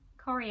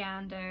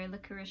 coriander,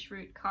 licorice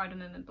root,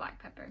 cardamom, and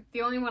black pepper.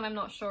 The only one I'm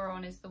not sure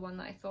on is the one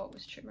that I thought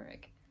was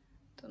turmeric.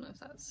 Don't know if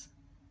that's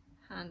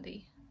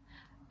handy.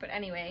 But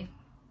anyway,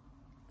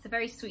 it's a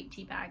very sweet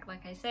tea bag,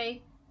 like I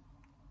say.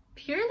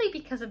 Purely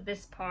because of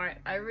this part,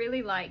 I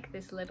really like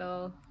this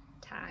little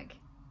tag.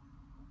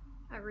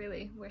 I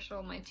really wish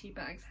all my tea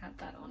bags had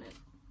that on it.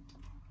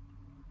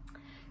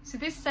 So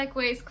this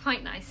segues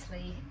quite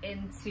nicely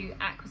into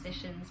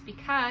acquisitions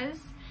because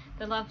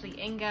the lovely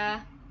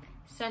Inga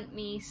sent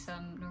me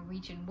some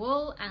Norwegian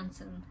wool and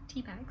some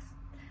tea bags.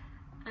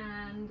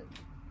 And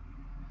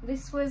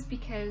this was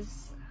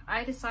because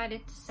I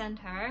decided to send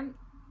her,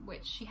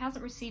 which she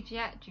hasn't received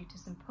yet due to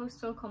some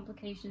postal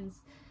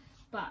complications,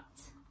 but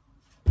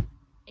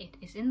it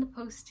is in the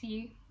post to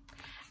you.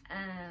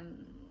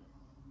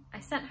 I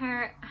sent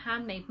her a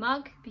handmade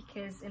mug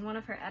because in one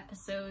of her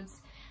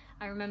episodes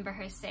I remember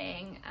her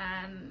saying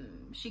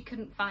she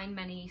couldn't find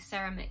many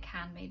ceramic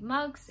handmade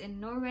mugs in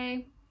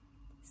Norway,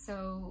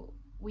 so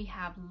we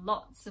have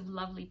lots of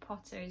lovely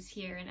potters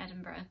here in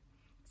Edinburgh.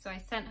 So I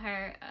sent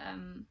her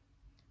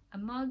a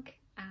mug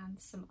and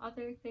some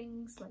other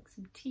things like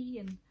some tea,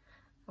 and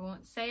I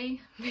won't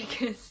say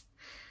because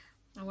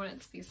I want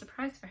it to be a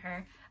surprise for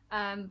her.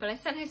 But I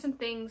sent her some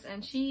things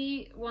and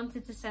she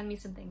wanted to send me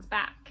some things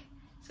back.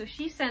 So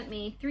she sent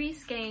me 3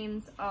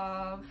 skeins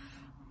of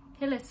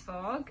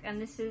Hillesvåg, and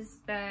this is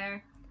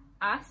their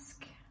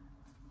Ask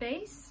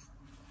base,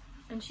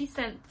 and she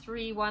sent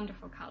 3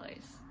 wonderful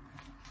colours.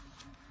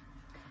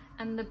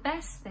 And the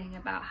best thing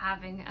about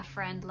having a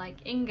friend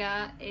like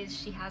Inga is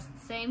she has the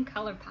same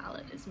colour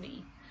palette as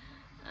me.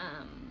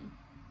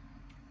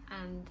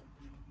 And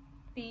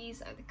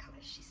these are the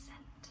colours she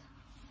sent.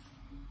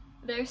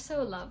 They're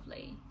so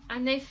lovely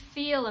and they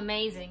feel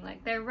amazing.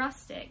 Like, they're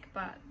rustic,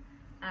 but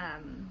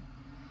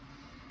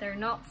they're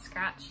not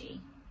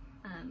scratchy.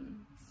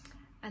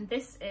 And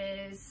this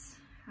is,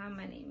 how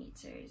many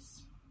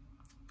meters?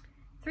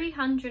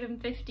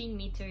 315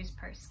 meters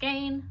per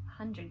skein,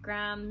 100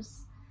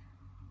 grams.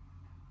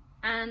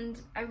 And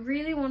I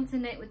really want to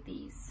knit with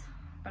these,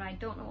 but I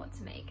don't know what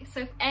to make. So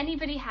if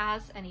anybody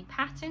has any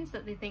patterns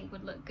that they think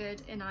would look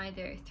good in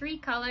either 3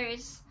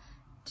 colours,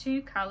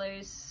 2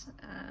 colours,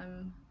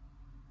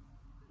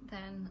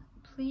 then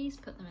please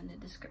put them in the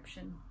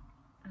description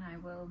and I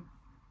will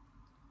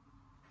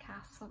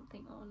cast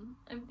something on.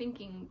 I'm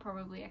thinking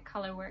probably a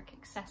colourwork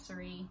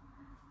accessory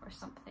or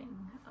something.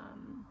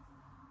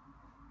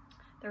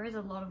 There is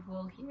a lot of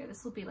wool here.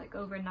 This will be like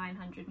over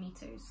 900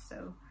 meters,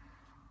 so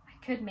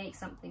I could make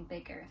something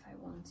bigger if I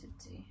wanted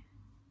to.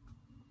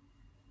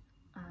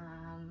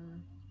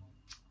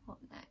 What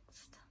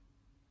next?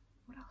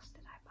 What else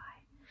did I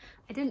buy?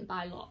 I didn't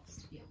buy lots,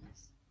 to be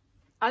honest.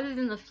 Other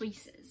than the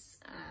fleeces.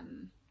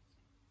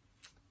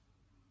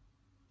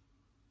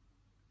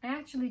 I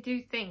actually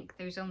do think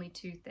there's only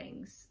 2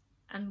 things,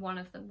 and one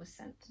of them was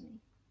sent to me.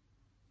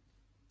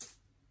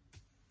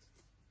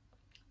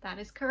 That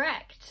is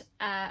correct.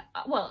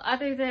 Well,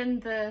 other than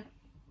the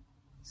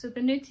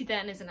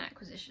Nutiden is an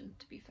acquisition,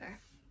 to be fair.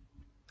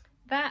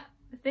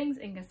 The things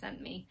Inga sent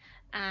me,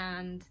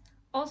 and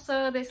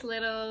also this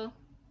little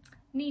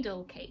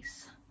needle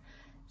case.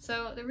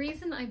 So the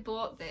reason I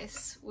bought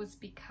this was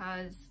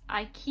because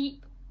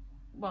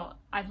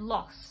I've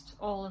lost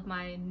all of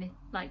my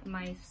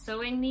my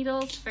sewing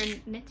needles for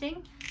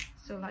knitting.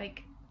 So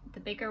like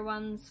the bigger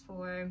ones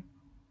for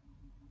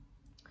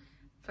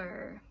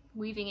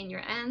weaving in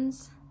your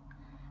ends,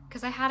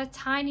 because I had a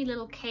tiny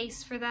little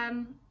case for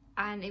them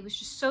and it was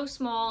just so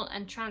small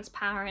and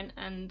transparent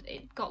and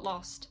it got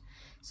lost.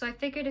 So I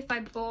figured if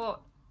I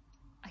bought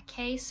a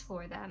case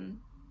for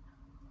them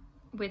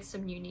with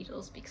some new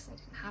needles, because I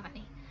didn't have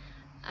any,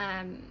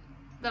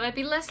 that I'd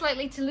be less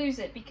likely to lose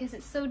it, because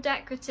it's so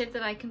decorative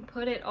that I can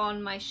put it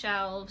on my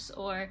shelves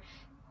or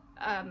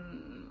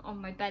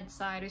on my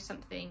bedside or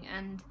something.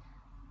 And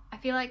I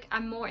feel like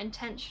I'm more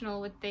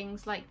intentional with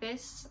things like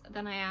this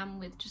than I am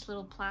with just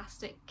little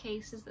plastic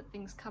cases that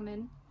things come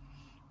in.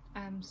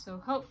 So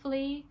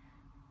hopefully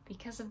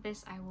because of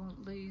this I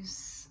won't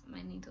lose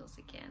my needles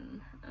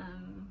again,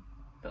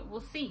 but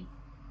we'll see.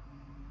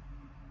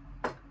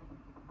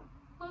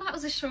 Well, that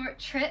was a short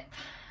trip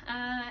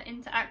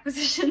into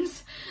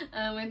acquisitions.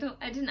 I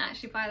didn't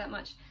actually buy that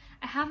much.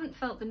 I haven't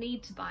felt the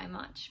need to buy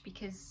much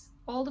because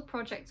all the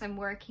projects I'm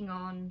working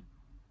on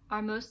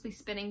are mostly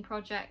spinning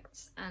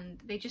projects and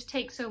they just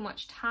take so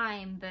much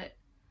time that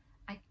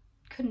I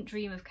couldn't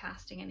dream of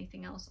casting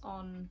anything else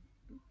on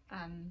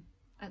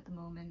at the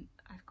moment.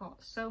 I've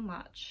got so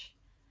much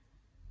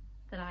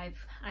that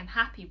I'm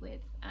happy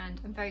with,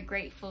 and I'm very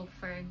grateful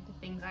for the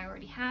things I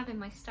already have in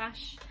my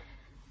stash.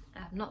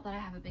 Not that I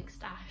have a big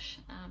stash.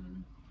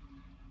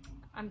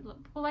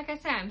 Well, like I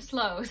say, I'm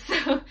slow,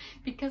 so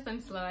because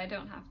I'm slow I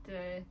don't have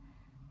to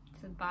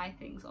buy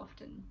things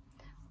often.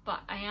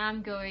 But I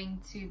am going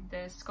to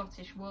the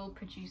Scottish Wool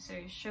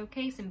Producers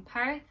Showcase in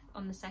Perth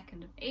on the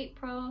 2nd of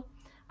April.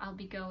 I'll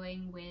be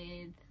going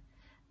with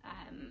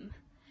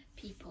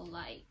people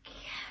like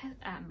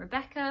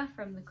Rebecca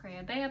from the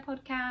Cardade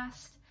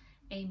podcast,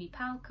 Amy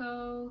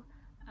Palco,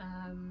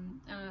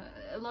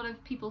 a lot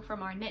of people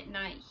from our knit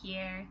night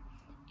here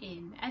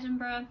in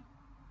Edinburgh,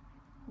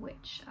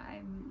 which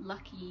I'm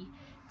lucky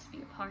to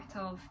be a part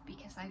of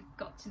because I've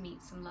got to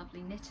meet some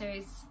lovely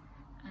knitters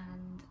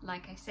and,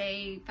 like I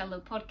say, fellow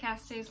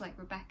podcasters like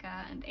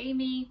Rebecca and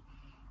Amy.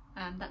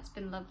 That's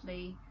been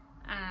lovely,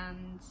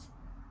 and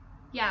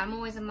yeah, I'm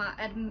always in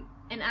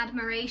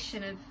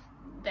admiration of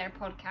their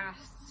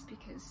podcasts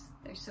because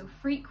they're so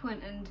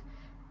frequent and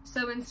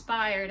so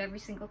inspired every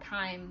single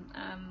time.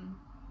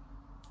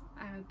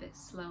 I'm a bit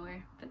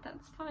slower, but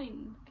that's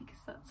fine because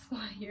that's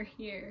why you're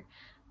here.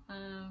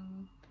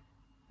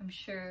 I'm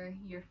sure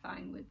you're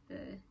fine with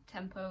the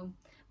tempo.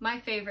 My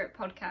favourite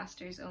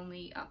podcasters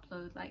only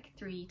upload like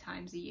 3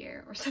 times a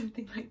year or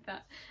something like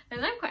that,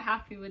 and I'm quite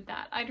happy with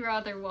that. I'd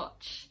rather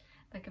watch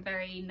like a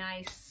very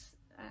nice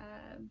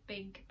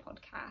big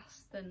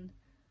podcast than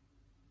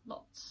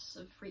lots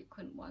of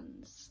frequent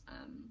ones.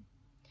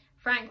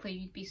 Frankly,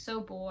 you'd be so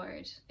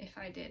bored if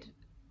I did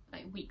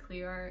like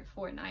weekly or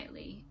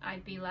fortnightly.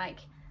 I'd be like,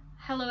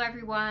 hello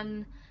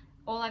everyone,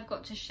 all I've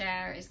got to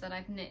share is that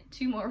I've knit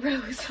 2 more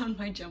rows on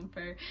my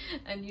jumper,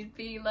 and you'd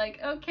be like,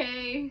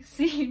 okay,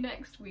 see you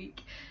next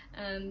week,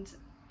 and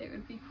it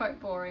would be quite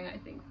boring, I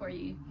think, for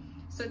you.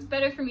 So it's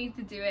better for me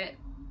to do it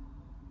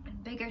in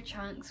bigger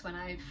chunks when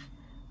I've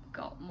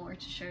got more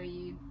to show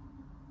you.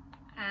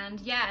 And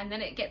yeah, and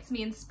then it gets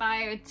me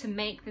inspired to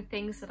make the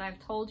things that I've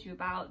told you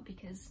about,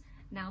 because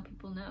now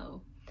people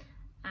know,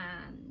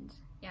 and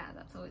yeah,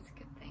 that's always a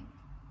good thing.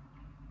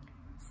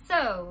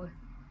 So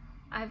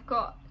I've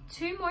got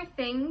 2 more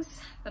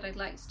things that I'd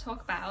like to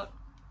talk about.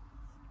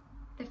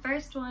 The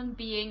first one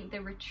being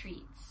the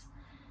retreats.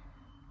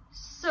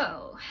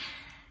 So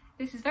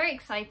this is very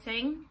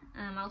exciting,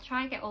 and I'll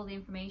try and get all the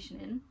information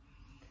in.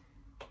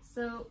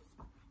 So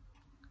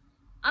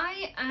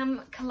I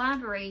am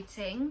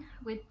collaborating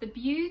with the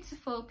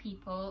beautiful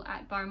people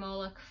at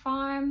Barmolach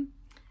Farm,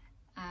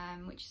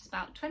 which is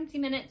about 20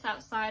 minutes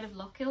outside of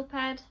Loch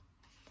Ilped,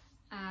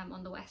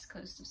 on the west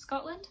coast of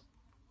Scotland.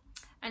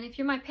 And if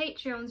you're my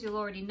Patreons, you'll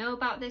already know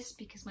about this,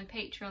 because my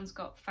Patreons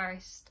got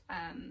first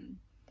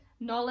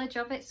knowledge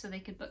of it, so they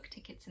could book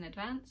tickets in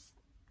advance.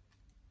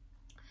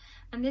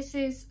 And this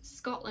is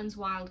Scotland's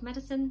Wild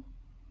Medicine.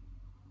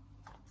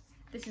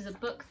 This is a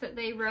book that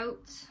they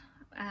wrote.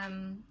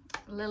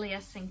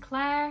 Lilia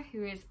Sinclair,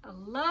 who is a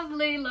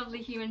lovely,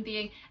 lovely human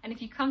being, and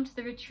if you come to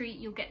the retreat,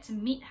 you'll get to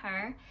meet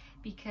her,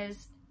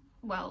 because,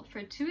 well,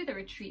 for 2 of the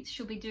retreats,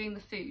 she'll be doing the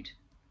food.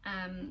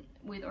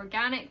 With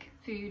organic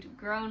food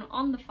grown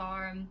on the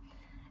farm,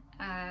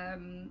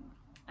 and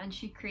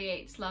she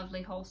creates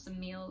lovely wholesome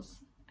meals,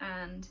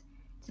 and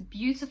it's a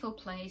beautiful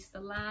place.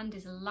 The land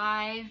is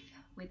alive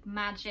with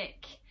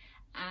magic,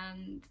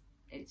 and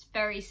it's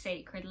very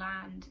sacred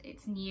land.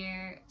 It's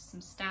near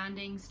some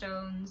standing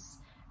stones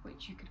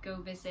which you could go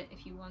visit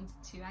if you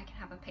wanted to. I can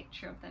have a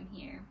picture of them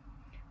here.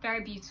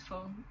 Very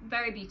beautiful,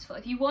 very beautiful.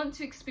 If you want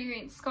to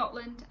experience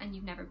Scotland and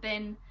you've never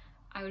been,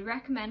 I would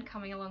recommend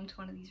coming along to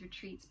one of these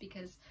retreats,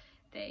 because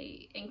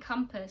they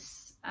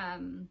encompass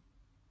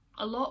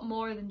a lot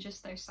more than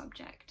just their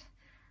subject.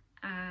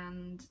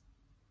 And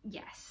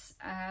yes,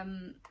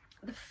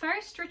 the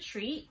first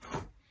retreat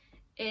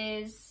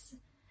is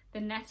the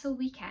Nettle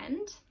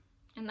Weekend,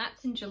 and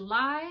that's in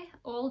July.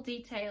 All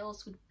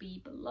details would be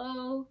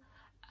below.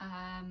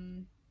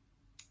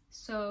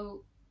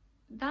 So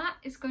that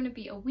is going to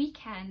be a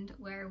weekend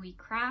where we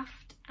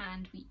craft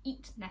and we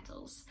eat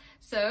nettles.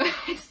 So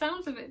it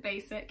sounds a bit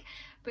basic,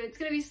 but it's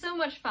going to be so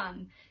much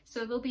fun.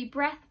 So there'll be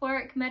breath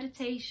work,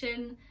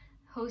 meditation,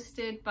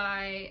 hosted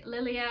by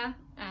Lilia.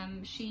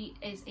 She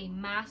is a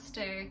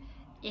master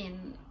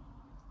in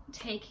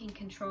taking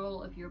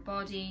control of your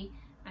body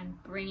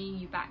and bringing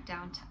you back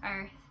down to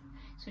earth.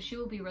 So she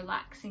will be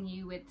relaxing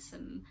you with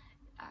some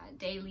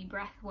daily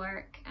breath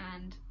work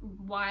and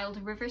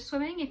wild river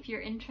swimming if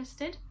you're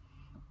interested.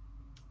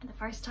 The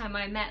first time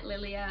I met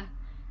Lilia,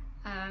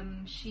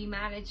 she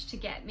managed to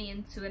get me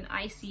into an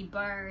icy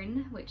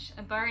burn, which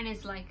a burn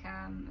is like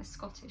a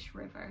Scottish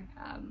river,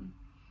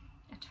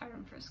 a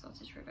term for a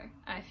Scottish river,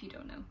 if you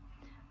don't know.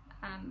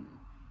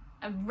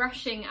 A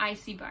rushing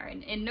icy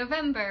burn in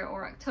November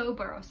or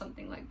October or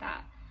something like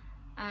that.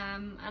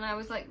 And I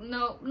was like,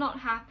 no, not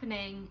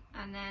happening.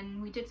 And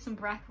then we did some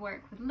breath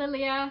work with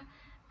Lilia,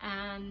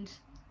 and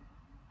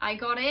I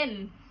got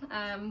in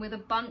with a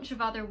bunch of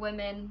other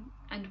women,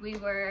 and we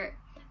were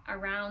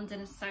around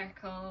in a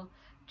circle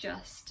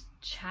just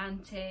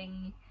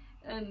chanting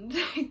and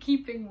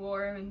keeping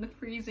warm in the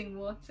freezing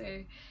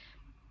water.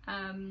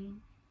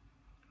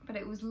 But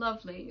it was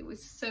lovely, it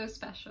was so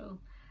special.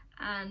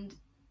 And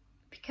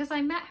because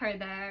I met her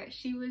there,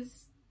 she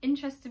was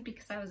interested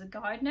because I was a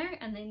gardener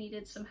and they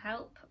needed some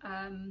help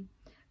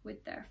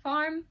with their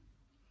farm.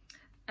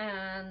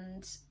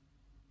 And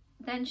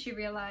then she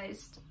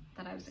realized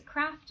that I was a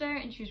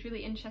crafter, and she was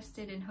really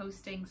interested in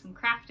hosting some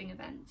crafting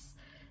events.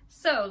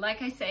 So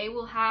like I say,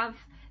 we'll have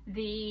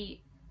the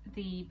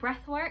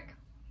breath work.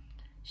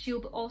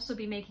 She'll also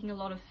be making a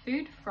lot of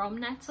food from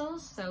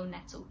nettles, so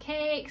nettle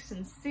cakes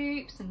and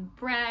soups and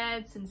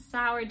breads and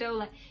sourdough.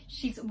 Like,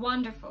 she's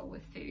wonderful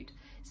with food.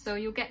 So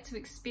you'll get to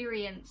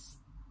experience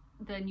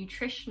the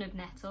nutrition of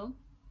nettle.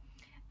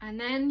 And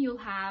then you'll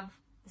have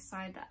the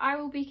side that I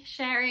will be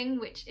sharing,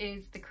 which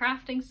is the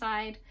crafting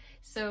side.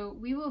 So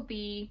we will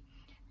be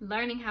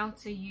learning how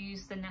to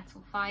use the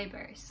nettle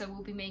fibre. So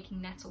we'll be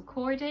making nettle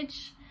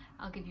cordage.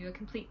 I'll give you a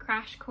complete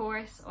crash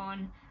course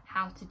on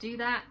how to do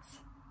that,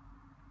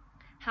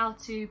 how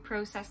to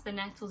process the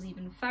nettles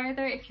even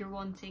further if you're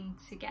wanting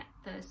to get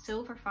the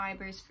silver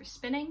fibres for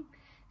spinning,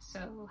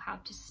 so how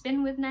to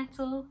spin with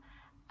nettle,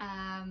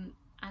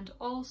 and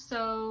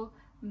also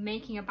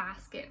making a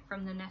basket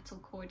from the nettle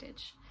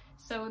cordage.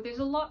 So there's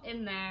a lot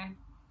in there.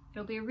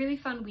 It'll be a really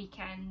fun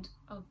weekend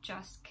of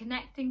just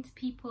connecting to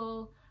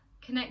people,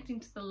 connecting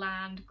to the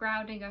land,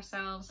 grounding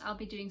ourselves. I'll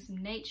be doing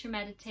some nature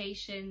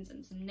meditations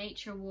and some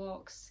nature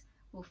walks.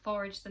 We'll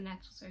forage the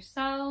nettles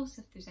ourselves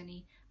if there's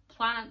any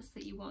plants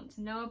that you want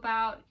to know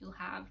about. You'll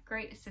have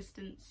great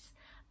assistance.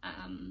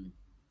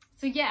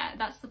 So yeah,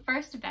 that's the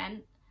first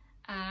event,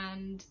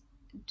 and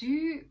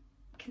do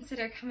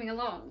consider coming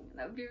along.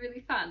 That would be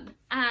really fun.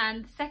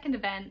 And the second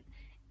event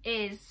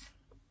is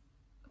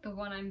the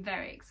one I'm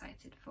very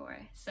excited for.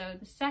 So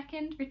the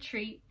second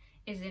retreat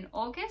is in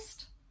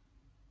August.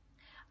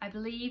 I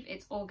believe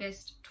it's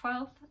August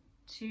 12th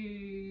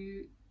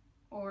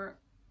or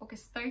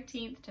August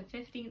 13th to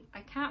 15th.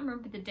 I can't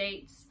remember the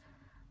dates.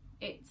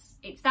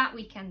 It's that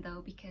weekend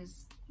though,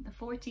 because the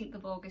 14th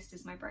of August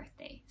is my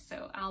birthday.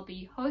 So I'll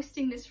be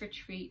hosting this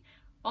retreat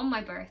on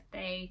my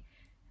birthday,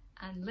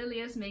 and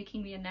Lilia's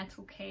making me a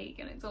nettle cake,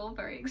 and it's all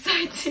very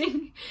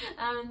exciting.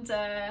 And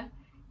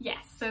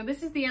yes, so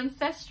this is the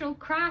Ancestral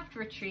Craft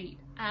Retreat,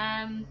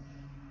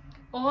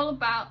 all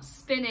about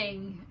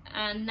spinning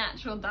and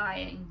natural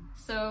dyeing.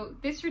 So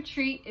this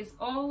retreat is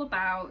all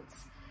about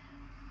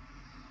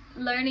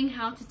learning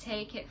how to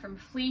take it from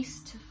fleece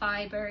to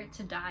fibre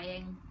to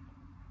dyeing.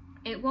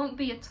 It won't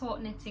be a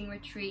taught knitting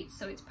retreat,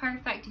 so it's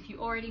perfect if you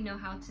already know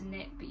how to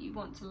knit but you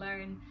want to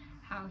learn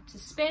how to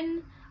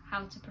spin,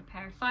 how to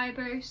prepare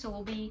fibre. So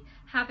we'll be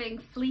having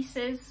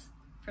fleeces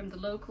from the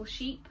local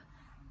sheep,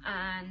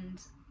 and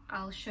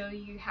I'll show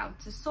you how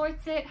to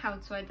sort it, how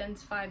to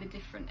identify the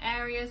different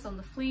areas on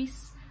the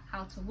fleece,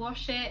 how to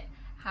wash it,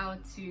 how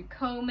to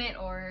comb it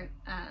or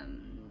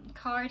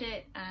card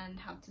it, and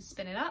how to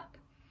spin it up.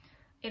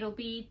 It'll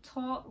be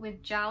taught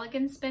with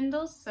Jalagan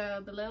spindles,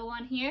 so the little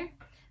one here,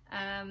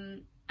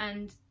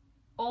 and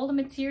all the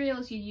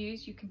materials you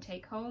use you can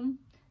take home.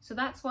 So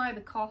that's why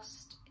the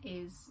cost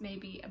is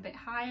maybe a bit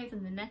higher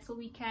than the nettle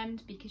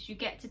weekend, because you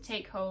get to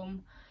take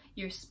home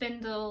your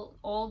spindle,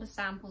 all the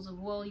samples of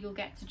wool you'll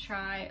get to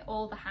try,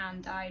 all the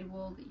hand dyed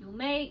wool that you'll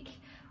make,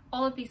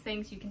 all of these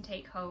things you can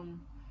take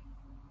home.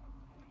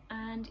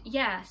 And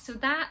yeah, so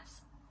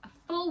that's a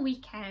full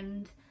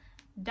weekend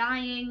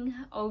dyeing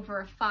over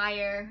a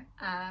fire.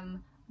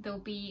 There'll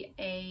be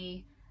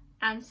a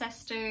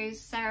ancestors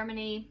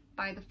ceremony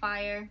by the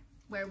fire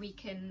where we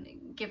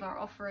can give our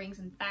offerings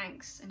and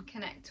thanks and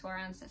connect to our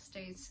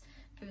ancestors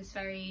for this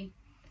very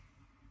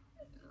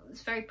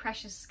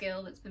precious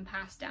skill that's been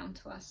passed down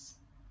to us.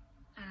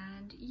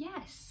 And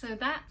yes, so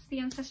that's the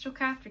Ancestral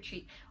Craft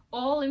Retreat.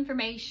 All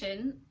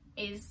information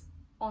is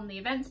on the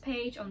events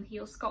page on the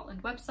Heal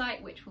Scotland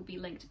website, which will be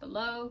linked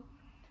below.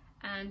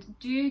 And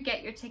do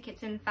get your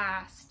tickets in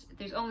fast.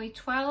 There's only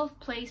 12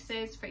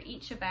 places for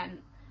each event,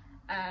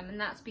 and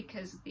that's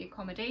because of the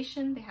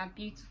accommodation. They have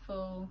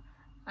beautiful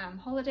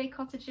holiday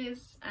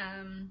cottages.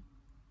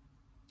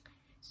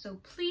 So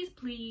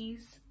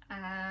please,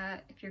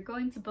 if you're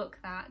going to book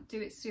that, do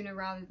it sooner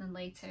rather than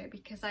later,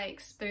 because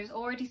there's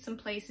already some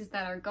places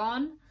that are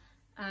gone.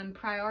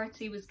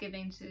 Priority was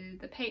given to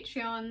the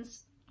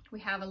Patreons. We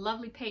have a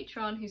lovely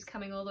patron who's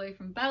coming all the way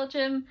from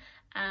Belgium.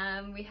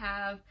 We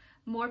have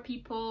more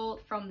people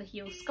from the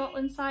Heal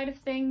Scotland side of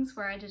things,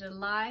 where I did a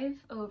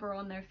live over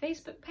on their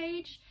Facebook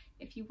page.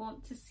 If you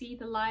want to see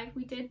the live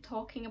we did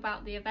talking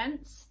about the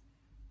events,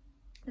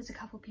 there's a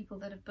couple people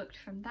that have booked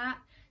from that.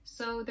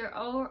 So there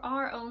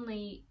are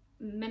only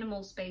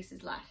minimal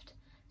spaces left.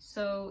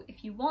 So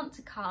if you want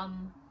to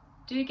come,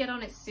 do get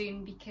on it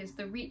soon, because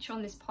the reach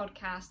on this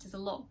podcast is a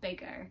lot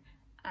bigger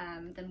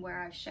than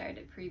where I've shared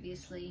it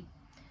previously.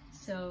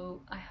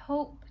 So I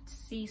hope to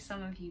see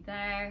some of you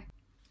there.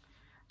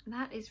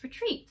 That is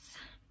retreats.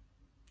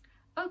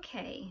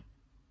 Okay,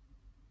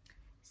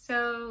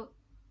 so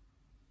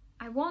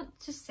I want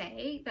to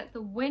say that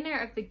the winner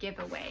of the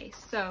giveaway,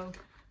 so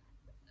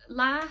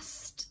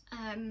last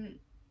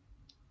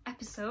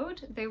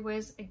episode there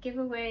was a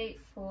giveaway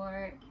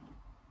for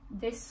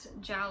this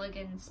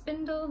Jalagan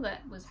spindle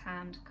that was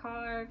hand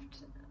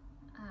carved,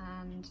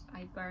 and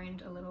I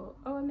burned a little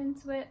ogham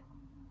into it,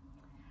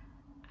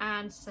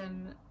 and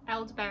some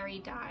elderberry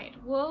dyed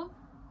wool.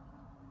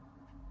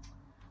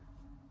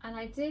 And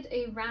I did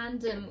a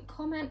random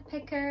comment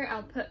picker.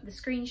 I'll put the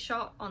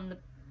screenshot on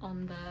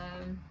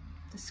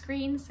the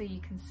screen so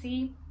you can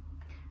see.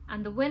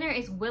 And the winner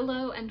is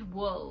Willow and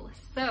Wool.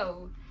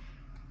 So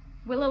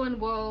Willow and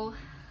Wool,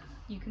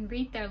 you can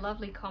read their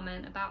lovely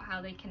comment about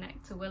how they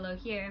connect to Willow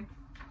here.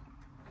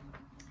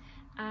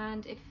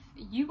 And if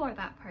you are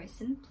that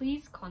person,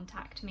 please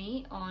contact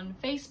me on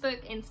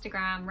Facebook,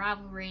 Instagram,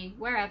 Ravelry,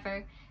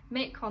 wherever.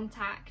 Make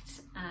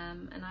contact,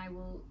 and I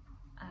will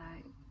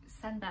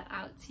send that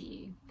out to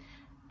you.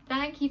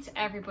 Thank you to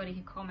everybody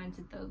who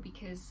commented though,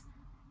 because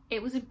it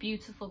was a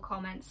beautiful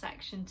comment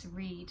section to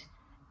read.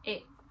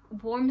 It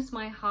warms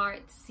my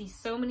heart to see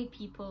so many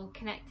people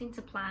connecting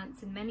to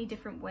plants in many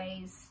different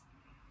ways.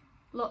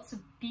 Lots of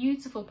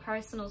beautiful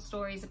personal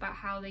stories about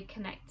how they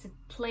connect to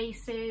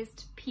places,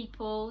 to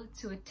people,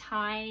 to a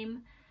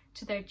time,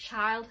 to their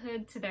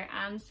childhood, to their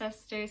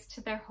ancestors,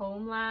 to their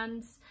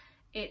homelands.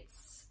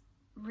 It's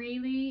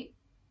really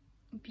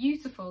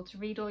beautiful to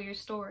read all your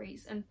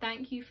stories, and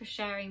thank you for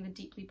sharing the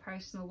deeply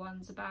personal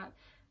ones about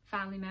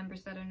family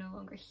members that are no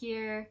longer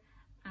here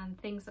and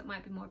things that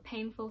might be more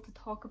painful to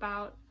talk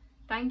about.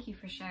 Thank you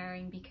for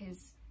sharing,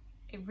 because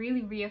it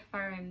really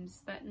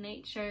reaffirms that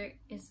nature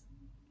is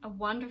a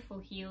wonderful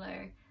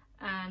healer,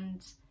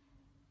 and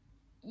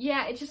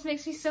yeah, it just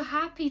makes me so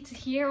happy to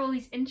hear all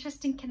these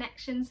interesting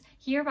connections,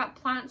 hear about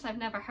plants I've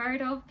never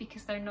heard of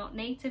because they're not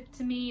native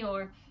to me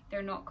or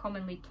they're not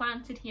commonly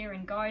planted here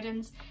in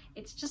gardens.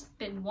 It's just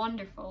been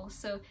wonderful.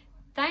 So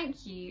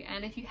thank you.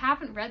 And if you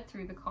haven't read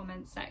through the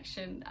comments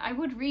section, I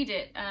would read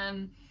it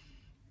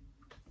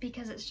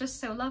because it's just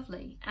so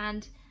lovely.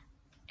 And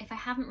if I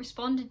haven't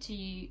responded to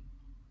you,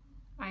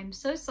 I'm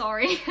so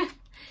sorry.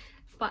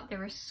 But there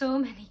were so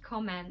many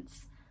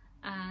comments,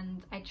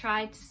 and I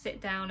tried to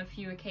sit down a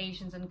few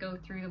occasions and go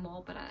through them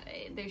all, but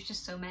there's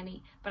just so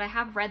many. But I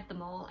have read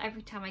them all.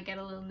 Every time I get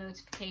a little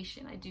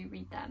notification, I do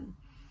read them.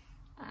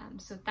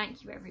 So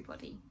thank you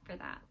everybody for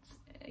that.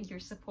 Your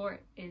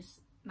support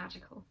is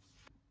magical.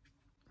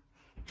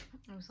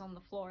 I was on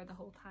the floor the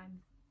whole time.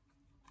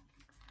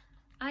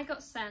 I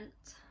got sent,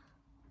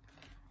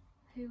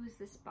 who was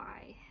this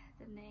by?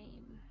 The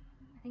name,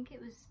 I think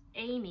it was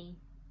Amy.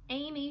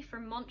 Amy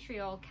from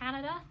Montreal,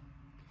 Canada.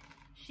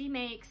 She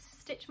makes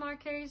stitch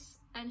markers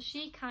and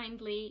she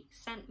kindly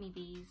sent me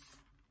these.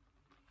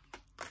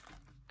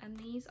 And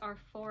these are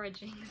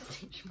foraging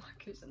stitch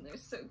markers and they're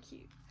so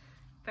cute.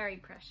 Very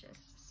precious.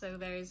 So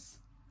there's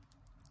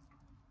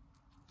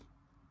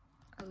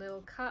a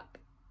little cup.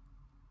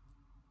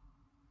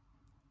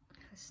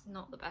 It's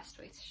not the best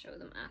way to show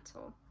them at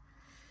all.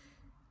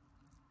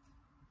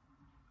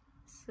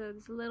 So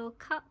there's a little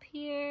cup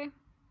here.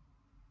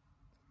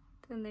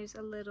 Then there's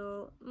a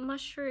little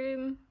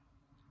mushroom.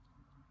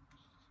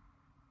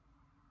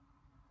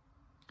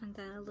 And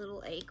then a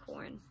little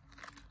acorn.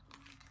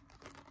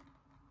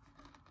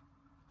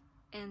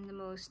 And the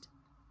most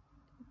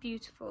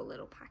beautiful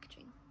little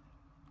packaging.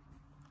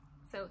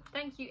 So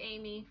thank you,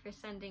 Amy, for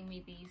sending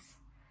me these.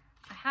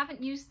 I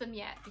haven't used them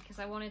yet because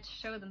I wanted to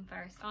show them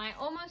first. And I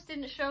almost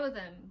didn't show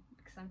them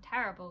because I'm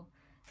terrible.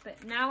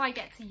 But now I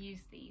get to use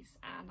these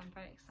and I'm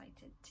very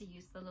excited to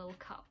use the little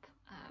cup.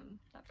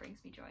 That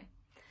brings me joy.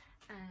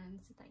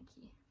 So thank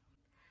you.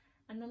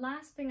 And the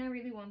last thing I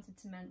really wanted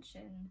to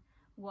mention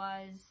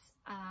was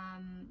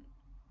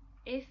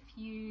if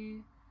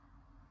you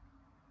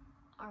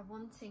are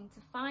wanting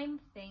to find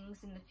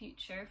things in the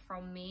future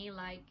from me,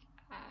 like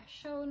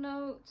show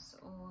notes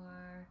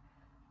or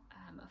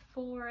a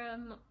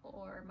forum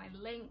or my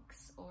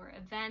links or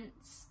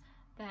events,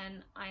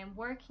 then I am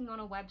working on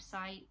a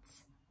website.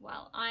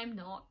 Well, I'm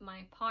not.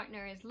 My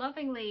partner is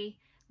lovingly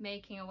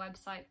making a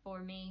website for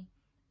me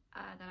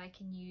that I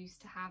can use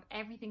to have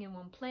everything in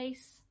one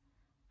place.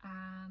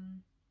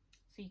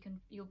 So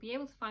you'll be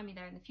able to find me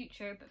there in the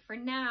future, but for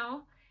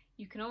now,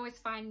 you can always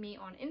find me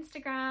on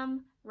Instagram,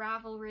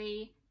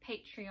 Ravelry,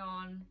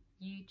 Patreon,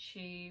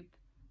 YouTube,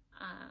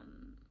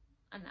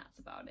 and that's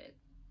about it.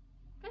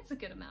 That's a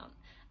good amount.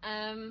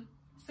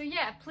 So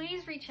yeah,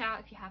 please reach out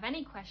if you have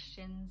any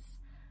questions.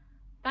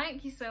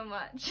 Thank you so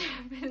much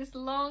for this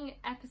long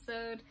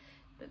episode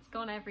that's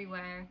gone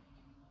everywhere.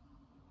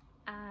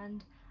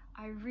 And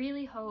I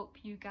really hope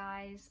you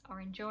guys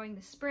are enjoying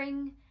the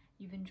spring,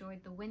 you've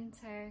enjoyed the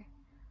winter.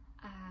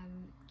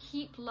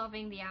 Keep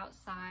loving the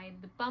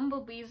outside. The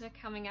bumblebees are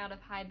coming out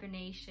of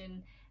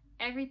hibernation.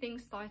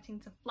 Everything's starting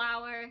to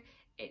flower.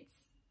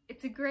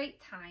 It's a great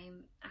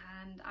time,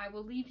 and I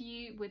will leave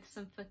you with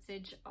some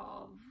footage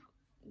of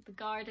the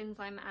gardens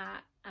I'm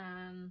at,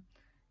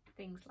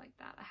 things like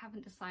that. I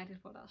haven't decided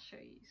what I'll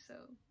show you, so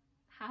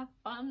have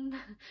fun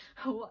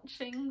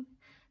watching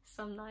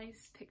some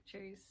nice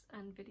pictures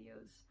and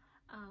videos.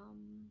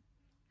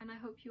 And I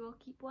hope you all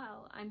keep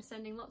well. I'm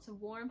sending lots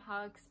of warm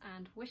hugs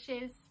and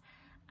wishes,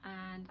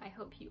 and I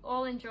hope you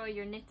all enjoy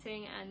your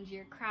knitting and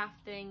your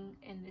crafting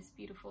in this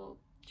beautiful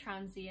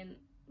transient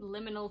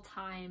liminal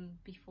time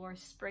before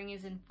spring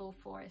is in full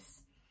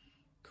force.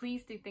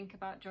 Please do think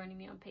about joining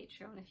me on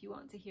Patreon if you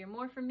want to hear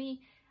more from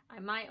me. I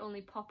might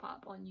only pop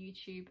up on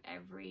YouTube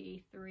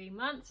every 3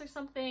 months or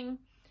something,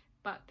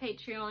 but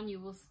Patreon you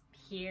will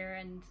hear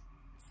and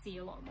see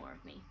a lot more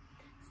of me.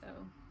 So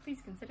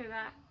please consider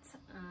that.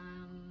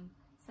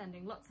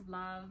 Sending lots of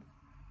love,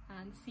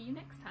 and see you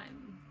next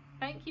time.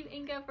 Thank you,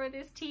 Inga, for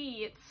this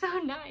tea. It's so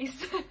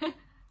nice.